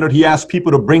gold standard. He asked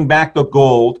people to bring back the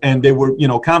gold, and they were,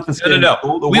 confiscating No.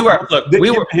 gold. We were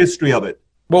the history of it.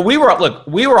 Well, we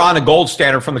were on a gold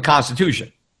standard from the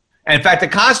Constitution. And in fact, the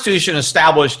Constitution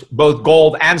established both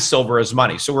gold and silver as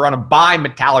money. So we're on a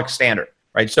bimetallic standard,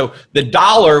 right? So the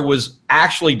dollar was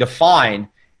actually defined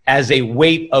as a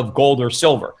weight of gold or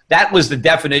silver. That was the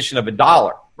definition of a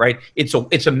dollar, right? It's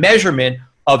a measurement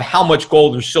of how much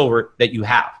gold or silver that you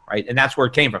have, right? And that's where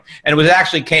it came from. And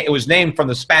it was named from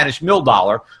the Spanish mill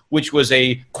dollar, which was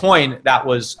a coin that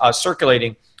was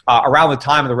circulating around the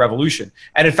time of the Revolution.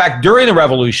 And in fact, during the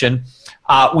Revolution,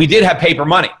 we did have paper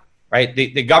money, right?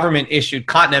 The government issued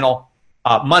continental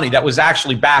money that was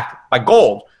actually backed by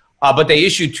gold, but they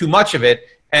issued too much of it,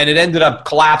 and it ended up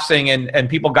collapsing, and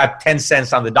people got 10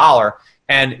 cents on the dollar,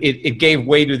 and it gave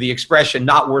way to the expression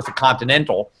 "not worth a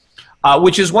continental,"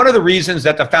 which is one of the reasons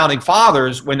that the founding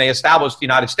fathers, when they established the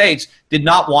United States, did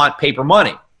not want paper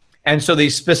money. And so they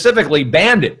specifically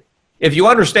banned it. If you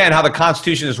understand how the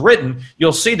Constitution is written,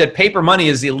 you'll see that paper money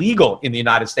is illegal in the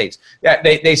United States.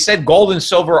 They said gold and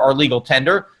silver are legal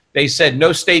tender. They said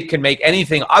no state can make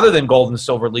anything other than gold and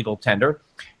silver legal tender.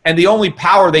 And the only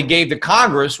power they gave to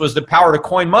Congress was the power to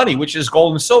coin money, which is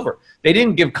gold and silver. They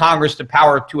didn't give Congress the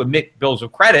power to emit bills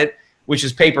of credit, which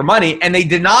is paper money, and they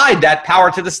denied that power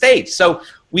to the states. So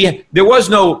there was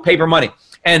no paper money.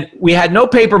 And we had no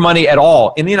paper money at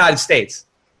all in the United States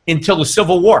until the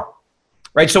Civil War,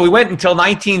 right? So we went until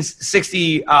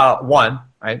 1961,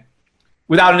 right,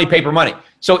 without any paper money.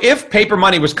 So if paper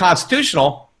money was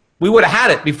constitutional, we would have had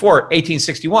it before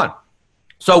 1861.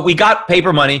 So we got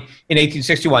paper money in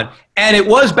 1861, and it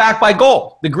was backed by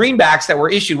gold. The greenbacks that were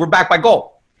issued were backed by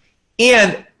gold.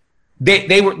 And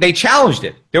they challenged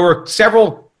it. There were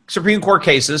several Supreme Court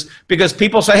cases because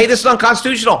people said, hey, this is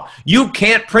unconstitutional. You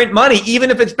can't print money even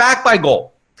if it's backed by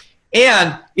gold.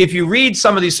 And if you read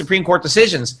some of these Supreme Court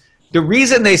decisions, the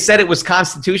reason they said it was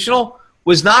constitutional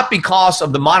was not because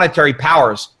of the monetary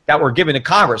powers that were given to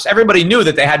Congress. Everybody knew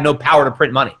that they had no power to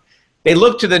print money. They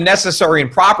looked to the necessary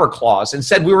and proper clause and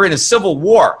said we were in a civil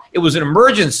war. It was an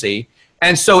emergency.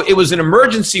 And so it was an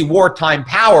emergency wartime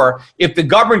power. If the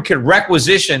government could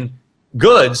requisition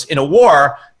goods in a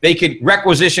war, they could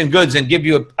requisition goods and give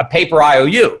you a paper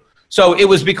IOU. So it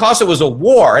was because it was a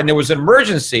war and there was an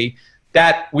emergency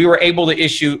that we were able to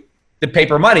issue the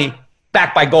paper money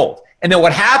backed by gold. And then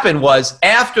what happened was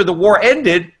after the war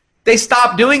ended, they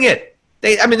stopped doing it.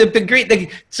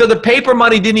 So the paper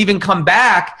money didn't even come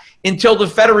back until the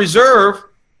Federal Reserve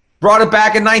brought it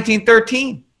back in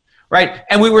 1913, right?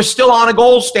 And we were still on a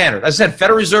gold standard. As I said,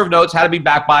 Federal Reserve notes had to be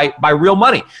backed by real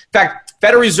money. In fact,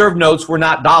 Federal Reserve notes were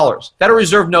not dollars. Federal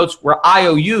Reserve notes were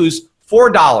IOUs for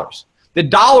dollars. The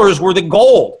dollars were the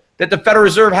gold that the Federal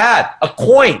Reserve had, a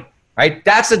coin, right?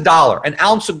 That's $1. An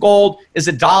ounce of gold is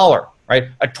 $1, right?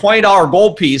 A $20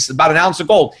 gold piece, about an ounce of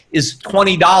gold, is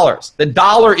 $20. The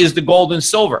dollar is the gold and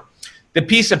silver. The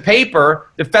piece of paper,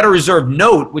 the Federal Reserve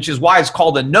note, which is why it's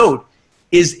called a note,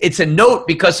 it's a note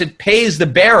because it pays the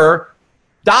bearer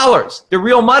dollars, the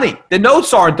real money. The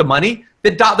notes aren't the money.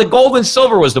 The gold and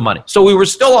silver was the money. So we were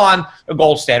still on a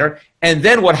gold standard. And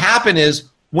then what happened is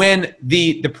when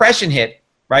the Depression hit,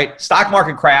 right, stock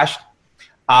market crashed,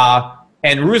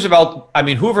 and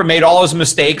Hoover made all his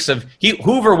mistakes.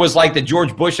 Hoover was like the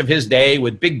George Bush of his day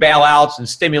with big bailouts and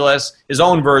stimulus, his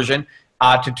own version,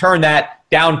 to turn that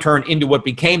downturn into what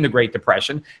became the Great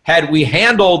Depression. Had we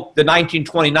handled the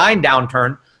 1929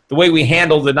 downturn the way we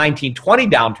handled the 1920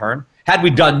 downturn, had we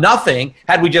done nothing,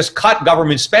 had we just cut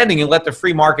government spending and let the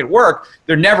free market work,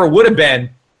 there never would have been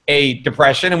a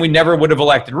depression and we never would have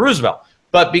elected Roosevelt.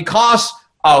 But because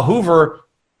Hoover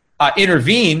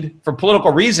intervened for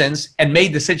political reasons and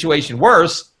made the situation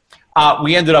worse,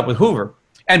 we ended up with Hoover.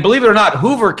 And believe it or not,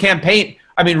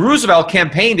 Roosevelt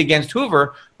campaigned against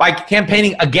Hoover by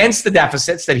campaigning against the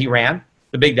deficits that he ran,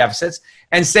 the big deficits,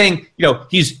 and saying,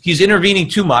 he's intervening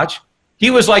too much. He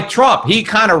was like Trump. He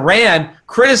kind of ran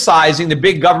criticizing the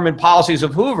big government policies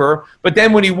of Hoover, but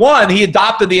then when he won, he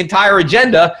adopted the entire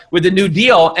agenda with the New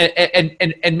Deal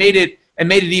and made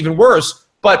it even worse.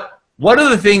 But one of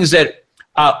the things that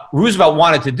Roosevelt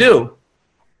wanted to do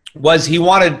was he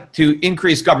wanted to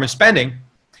increase government spending,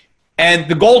 and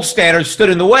the gold standard stood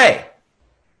in the way.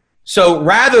 So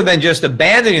rather than just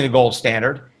abandoning the gold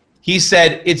standard, he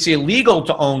said it's illegal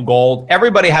to own gold.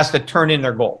 Everybody has to turn in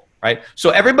their gold, right?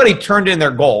 So everybody turned in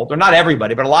their gold, or not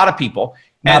everybody, but a lot of people.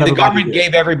 And the government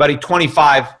gave everybody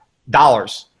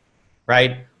 $25,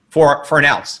 right, for an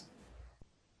ounce.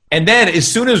 And then as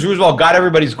soon as Roosevelt got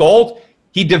everybody's gold,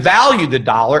 he devalued the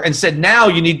dollar and said, now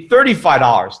you need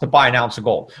 $35 to buy an ounce of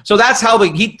gold. So that's how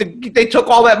they took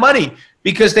all that money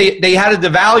because they had to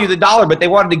devalue the dollar, but they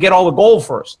wanted to get all the gold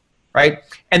first. Right?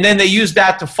 And then they used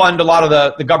that to fund a lot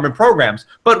of the government programs.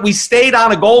 But we stayed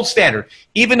on a gold standard.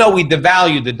 Even though we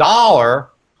devalued the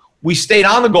dollar, we stayed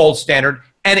on the gold standard,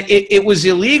 and it was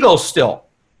illegal still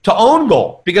to own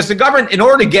gold because the government, in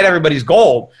order to get everybody's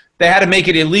gold, they had to make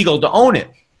it illegal to own it.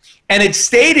 And it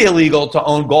stayed illegal to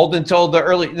own gold until the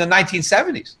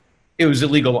 1970s. It was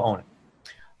illegal to own it.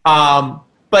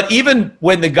 But even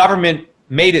when the government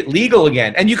made it legal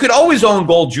again. And you could always own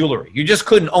gold jewelry. You just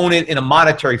couldn't own it in a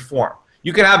monetary form.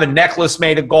 You can have a necklace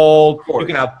made of gold. You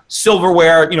can have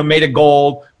silverware, made of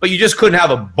gold, but you just couldn't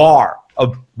have a bar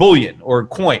of bullion or a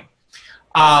coin.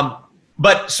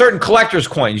 But certain collectors'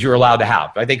 coins you were allowed to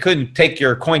have. Right? They couldn't take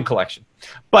your coin collection.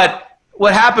 But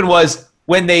what happened was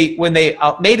when they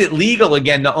made it legal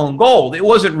again to own gold, it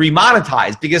wasn't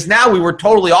remonetized because now we were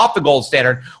totally off the gold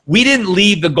standard. We didn't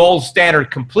leave the gold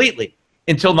standard completely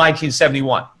until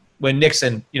 1971 when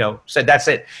Nixon, said that's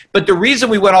it. But the reason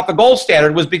we went off the gold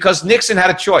standard was because Nixon had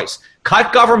a choice: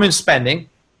 cut government spending,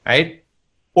 right,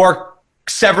 or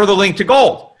sever the link to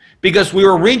gold, because we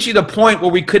were reaching the point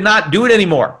where we could not do it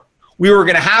anymore. We were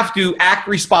going to have to act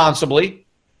responsibly,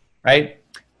 right,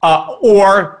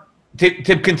 or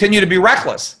to continue to be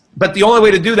reckless. But the only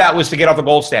way to do that was to get off the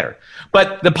gold standard.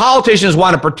 But the politicians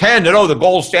want to pretend that, the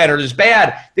gold standard is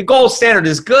bad. The gold standard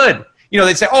is good.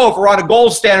 They say, if we're on a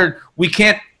gold standard, we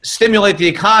can't stimulate the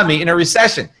economy in a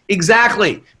recession.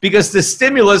 Exactly, because the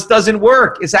stimulus doesn't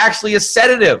work. It's actually a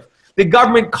sedative. The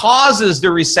government causes the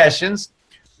recessions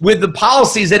with the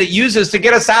policies that it uses to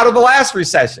get us out of the last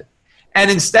recession.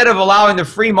 And instead of allowing the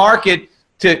free market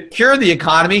to cure the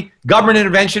economy, government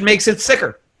intervention makes it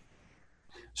sicker.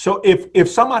 So if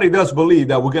somebody does believe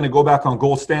that we're going to go back on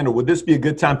gold standard, would this be a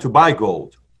good time to buy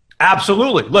gold?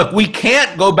 Absolutely. Look, we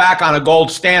can't go back on a gold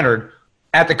standard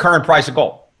at the current price of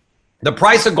gold. The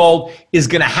price of gold is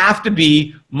going to have to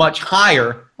be much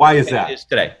higher. Why is that? It is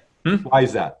today. Why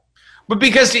is that? But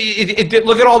because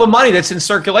look at all the money that's in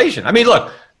circulation. I mean,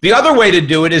 look, the other way to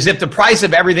do it is if the price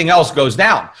of everything else goes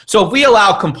down. So if we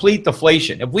allow complete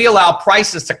deflation, if we allow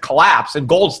prices to collapse and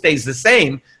gold stays the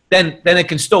same, then it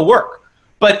can still work.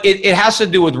 But it has to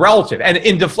do with relative. And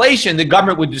in deflation, the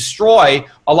government would destroy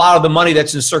a lot of the money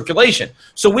that's in circulation.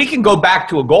 So we can go back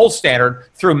to a gold standard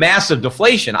through massive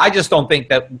deflation. I just don't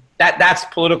think that's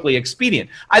politically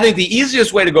expedient. I think the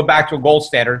easiest way to go back to a gold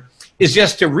standard is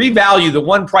just to revalue the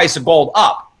one price of gold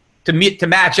up to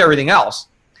match everything else.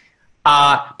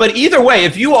 But either way,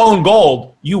 if you own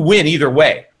gold, you win either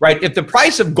way, right? If the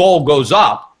price of gold goes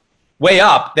up, way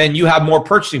up, then you have more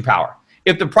purchasing power.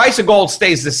 If the price of gold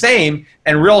stays the same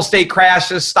and real estate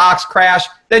crashes, stocks crash,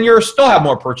 then you still have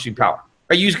more purchasing power.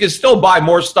 Right? You can still buy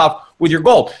more stuff with your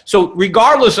gold. So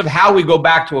regardless of how we go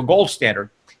back to a gold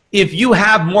standard, if you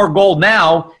have more gold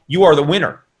now, you are the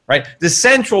winner. Right? The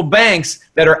central banks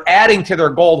that are adding to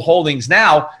their gold holdings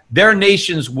now, their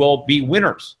nations will be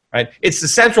winners. Right? It's the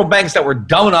central banks that were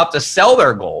dumb enough to sell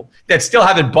their gold that still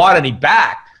haven't bought any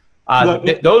back.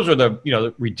 Those are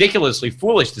the ridiculously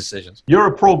foolish decisions. You're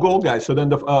a pro gold guy, so then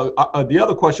the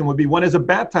other question would be: when is a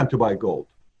bad time to buy gold?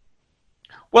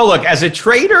 Well, look, as a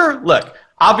trader,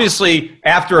 obviously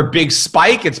after a big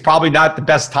spike, it's probably not the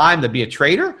best time to be a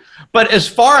trader. But as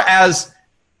far as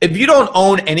if you don't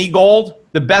own any gold,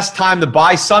 the best time to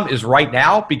buy some is right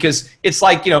now, because it's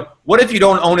like, what if you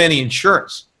don't own any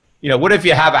insurance? What if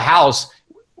you have a house?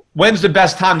 When's the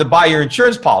best time to buy your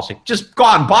insurance policy? Just go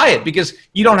out and buy it because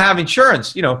you don't have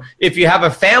insurance. If you have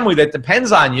a family that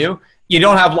depends on you, you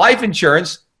don't have life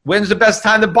insurance, when's the best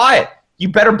time to buy it? You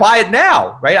better buy it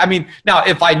now, right? I mean, now,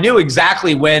 if I knew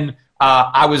exactly when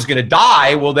I was going to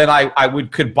die, well, then I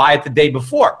could buy it the day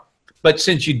before. But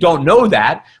since you don't know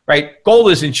that, right,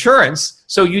 gold is insurance,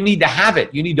 so you need to have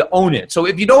it. You need to own it. So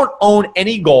if you don't own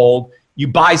any gold, you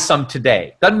buy some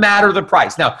today. Doesn't matter the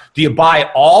price. Now, do you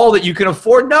buy all that you can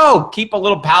afford? No. Keep a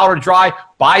little powder dry.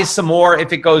 Buy some more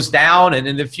if it goes down. And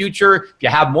in the future, if you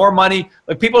have more money,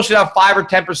 people should have 5 or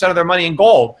 10% of their money in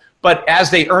gold. But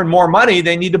as they earn more money,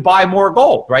 they need to buy more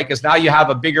gold, right? Because now you have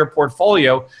a bigger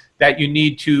portfolio that you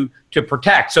need to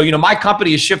protect. So, my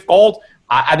company is Shift Gold.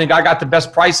 I think I got the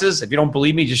best prices. If you don't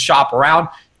believe me, just shop around.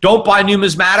 Don't buy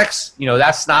numismatics.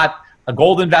 That's not a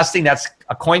gold investing. That's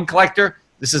a coin collector.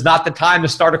 This is not the time to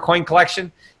start a coin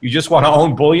collection. You just want to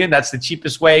own bullion. That's the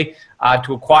cheapest way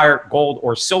to acquire gold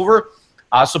or silver.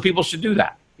 So people should do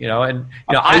that.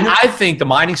 I think the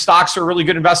mining stocks are really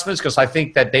good investments because I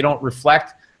think that they don't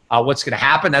reflect what's going to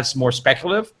happen. That's more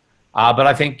speculative. But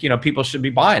I think people should be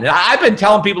buying. And I've been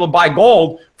telling people to buy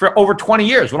gold for over 20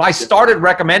 years. When I started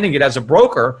recommending it as a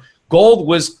broker, gold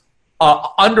was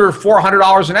under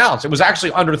 $400 an ounce. It was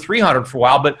actually under $300 for a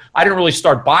while, but I didn't really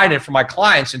start buying it for my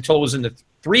clients until it was in the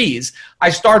threes. I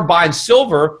started buying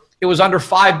silver. It was under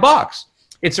 $5.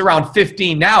 It's around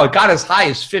 $15 now. It got as high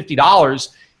as $50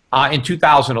 in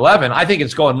 2011. I think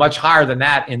it's going much higher than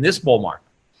that in this bull market.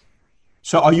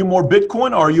 So are you more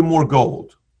Bitcoin or are you more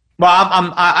gold? Well,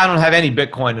 I don't have any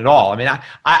Bitcoin at all. I mean,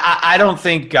 I don't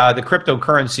think the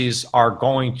cryptocurrencies are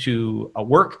going to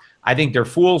work. I think they're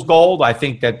fool's gold. I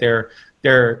think that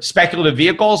they're speculative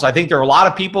vehicles. I think there are a lot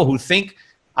of people who think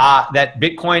that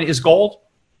Bitcoin is gold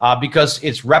because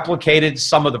it's replicated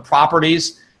some of the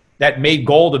properties that made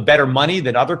gold a better money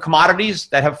than other commodities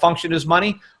that have functioned as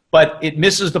money. But it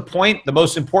misses the point. The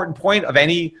most important point of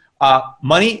any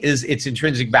money is its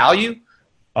intrinsic value.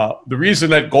 The reason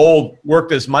that gold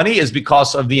worked as money is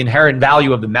because of the inherent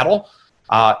value of the metal,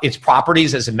 its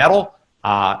properties as a metal,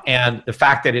 and the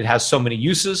fact that it has so many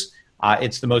uses.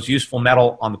 It's the most useful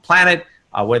metal on the planet,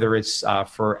 whether it's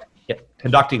for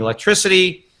conducting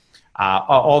electricity,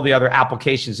 all the other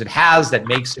applications it has that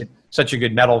makes it such a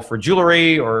good metal for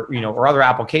jewelry or other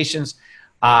applications.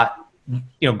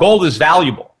 Gold is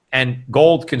valuable, and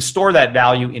gold can store that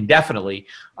value indefinitely,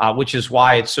 which is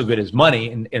why it's so good as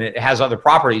money, and it has other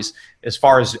properties as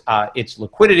far as its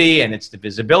liquidity and its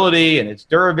divisibility and its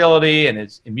durability and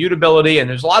its immutability, and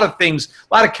there's a lot of things,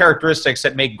 a lot of characteristics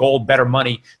that make gold better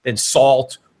money than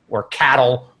salt or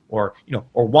cattle or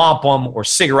wampum or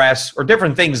cigarettes or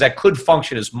different things that could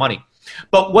function as money.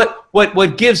 But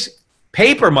what gives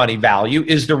paper money value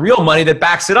is the real money that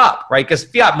backs it up, right? Because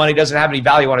fiat money doesn't have any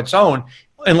value on its own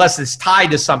unless it's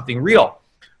tied to something real.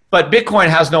 But Bitcoin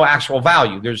has no actual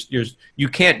value. You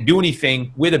can't do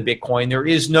anything with a Bitcoin. There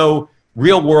is no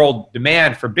real world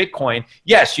demand for Bitcoin.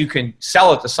 Yes, you can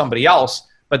sell it to somebody else,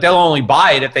 but they'll only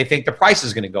buy it if they think the price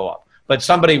is going to go up. But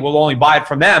somebody will only buy it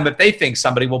from them if they think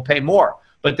somebody will pay more.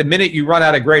 But the minute you run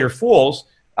out of greater fools,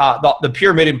 the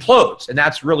pyramid implodes, and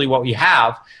that's really what we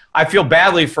have. I feel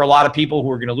badly for a lot of people who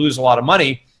are going to lose a lot of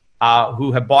money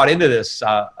who have bought into this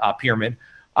pyramid.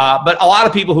 But a lot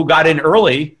of people who got in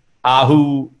early,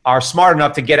 who are smart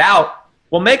enough to get out,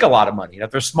 will make a lot of money. And if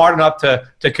they're smart enough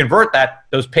to convert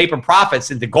those paper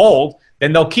profits into gold,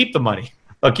 then they'll keep the money.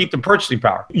 They'll keep the purchasing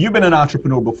power. You've been an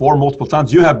entrepreneur before multiple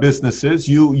times. You have businesses.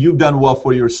 You've done well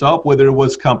for yourself, whether it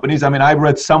was companies. I mean, I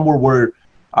read somewhere where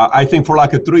I think for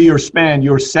like a 3-year span,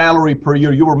 your salary per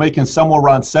year, you were making somewhere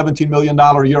around $17 million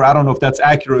a year. I don't know if that's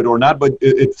accurate or not, but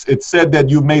it said that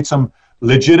you've made some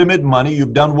legitimate money.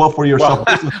 You've done well for yourself.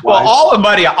 Well, all the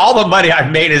money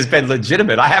I've made has been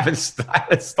legitimate. I haven't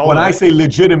stolen. When I say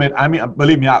legitimate, I mean,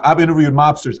 believe me, I've interviewed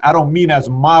mobsters. I don't mean as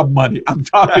mob money. I'm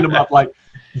talking about like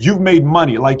you've made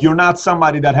money. Like you're not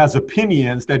somebody that has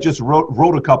opinions that just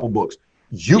wrote a couple books.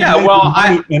 You made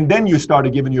money and then you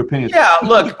started giving your opinions. Yeah,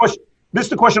 look. This is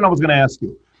the question I was going to ask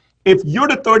you. If you're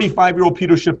the 35-year-old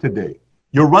Peter Schiff today,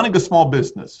 you're running a small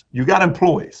business, you got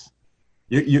employees,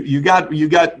 you got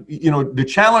the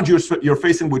challenge you're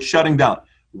facing with shutting down.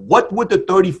 What would the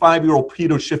 35-year-old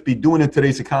Peter Schiff be doing in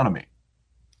today's economy?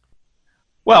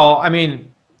 Well, I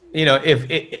mean,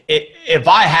 if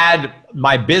I had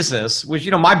my business,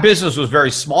 which my business was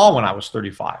very small when I was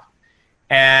 35.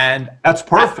 And that's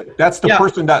perfect. That's the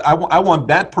person that I want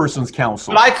that person's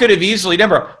counsel. But I could have easily,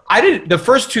 the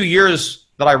first 2 years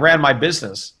that I ran my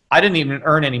business, I didn't even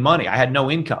earn any money. I had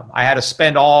no income. I had to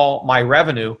spend all my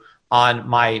revenue on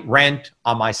my rent,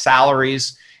 on my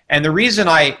salaries. And the reason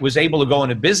I was able to go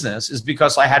into business is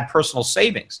because I had personal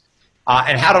savings.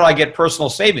 And how did I get personal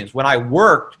savings? When I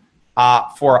worked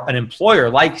for an employer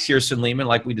like Shearson Lehman,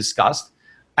 like we discussed,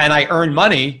 and I earned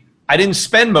money, I didn't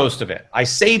spend most of it. I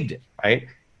saved it. Right.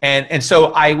 And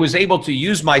so I was able to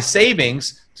use my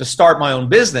savings to start my own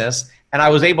business, and I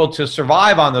was able to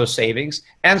survive on those savings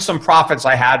and some profits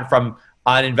I had from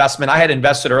an investment. I had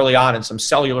invested early on in some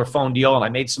cellular phone deal, and I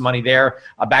made some money there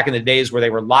back in the days where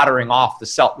they were lottering off the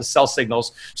cell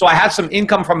signals. So I had some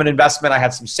income from an investment. I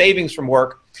had some savings from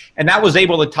work, and that was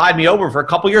able to tide me over for a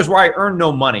couple of years where I earned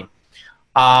no money.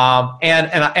 And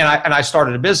I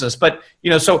started a business. But,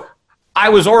 so I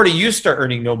was already used to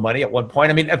earning no money at one point.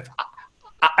 I mean,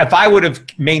 if I would have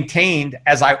maintained,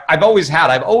 as I've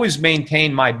always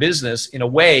maintained my business in a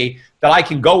way that I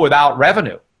can go without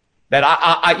revenue. That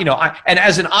and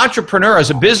as an entrepreneur, as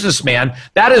a businessman,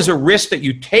 that is a risk that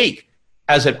you take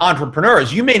as an entrepreneur.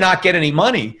 Is you may not get any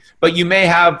money, but you may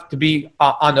have to be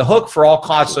on the hook for all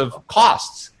costs of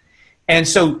costs. And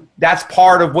so that's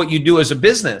part of what you do as a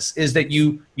business, is that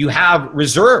you have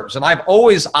reserves. And I've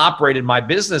always operated my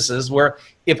businesses where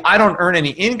if I don't earn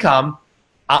any income,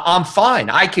 I'm fine.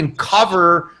 I can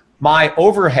cover my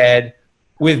overhead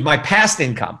with my past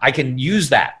income. I can use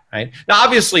that, right? Now,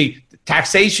 obviously,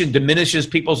 taxation diminishes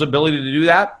people's ability to do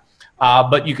that,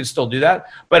 but you can still do that.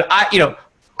 But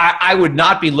I would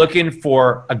not be looking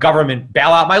for a government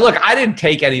bailout. I didn't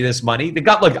take any of this money.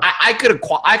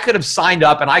 I could have signed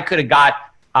up and I could have got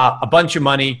a bunch of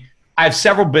money. I have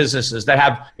several businesses that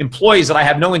have employees that I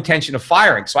have no intention of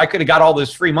firing, so I could have got all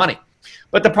this free money.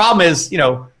 But the problem is,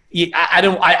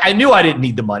 I knew I didn't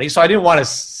need the money, so I didn't want to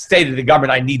say to the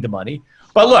government I need the money.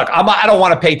 But look, I don't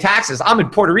want to pay taxes. I'm in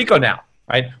Puerto Rico now,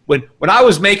 right? When I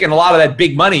was making a lot of that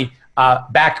big money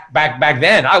back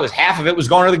then, half of it was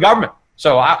going to the government.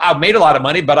 So I made a lot of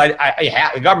money, but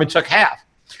the government took half.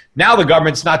 Now the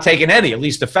government's not taking any, at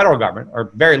least the federal government,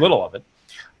 or very little of it.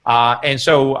 And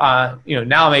so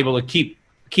now I'm able to keep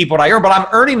keep what I earn, but I'm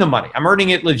earning the money. I'm earning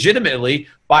it legitimately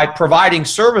by providing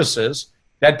services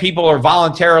that people are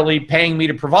voluntarily paying me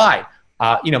to provide.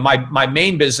 My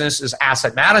main business is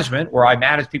asset management, where I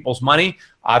manage people's money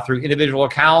through individual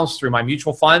accounts, through my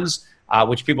mutual funds,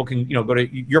 which people can, go to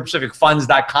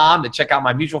EuroPacificFunds.com to check out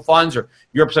my mutual funds, or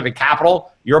Euro Pacific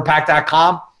Capital,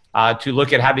 Europac.com to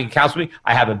look at having accounts with me.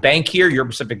 I have a bank here, Euro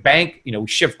Pacific Bank, we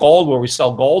shift gold where we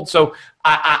sell gold. So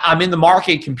I'm in the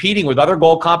market competing with other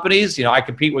gold companies. I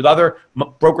compete with other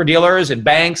broker dealers and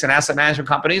banks and asset management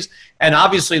companies. And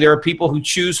obviously there are people who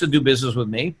choose to do business with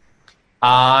me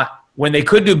when they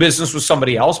could do business with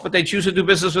somebody else, but they choose to do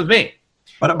business with me.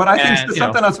 But I think you said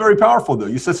something that's very powerful, though.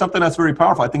 You said something that's very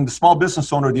powerful. I think the small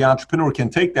business owner, the entrepreneur can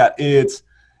take that.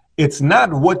 It's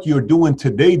not what you're doing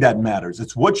today that matters.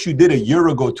 It's what you did a year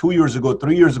ago, 2 years ago,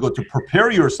 3 years ago to prepare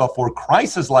yourself for a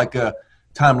crisis like a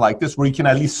time like this, where you can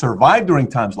at least survive during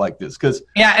times like this.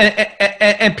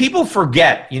 And people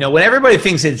forget, when everybody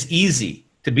thinks it's easy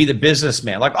to be the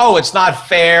businessman, like, oh, it's not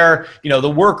fair. The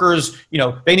workers,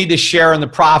 they need to share in the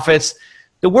profits.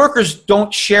 The workers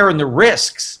don't share in the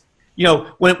risks.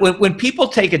 When people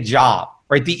take a job,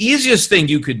 right, the easiest thing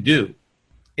you could do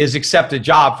is accept a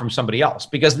job from somebody else,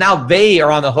 because now they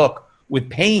are on the hook with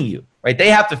paying you, right? They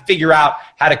have to figure out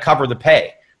how to cover the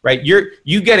pay, right?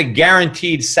 You get a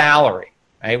guaranteed salary,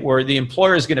 right, where the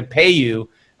employer is going to pay you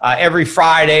every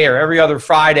Friday or every other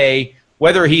Friday,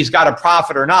 whether he's got a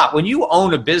profit or not. When you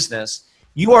own a business,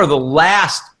 you are the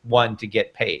last one to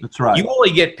get paid. That's right. You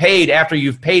only get paid after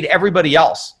you've paid everybody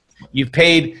else. You've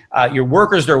paid your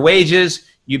workers their wages.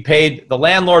 You paid the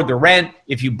landlord the rent.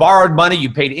 If you borrowed money,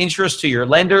 you paid interest to your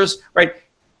lenders, right?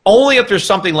 Only if there's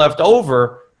something left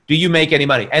over do you make any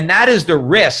money. And that is the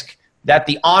risk that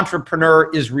the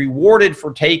entrepreneur is rewarded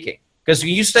for taking. Because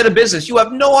when you start a business, you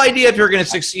have no idea if you're going to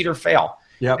succeed or fail.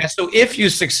 Yep. And so if you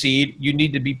succeed, you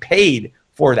need to be paid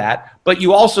for that. But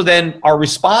you also then are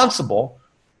responsible,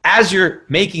 as you're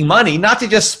making money, not to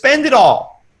just spend it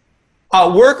all.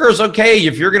 Workers, okay,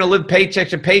 if you're going to live paycheck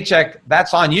to paycheck,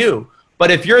 that's on you. But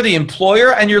if you're the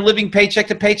employer and you're living paycheck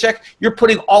to paycheck, you're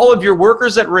putting all of your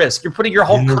workers at risk. You're putting your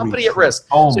whole company at risk.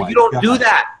 So you don't do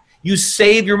that. You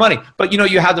save your money. But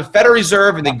you have the Federal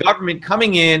Reserve and the government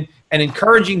coming in and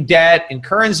encouraging debt,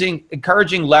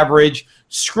 encouraging leverage,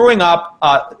 screwing up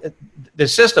the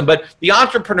system. But the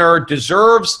entrepreneur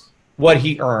deserves what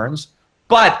he earns.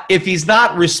 But if he's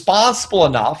not responsible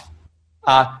enough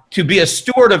to be a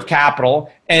steward of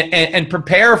capital and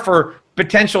prepare for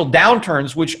potential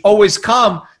downturns, which always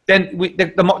come, then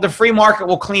the free market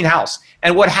will clean house.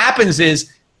 And what happens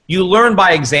is you learn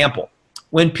by example.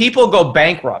 When people go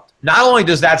bankrupt, not only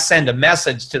does that send a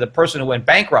message to the person who went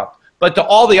bankrupt, but to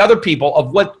all the other people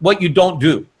of what you don't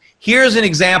do. Here's an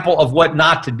example of what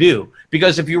not to do.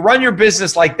 Because if you run your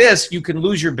business like this, you can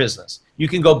lose your business. You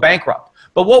can go bankrupt.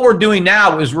 But what we're doing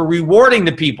now is we're rewarding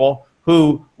the people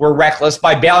who were reckless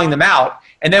by bailing them out.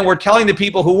 And then we're telling the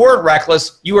people who weren't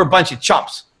reckless, you were a bunch of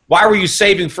chumps. Why were you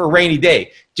saving for a rainy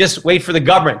day? Just wait for the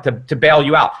government to bail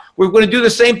you out. We're going to do the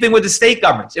same thing with the state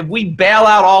governments. If we bail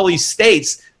out all these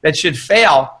states that should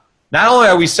fail, not only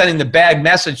are we sending the bad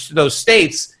message to those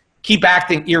states, keep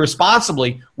acting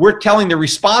irresponsibly, we're telling the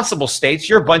responsible states,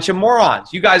 you're a bunch of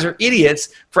morons. You guys are idiots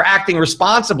for acting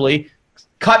responsibly.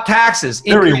 Cut taxes,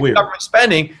 increase government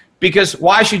spending. Because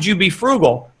why should you be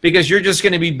frugal? Because you're just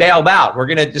going to be bailed out. We're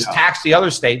going to just tax the other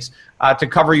states to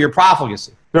cover your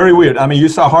profligacy. Very weird. I mean, you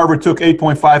saw Harvard took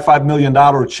 $8.55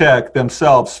 million check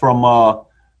themselves from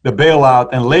the bailout,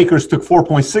 and Lakers took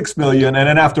 $4.6 million. And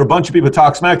then after a bunch of people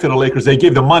talked smack to the Lakers, they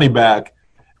gave the money back.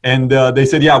 And they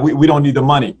said, yeah, we don't need the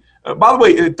money. By the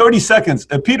way, 30 seconds.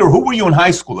 Peter, who were you in high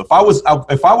school? If I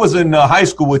was in high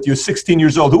school with you, 16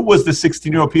 years old, who was the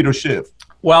 16-year-old Peter Schiff?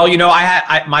 Well,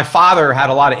 my father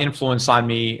had a lot of influence on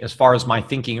me as far as my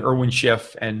thinking, Erwin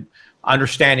Schiff, and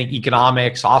understanding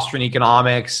economics, Austrian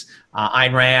economics,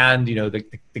 Ayn Rand,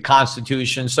 the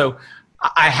Constitution. So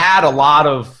I had a lot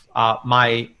of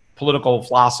my political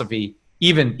philosophy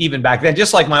even back then.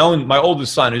 Just like my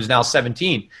oldest son, who's now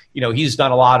 17, he's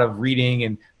done a lot of reading,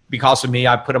 and because of me,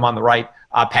 I put him on the right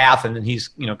path, and then he's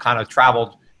kind of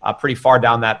traveled pretty far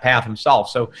down that path himself.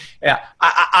 So yeah,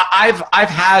 I've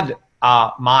had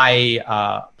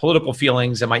my political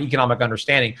feelings and my economic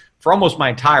understanding for almost my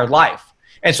entire life.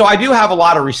 And so I do have a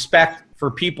lot of respect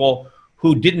for people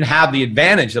who didn't have the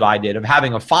advantage that I did of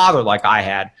having a father like I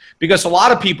had, because a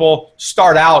lot of people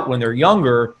start out when they're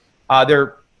younger,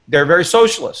 they're very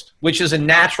socialist, which is a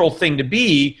natural thing to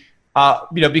be,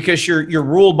 because you're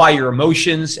ruled by your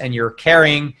emotions and you're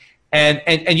caring,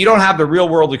 and you don't have the real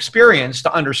world experience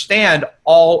to understand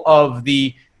all of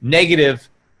the negative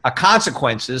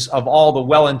consequences of all the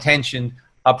well-intentioned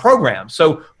programs.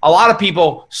 So a lot of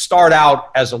people start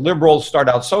out as a liberal, start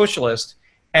out socialist,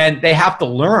 and they have to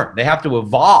learn. They have to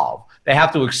evolve. They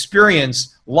have to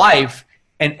experience life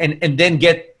and then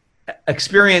get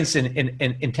experience in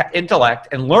intellect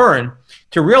and learn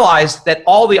to realize that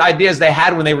all the ideas they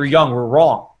had when they were young were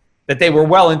wrong, that they were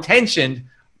well-intentioned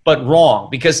but wrong,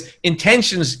 because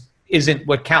intentions isn't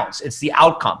what counts. It's the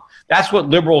outcome. That's what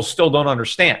liberals still don't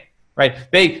understand, right?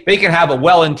 They can have a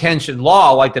well-intentioned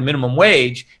law like the minimum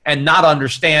wage and not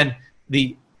understand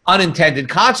the unintended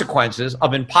consequences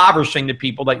of impoverishing the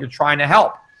people that you're trying to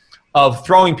help, of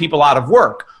throwing people out of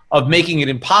work, of making it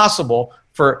impossible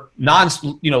for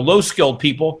low-skilled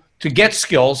people to get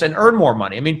skills and earn more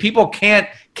money. I mean, people can't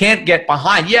get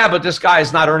behind, yeah, but this guy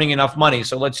is not earning enough money,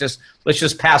 so let's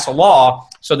just pass a law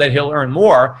so that he'll earn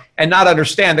more, and not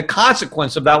understand the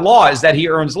consequence of that law is that he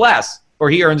earns less or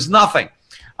he earns nothing.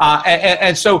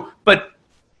 So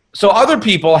other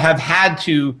people have had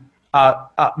to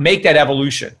make that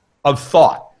evolution of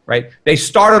thought, right? They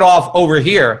started off over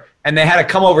here and they had to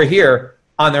come over here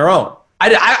on their own.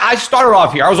 I started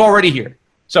off here. I was already here.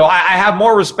 So I have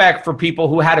more respect for people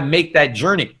who had to make that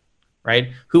journey,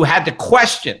 right? Who had to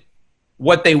question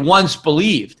what they once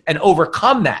believed and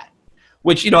overcome that,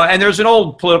 which, and there's an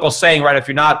old political saying, right? If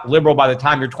you're not liberal by the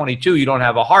time you're 22, you don't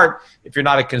have a heart. If you're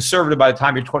not a conservative by the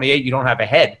time you're 28, you don't have a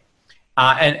head.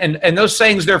 And those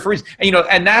sayings, they're for reason.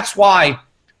 And that's why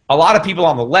a lot of people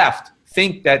on the left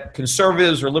think that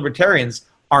conservatives or libertarians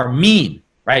are mean,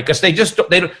 right? Because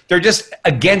they're just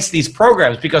against these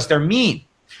programs because they're mean.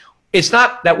 It's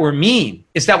not that we're mean.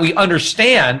 It's that we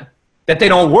understand that they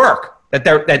don't work, that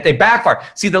they backfire.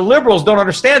 See, the liberals don't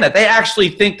understand that. They actually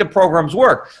think the programs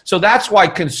work. So that's why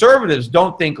conservatives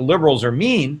don't think liberals are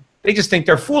mean. They just think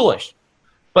they're foolish.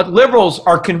 But liberals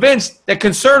are convinced that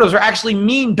conservatives are actually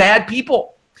mean, bad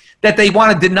people, that they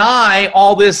want to deny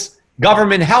all this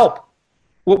government help.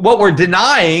 What we're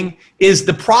denying is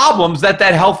the problems that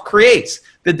help creates,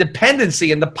 the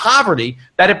dependency and the poverty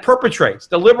that it perpetrates.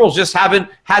 The liberals just haven't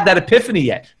had that epiphany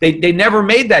yet. They never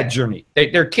made that journey.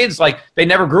 They're kids, they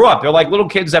never grew up. They're like little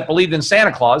kids that believed in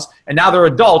Santa Claus, and now they're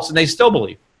adults and they still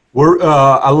believe.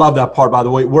 I love that part, by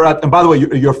the way. And by the way,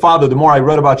 your father, the more I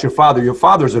read about your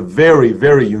father's a very,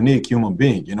 very unique human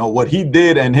being. What he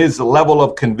did and his level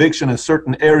of conviction in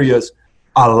certain areas,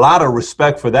 a lot of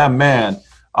respect for that man.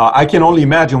 I can only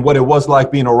imagine what it was like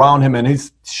being around him and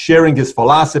he's sharing his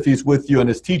philosophies with you and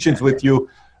his teachings with you.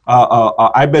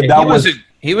 I bet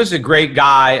he was a great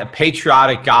guy, a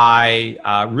patriotic guy,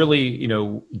 really,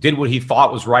 did what he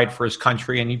thought was right for his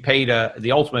country. And he paid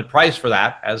the ultimate price for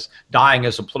that, as dying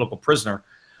as a political prisoner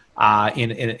in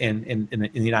the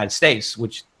United States,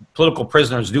 which political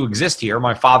prisoners do exist here.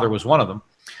 My father was one of them.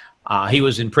 He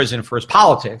was in prison for his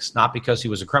politics, not because he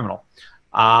was a criminal.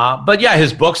 But yeah,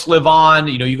 his books live on.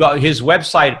 You got his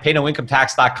website,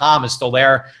 paynoincometax.com, is still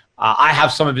there. I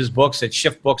have some of his books at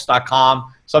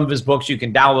shiftbooks.com. Some of his books you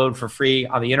can download for free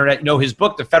on the internet. His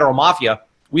book, The Federal Mafia,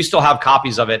 we still have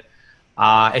copies of it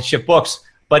at Shift Books,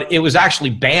 but it was actually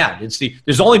banned.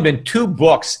 There's only been 2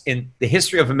 books in the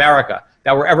history of America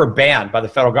that were ever banned by the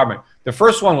federal government. The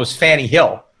first one was Fanny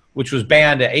Hill, which was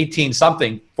banned at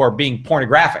 18-something for being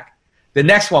pornographic. The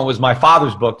next one was my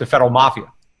father's book, The Federal Mafia.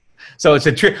 So I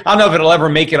don't know if it'll ever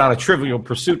make it on a Trivial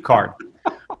Pursuit card,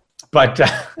 but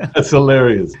that's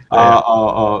hilarious.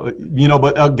 But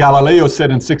Galileo said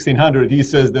in 1600, he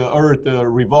says the earth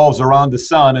revolves around the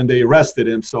sun, and they arrested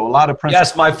him. So a lot of principles.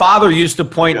 Yes, my father used to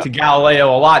point to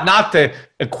Galileo a lot, not to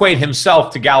equate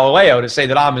himself to Galileo, to say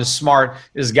that I'm as smart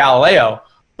as Galileo,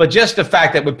 but just the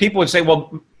fact that when people would say,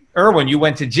 well, Erwin, you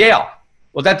went to jail.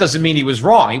 Well, that doesn't mean he was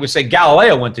wrong. He would say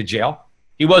Galileo went to jail.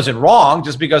 He wasn't wrong.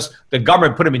 Just because the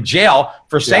government put him in jail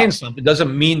for saying something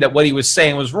doesn't mean that what he was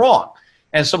saying was wrong.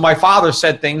 And so my father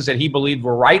said things that he believed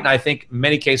were right, and I think in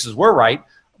many cases were right,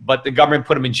 but the government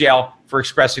put him in jail for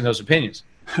expressing those opinions.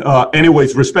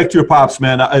 Anyways, respect to your pops,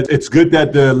 man. It's good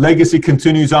that the legacy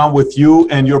continues on with you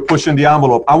and you're pushing the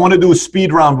envelope. I want to do a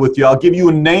speed round with you. I'll give you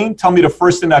a name. Tell me the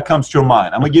first thing that comes to your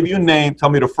mind. I'm going to give you a name. Tell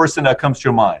me the first thing that comes to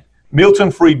your mind.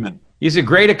 Milton Friedman. He's a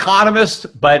great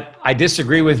economist, but I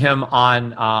disagree with him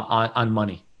on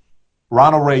money.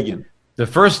 Ronald Reagan. The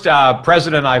first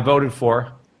president I voted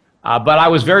for, but I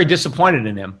was very disappointed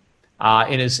in him.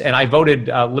 And I voted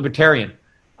Libertarian.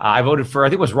 I voted for, I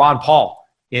think it was Ron Paul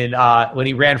when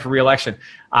he ran for re-election,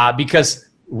 because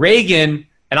Reagan,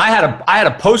 and I had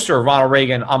a poster of Ronald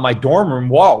Reagan on my dorm room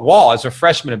wall as a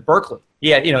freshman at Berkeley.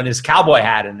 Yeah, in his cowboy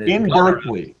hat in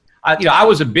Berkeley. I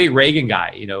was a big Reagan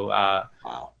guy.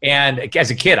 Wow. And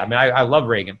as a kid, I love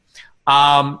Reagan.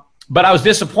 But I was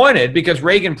disappointed because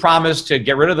Reagan promised to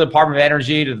get rid of the Department of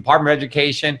Energy, the Department of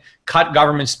Education, cut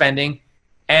government spending.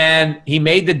 And he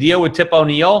made the deal with Tip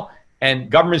O'Neill, and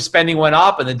government spending went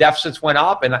up and the deficits went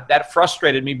up. And that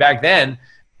frustrated me back then.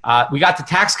 We got the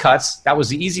tax cuts. That was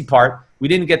the easy part. We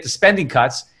didn't get the spending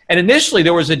cuts. And initially,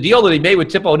 there was a deal that he made with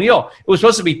Tip O'Neill. It was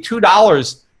supposed to be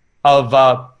 $2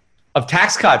 of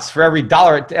tax cuts for every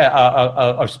dollar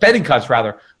of spending cuts,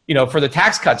 rather, for the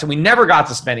tax cuts. And we never got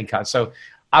the spending cuts. So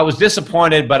I was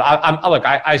disappointed. But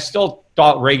I still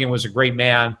thought Reagan was a great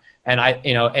man,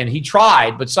 and he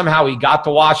tried, but somehow he got to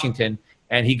Washington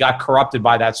and he got corrupted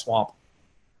by that swamp.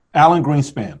 Alan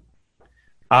Greenspan.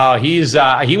 He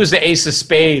was the ace of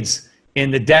spades in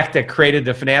the deck that created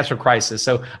the financial crisis.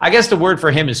 So I guess the word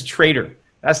for him is traitor.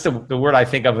 That's the word I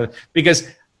think of, because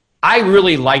I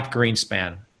really liked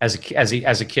Greenspan as a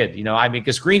kid.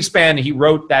 Because Greenspan, he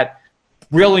wrote that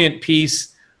brilliant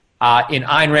piece in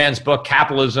Ayn Rand's book,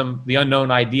 Capitalism, the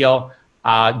Unknown Ideal,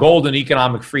 Gold and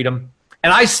Economic Freedom.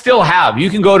 And I still have. You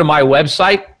can go to my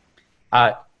website,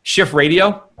 Schiff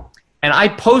Radio, and I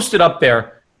posted up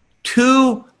there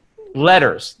 2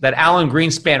 letters that Alan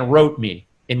Greenspan wrote me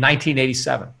in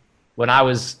 1987 when I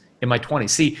was in my 20s.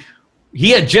 See,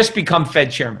 he had just become Fed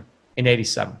chairman in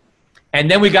 87. And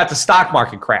then we got the stock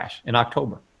market crash in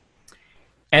October.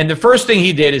 And the first thing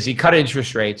he did is he cut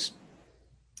interest rates.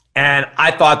 And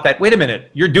I thought that, wait a minute,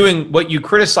 you're doing what you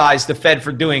criticized the Fed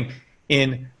for doing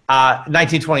in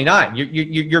 1929.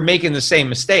 You're making the same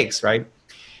mistakes, right?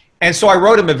 And so I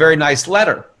wrote him a very nice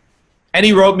letter. And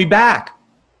he wrote me back.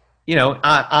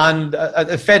 On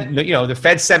the Fed, the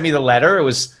Fed sent me the letter. It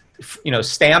was,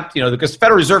 stamped, because the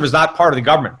Federal Reserve is not part of the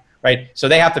government, right? So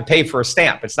they have to pay for a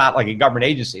stamp. It's not like a government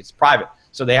agency. It's private.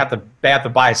 So they have to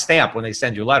buy a stamp when they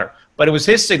send you a letter. But it was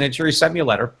his signature. He sent me a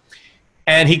letter.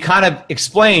 And he kind of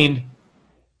explained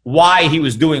why he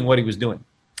was doing what he was doing.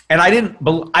 And I didn't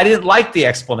like the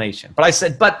explanation. But I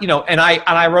said, and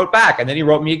I wrote back. And then he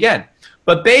wrote me again.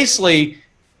 But basically,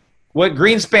 what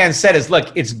Greenspan said is,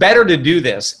 look, it's better to do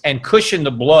this and cushion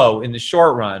the blow in the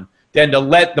short run than to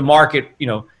let the market,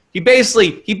 he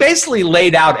basically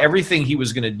laid out everything he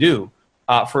was going to do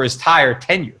for his entire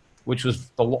tenure, which was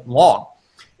long,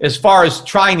 as far as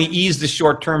trying to ease the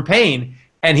short-term pain.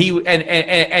 And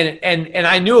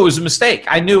I knew it was a mistake.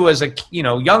 I knew as a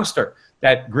youngster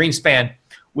that Greenspan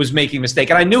was making a mistake,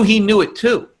 and I knew he knew it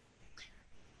too.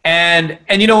 And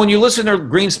when you listen to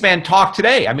Greenspan talk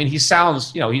today, he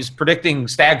sounds, he's predicting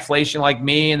stagflation like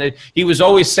me, and that he was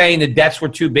always saying the debts were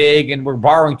too big and we're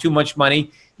borrowing too much money,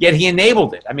 yet he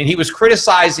enabled it. He was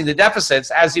criticizing the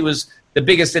deficits as he was the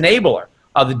biggest enabler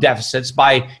of the deficits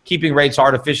by keeping rates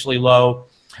artificially low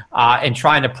and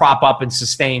trying to prop up and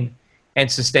sustain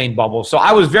bubbles. So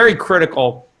I was very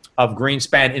critical of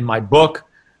Greenspan in my book.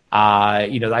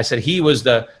 I said he was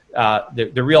the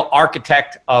real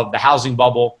architect of the housing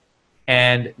bubble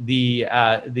and the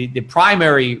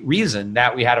primary reason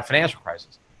that we had a financial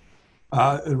crisis.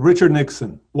 Richard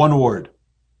Nixon, one word.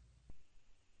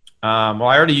 Well,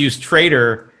 I already used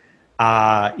traitor.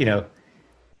 A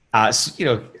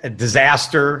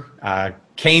disaster.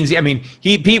 Keynesian.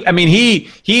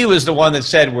 He was the one that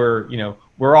said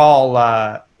we're all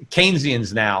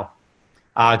Keynesians now.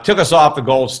 Took us off the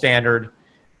gold standard.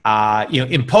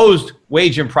 Imposed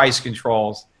wage and price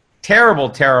controls, terrible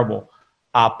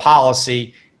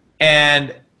policy.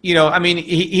 And,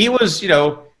 he was,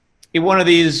 one of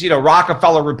these,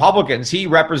 Rockefeller Republicans. He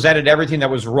represented everything that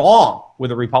was wrong with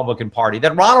the Republican Party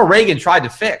that Ronald Reagan tried to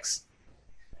fix.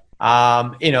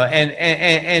 And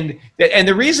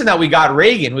the reason that we got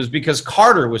Reagan was because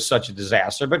Carter was such a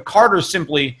disaster, but Carter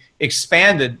simply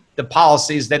expanded the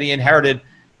policies that he inherited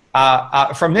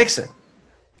from Nixon.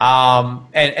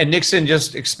 And Nixon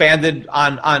just expanded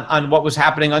on what was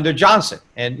happening under Johnson.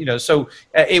 And, so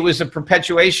it was a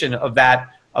perpetuation of that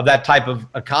type of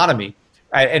economy.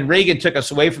 And Reagan took us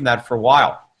away from that for a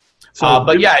while.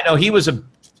 He was a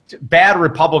bad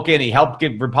Republican. He helped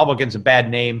give Republicans a bad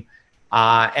name.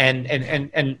 And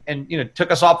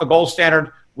took us off the gold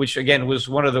standard, which again was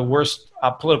one of the worst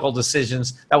political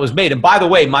decisions that was made. And by the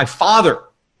way, my father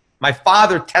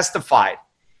testified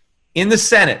in the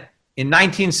Senate in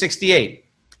 1968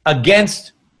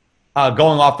 against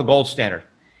going off the gold standard.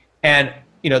 And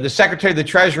the Secretary of the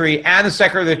Treasury and the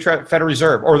Secretary of the Federal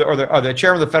Reserve, or the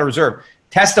Chairman of the Federal Reserve,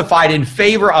 testified in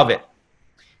favor of it.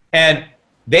 And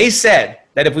they said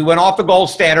that if we went off the gold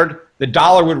standard, the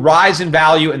dollar would rise in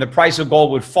value and the price of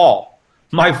gold would fall.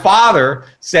 My father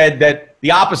said that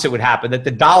the opposite would happen, that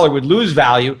the dollar would lose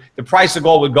value, the price of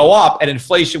gold would go up, and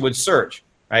inflation would surge,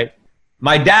 right?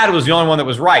 My dad was the only one that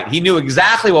was right. He knew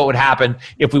exactly what would happen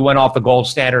if we went off the gold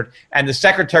standard. And the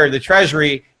Secretary of the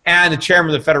Treasury and the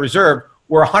chairman of the Federal Reserve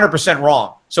were 100%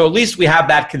 wrong. So at least we have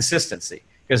that consistency,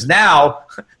 because now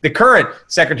the current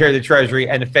Secretary of the Treasury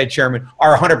and the Fed chairman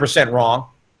are 100% wrong.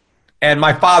 And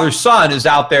my father's son is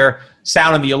out there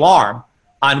sounding the alarm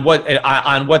on what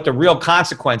the real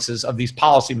consequences of these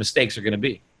policy mistakes are going to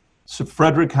be. So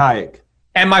Frederick Hayek.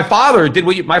 And my father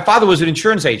my father was an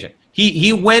insurance agent.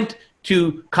 He went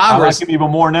to Congress. I like him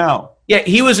even more now. Yeah,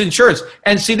 he was insurance.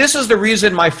 And see, this is the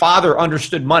reason my father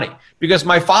understood money, because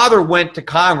my father went to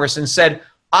Congress and said,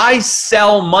 I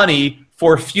sell money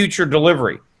for future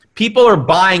delivery. People are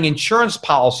buying insurance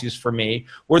policies for me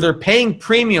where they're paying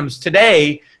premiums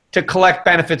today to collect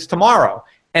benefits tomorrow.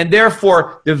 And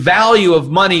therefore, the value of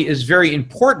money is very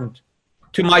important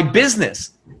to my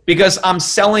business because I'm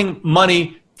selling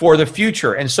money for the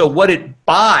future. And so what it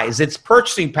buys, its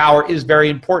purchasing power, is very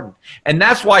important. And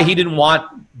that's why he didn't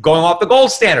want going off the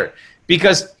gold standard,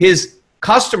 because his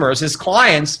customers, his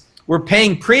clients, were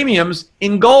paying premiums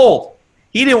in gold.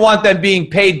 He didn't want them being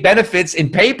paid benefits in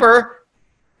paper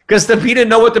because he didn't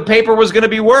know what the paper was going to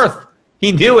be worth.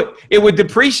 He knew it would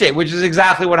depreciate, which is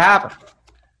exactly what happened.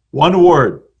 One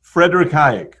word, Frederick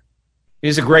Hayek.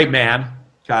 He's a great man.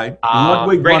 Okay.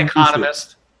 Ludwig great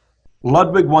economist.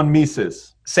 Ludwig von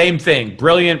Mises. Same thing.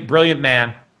 Brilliant, brilliant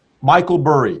man. Michael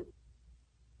Burry.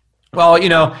 Well,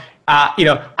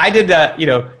 I did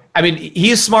I mean,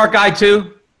 he's a smart guy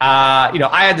too.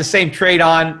 I had the same trade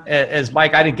on as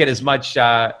Mike. I didn't get as much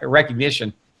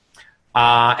recognition.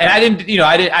 And I didn't,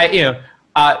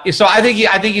 so I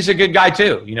think he's a good guy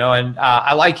too, and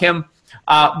I like him.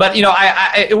 But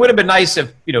it would have been nice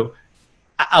if,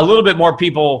 a little bit more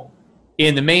people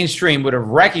in the mainstream would have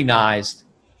recognized,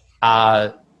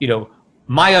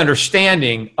 my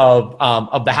understanding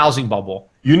of the housing bubble.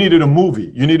 You needed a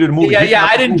movie. Yeah.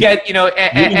 I didn't get, you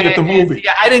didn't get the movie.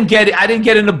 Yeah, I didn't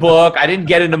get in the book. I didn't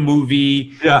get in the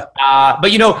movie. Yeah.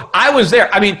 But I was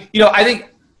there. I mean, I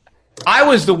think I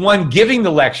was the one giving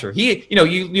the lecture.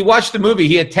 You watch the movie,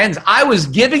 he attends. I was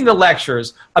giving the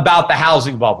lectures about the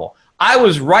housing bubble. I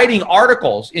was writing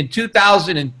articles in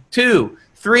 2002,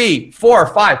 3, 4,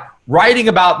 5, writing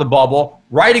about the bubble,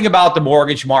 writing about the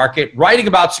mortgage market, writing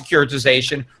about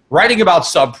securitization, writing about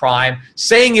subprime,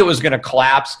 saying it was going to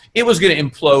collapse, it was going to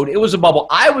implode, it was a bubble.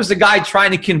 I was the guy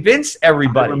trying to convince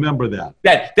everybody. I remember that.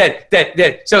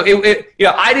 So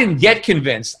I didn't get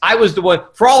convinced. I was the one.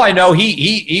 For all I know,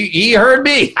 he heard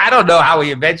me. I don't know how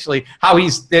he initially got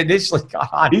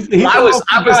on. He's an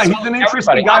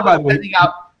interesting guy, by the way. Sending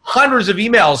out hundreds of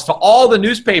emails to all the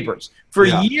newspapers for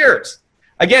years.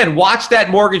 Again, watch that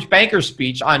mortgage banker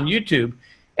speech on YouTube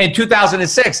in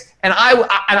 2006, and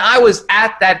I was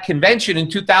at that convention in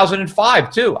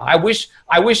 2005 too. I wish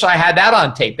I had that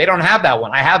on tape. They don't have that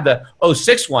one. I have the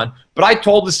 06 one, but I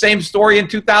told the same story in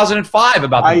 2005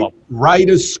 about the bubble. Write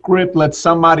a script, let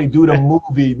somebody do the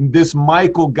movie. This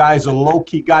Michael guy's a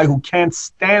low-key guy who can't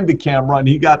stand the camera, and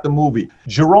he got the movie.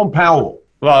 Jerome Powell.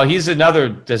 Well, he's another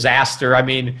disaster. I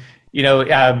mean,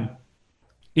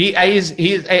 he's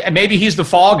maybe he's the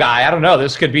fall guy. I don't know.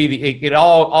 This could be it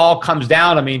all comes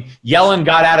down. I mean, Yellen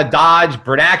got out of Dodge,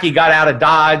 Bernanke got out of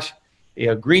Dodge,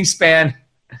 Greenspan,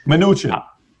 Mnuchin.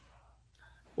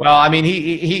 Well, I mean,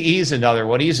 he's another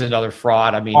one. He's another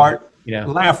fraud. I mean,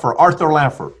 Arthur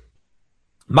Laffer.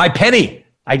 My penny.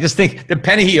 I just think the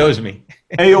penny he owes me.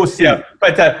 AOC.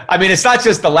 But I mean, it's not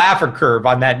just the Laffer curve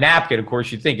on that napkin. Of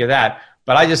course, you think of that,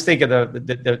 but I just think of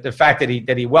the fact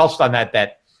that he welched on that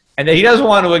debt. And that he doesn't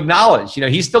want to acknowledge,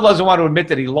 he still doesn't want to admit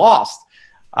that he lost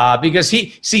because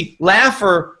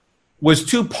Laffer was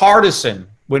too partisan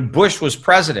when Bush was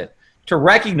president to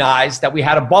recognize that we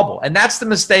had a bubble. And that's the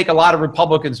mistake a lot of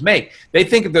Republicans make. They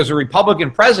think if there's a Republican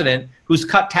president who's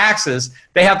cut taxes,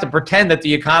 they have to pretend that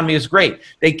the economy is great.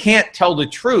 They can't tell the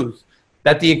truth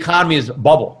that the economy is a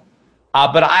bubble.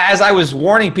 But as I was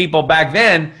warning people back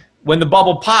then, when the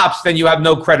bubble pops, then you have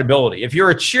no credibility. If you're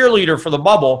a cheerleader for the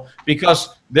bubble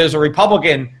because there's a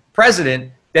Republican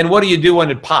president, then what do you do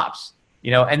when it pops?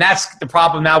 And that's the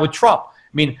problem now with Trump.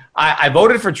 I mean, I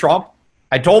voted for Trump.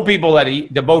 I told people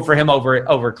to vote for him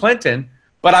over Clinton,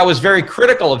 but I was very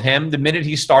critical of him the minute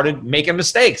he started making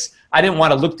mistakes. I didn't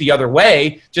want to look the other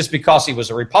way just because he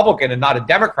was a Republican and not a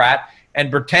Democrat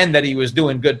and pretend that he was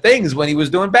doing good things when he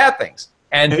was doing bad things.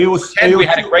 And pretend we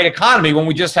had a great economy when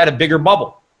we just had a bigger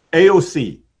bubble.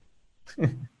 AOC.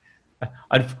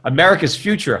 America's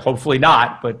future, hopefully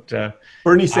not, but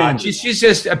Bernie Sanders. She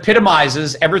just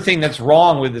epitomizes everything that's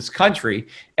wrong with this country,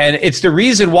 and it's the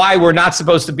reason why we're not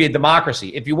supposed to be a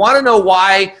democracy. If you want to know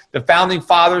why the founding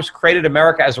fathers created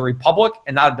America as a republic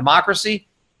and not a democracy,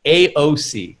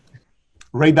 AOC.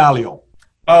 Ray Dalio.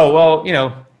 Oh,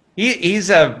 well, he's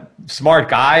a smart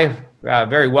guy.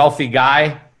 very wealthy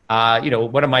guy.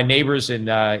 One of my neighbors in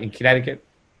Connecticut.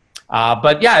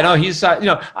 But yeah, no, he's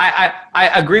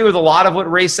I agree with a lot of what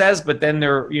Ray says, but then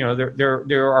there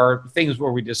are things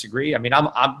where we disagree. I mean,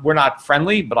 we're not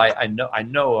friendly, but I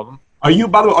know of him. Are you,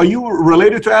 by the way, are you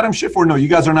related to Adam Schiff or no? You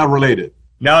guys are not related.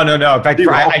 No. In fact,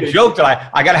 I joked that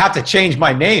I gotta have to change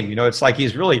my name. It's like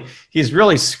he's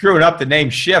really screwing up the name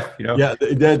Schiff. Yeah.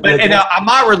 I'm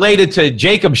not related to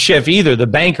Jacob Schiff either, the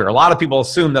banker. A lot of people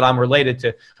assume that I'm related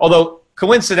to. Although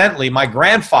coincidentally, my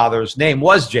grandfather's name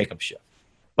was Jacob Schiff.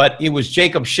 But it was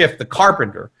Jacob Schiff, the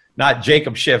carpenter, not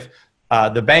Jacob Schiff,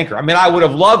 the banker. I mean, I would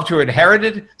have loved to have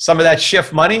inherited some of that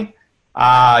Schiff money.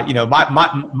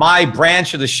 My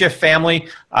branch of the Schiff family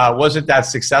wasn't that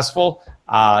successful.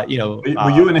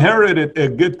 You inherited a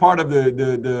good part of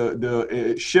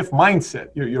the Schiff mindset,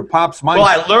 your pop's mindset.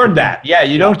 Well, I learned that. Yeah,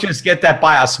 you don't just get that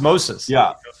by osmosis.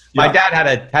 Yeah. My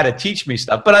dad had to teach me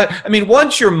stuff. But I mean,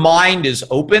 once your mind is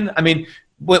open, I mean,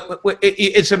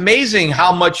 it's amazing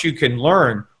how much you can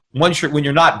learn when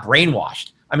you're not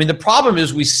brainwashed. I mean, the problem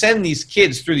is we send these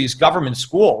kids through these government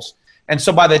schools, and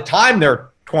so by the time they're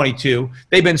 22,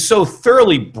 they've been so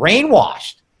thoroughly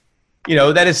brainwashed,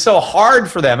 that it's so hard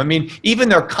for them. I mean, even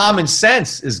their common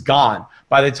sense is gone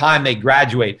by the time they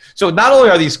graduate. So not only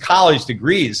are these college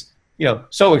degrees,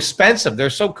 so expensive, they're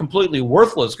so completely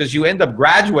worthless because you end up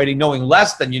graduating knowing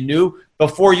less than you knew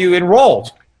before you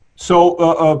enrolled.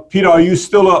 So, Peter, are you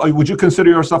still? Would you consider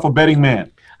yourself a betting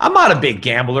man? I'm not a big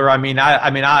gambler. I mean. Are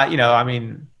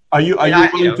you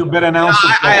willing to bet an ounce of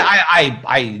gold?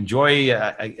 I enjoy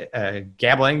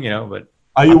gambling, but.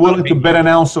 Are you willing to bet an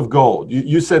ounce of gold?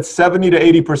 You said 70 to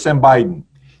 80% Biden.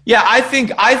 Yeah, I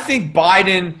think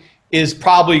Biden is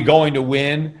probably going to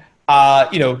win.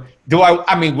 Would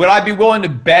I be willing to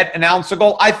bet an ounce of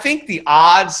gold? I think the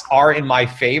odds are in my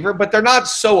favor, but they're not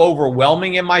so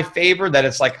overwhelming in my favor that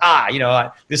it's like,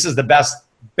 this is the best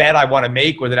bet I want to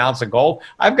make with an ounce of gold.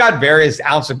 I've got various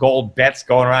ounce of gold bets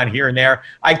going around here and there.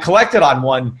 I collected on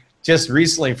one just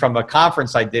recently from a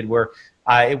conference I did where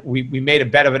we made a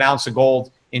bet of an ounce of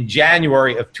gold in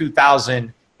January of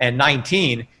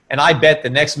 2019, and I bet the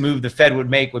next move the Fed would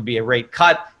make would be a rate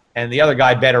cut, and the other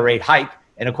guy bet a rate hike.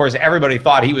 And, of course, everybody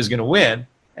thought he was going to win,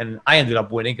 and I ended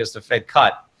up winning because the Fed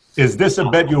cut. Is this a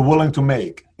bet you're willing to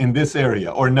make in this area?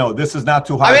 Or no, this is not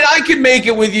too high? I mean, I could make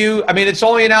it with you. I mean, it's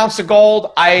only an ounce of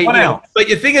gold. But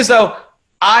the thing is, though,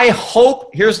 I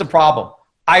hope – here's the problem.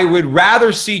 I would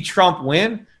rather see Trump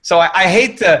win. So I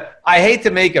hate to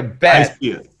make a bet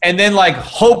and then,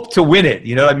 hope to win it.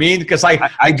 You know what I mean? Because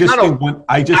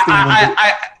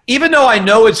even though I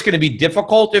know it's going to be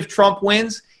difficult if Trump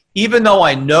wins – even though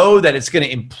I know that it's going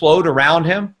to implode around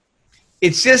him,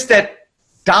 it's just that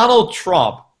Donald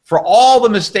Trump, for all the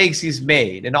mistakes he's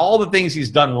made and all the things he's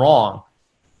done wrong,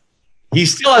 he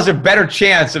still has a better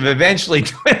chance of eventually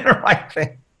doing the right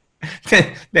thing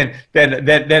than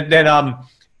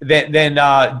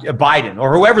Biden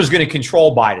or whoever's going to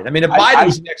control Biden. I mean, if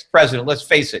Biden's the next president, let's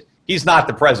face it, he's not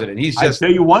the president. He's just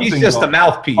a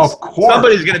mouthpiece. Of course.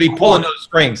 Somebody's going to be pulling those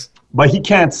strings. But he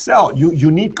can't sell.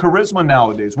 You need charisma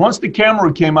nowadays. Once the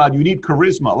camera came out, you need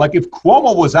charisma. Like if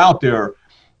Cuomo was out there,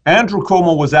 Andrew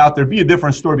Cuomo was out there, it'd be a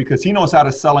different story because he knows how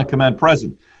to sell and command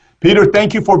presence. Peter,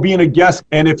 thank you for being a guest.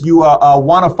 And if you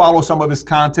want to follow some of his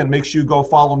content, make sure you go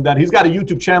follow him. He's got a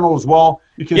YouTube channel as well.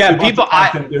 You can see people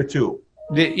content there too.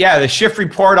 The Schiff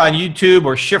Report on YouTube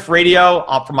or Schiff Radio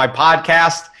for my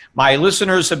podcast. My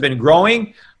listeners have been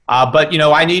growing. But,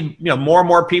 I need, more and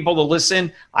more people to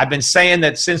listen. I've been saying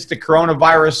that since the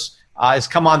coronavirus has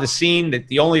come on the scene, that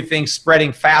the only thing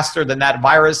spreading faster than that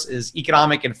virus is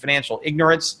economic and financial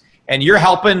ignorance. And you're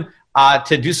helping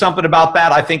to do something about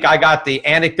that. I think I got the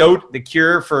antidote, the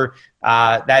cure for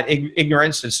that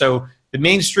ignorance. And so the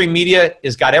mainstream media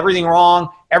has got everything wrong.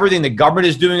 Everything the government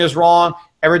is doing is wrong.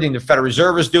 Everything the Federal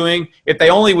Reserve is doing. If they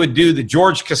only would do the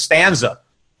George Costanza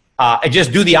and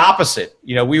just do the opposite,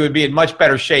 we would be in much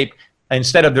better shape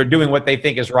instead of they're doing what they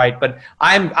think is right. But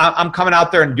I'm coming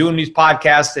out there and doing these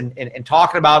podcasts and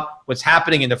talking about what's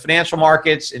happening in the financial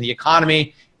markets, in the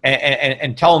economy,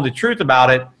 and telling the truth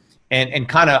about it and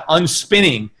kind of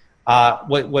unspinning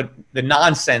what the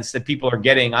nonsense that people are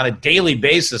getting on a daily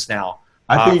basis now.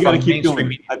 I think you got to keep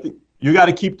doing it. I think you got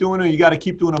to keep doing it. You got to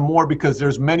keep doing it more because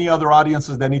there's many other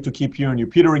audiences that need to keep hearing you.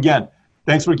 Peter, again,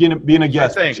 Thanks for being a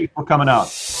guest. Thanks for coming out.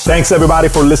 Thanks everybody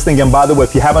for listening. And by the way,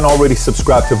 if you haven't already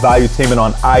subscribed to Valuetainment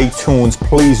on iTunes,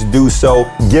 please do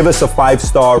so. Give us a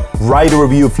 5-star, write a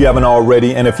review if you haven't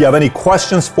already. And if you have any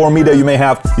questions for me that you may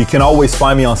have, you can always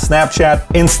find me on Snapchat,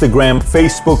 Instagram,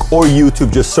 Facebook, or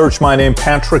YouTube. Just search my name,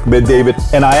 Patrick Bet-David.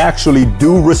 And I actually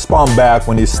do respond back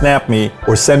when you snap me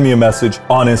or send me a message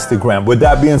on Instagram. With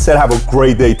that being said, have a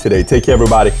great day today. Take care,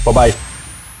 everybody. Bye-bye.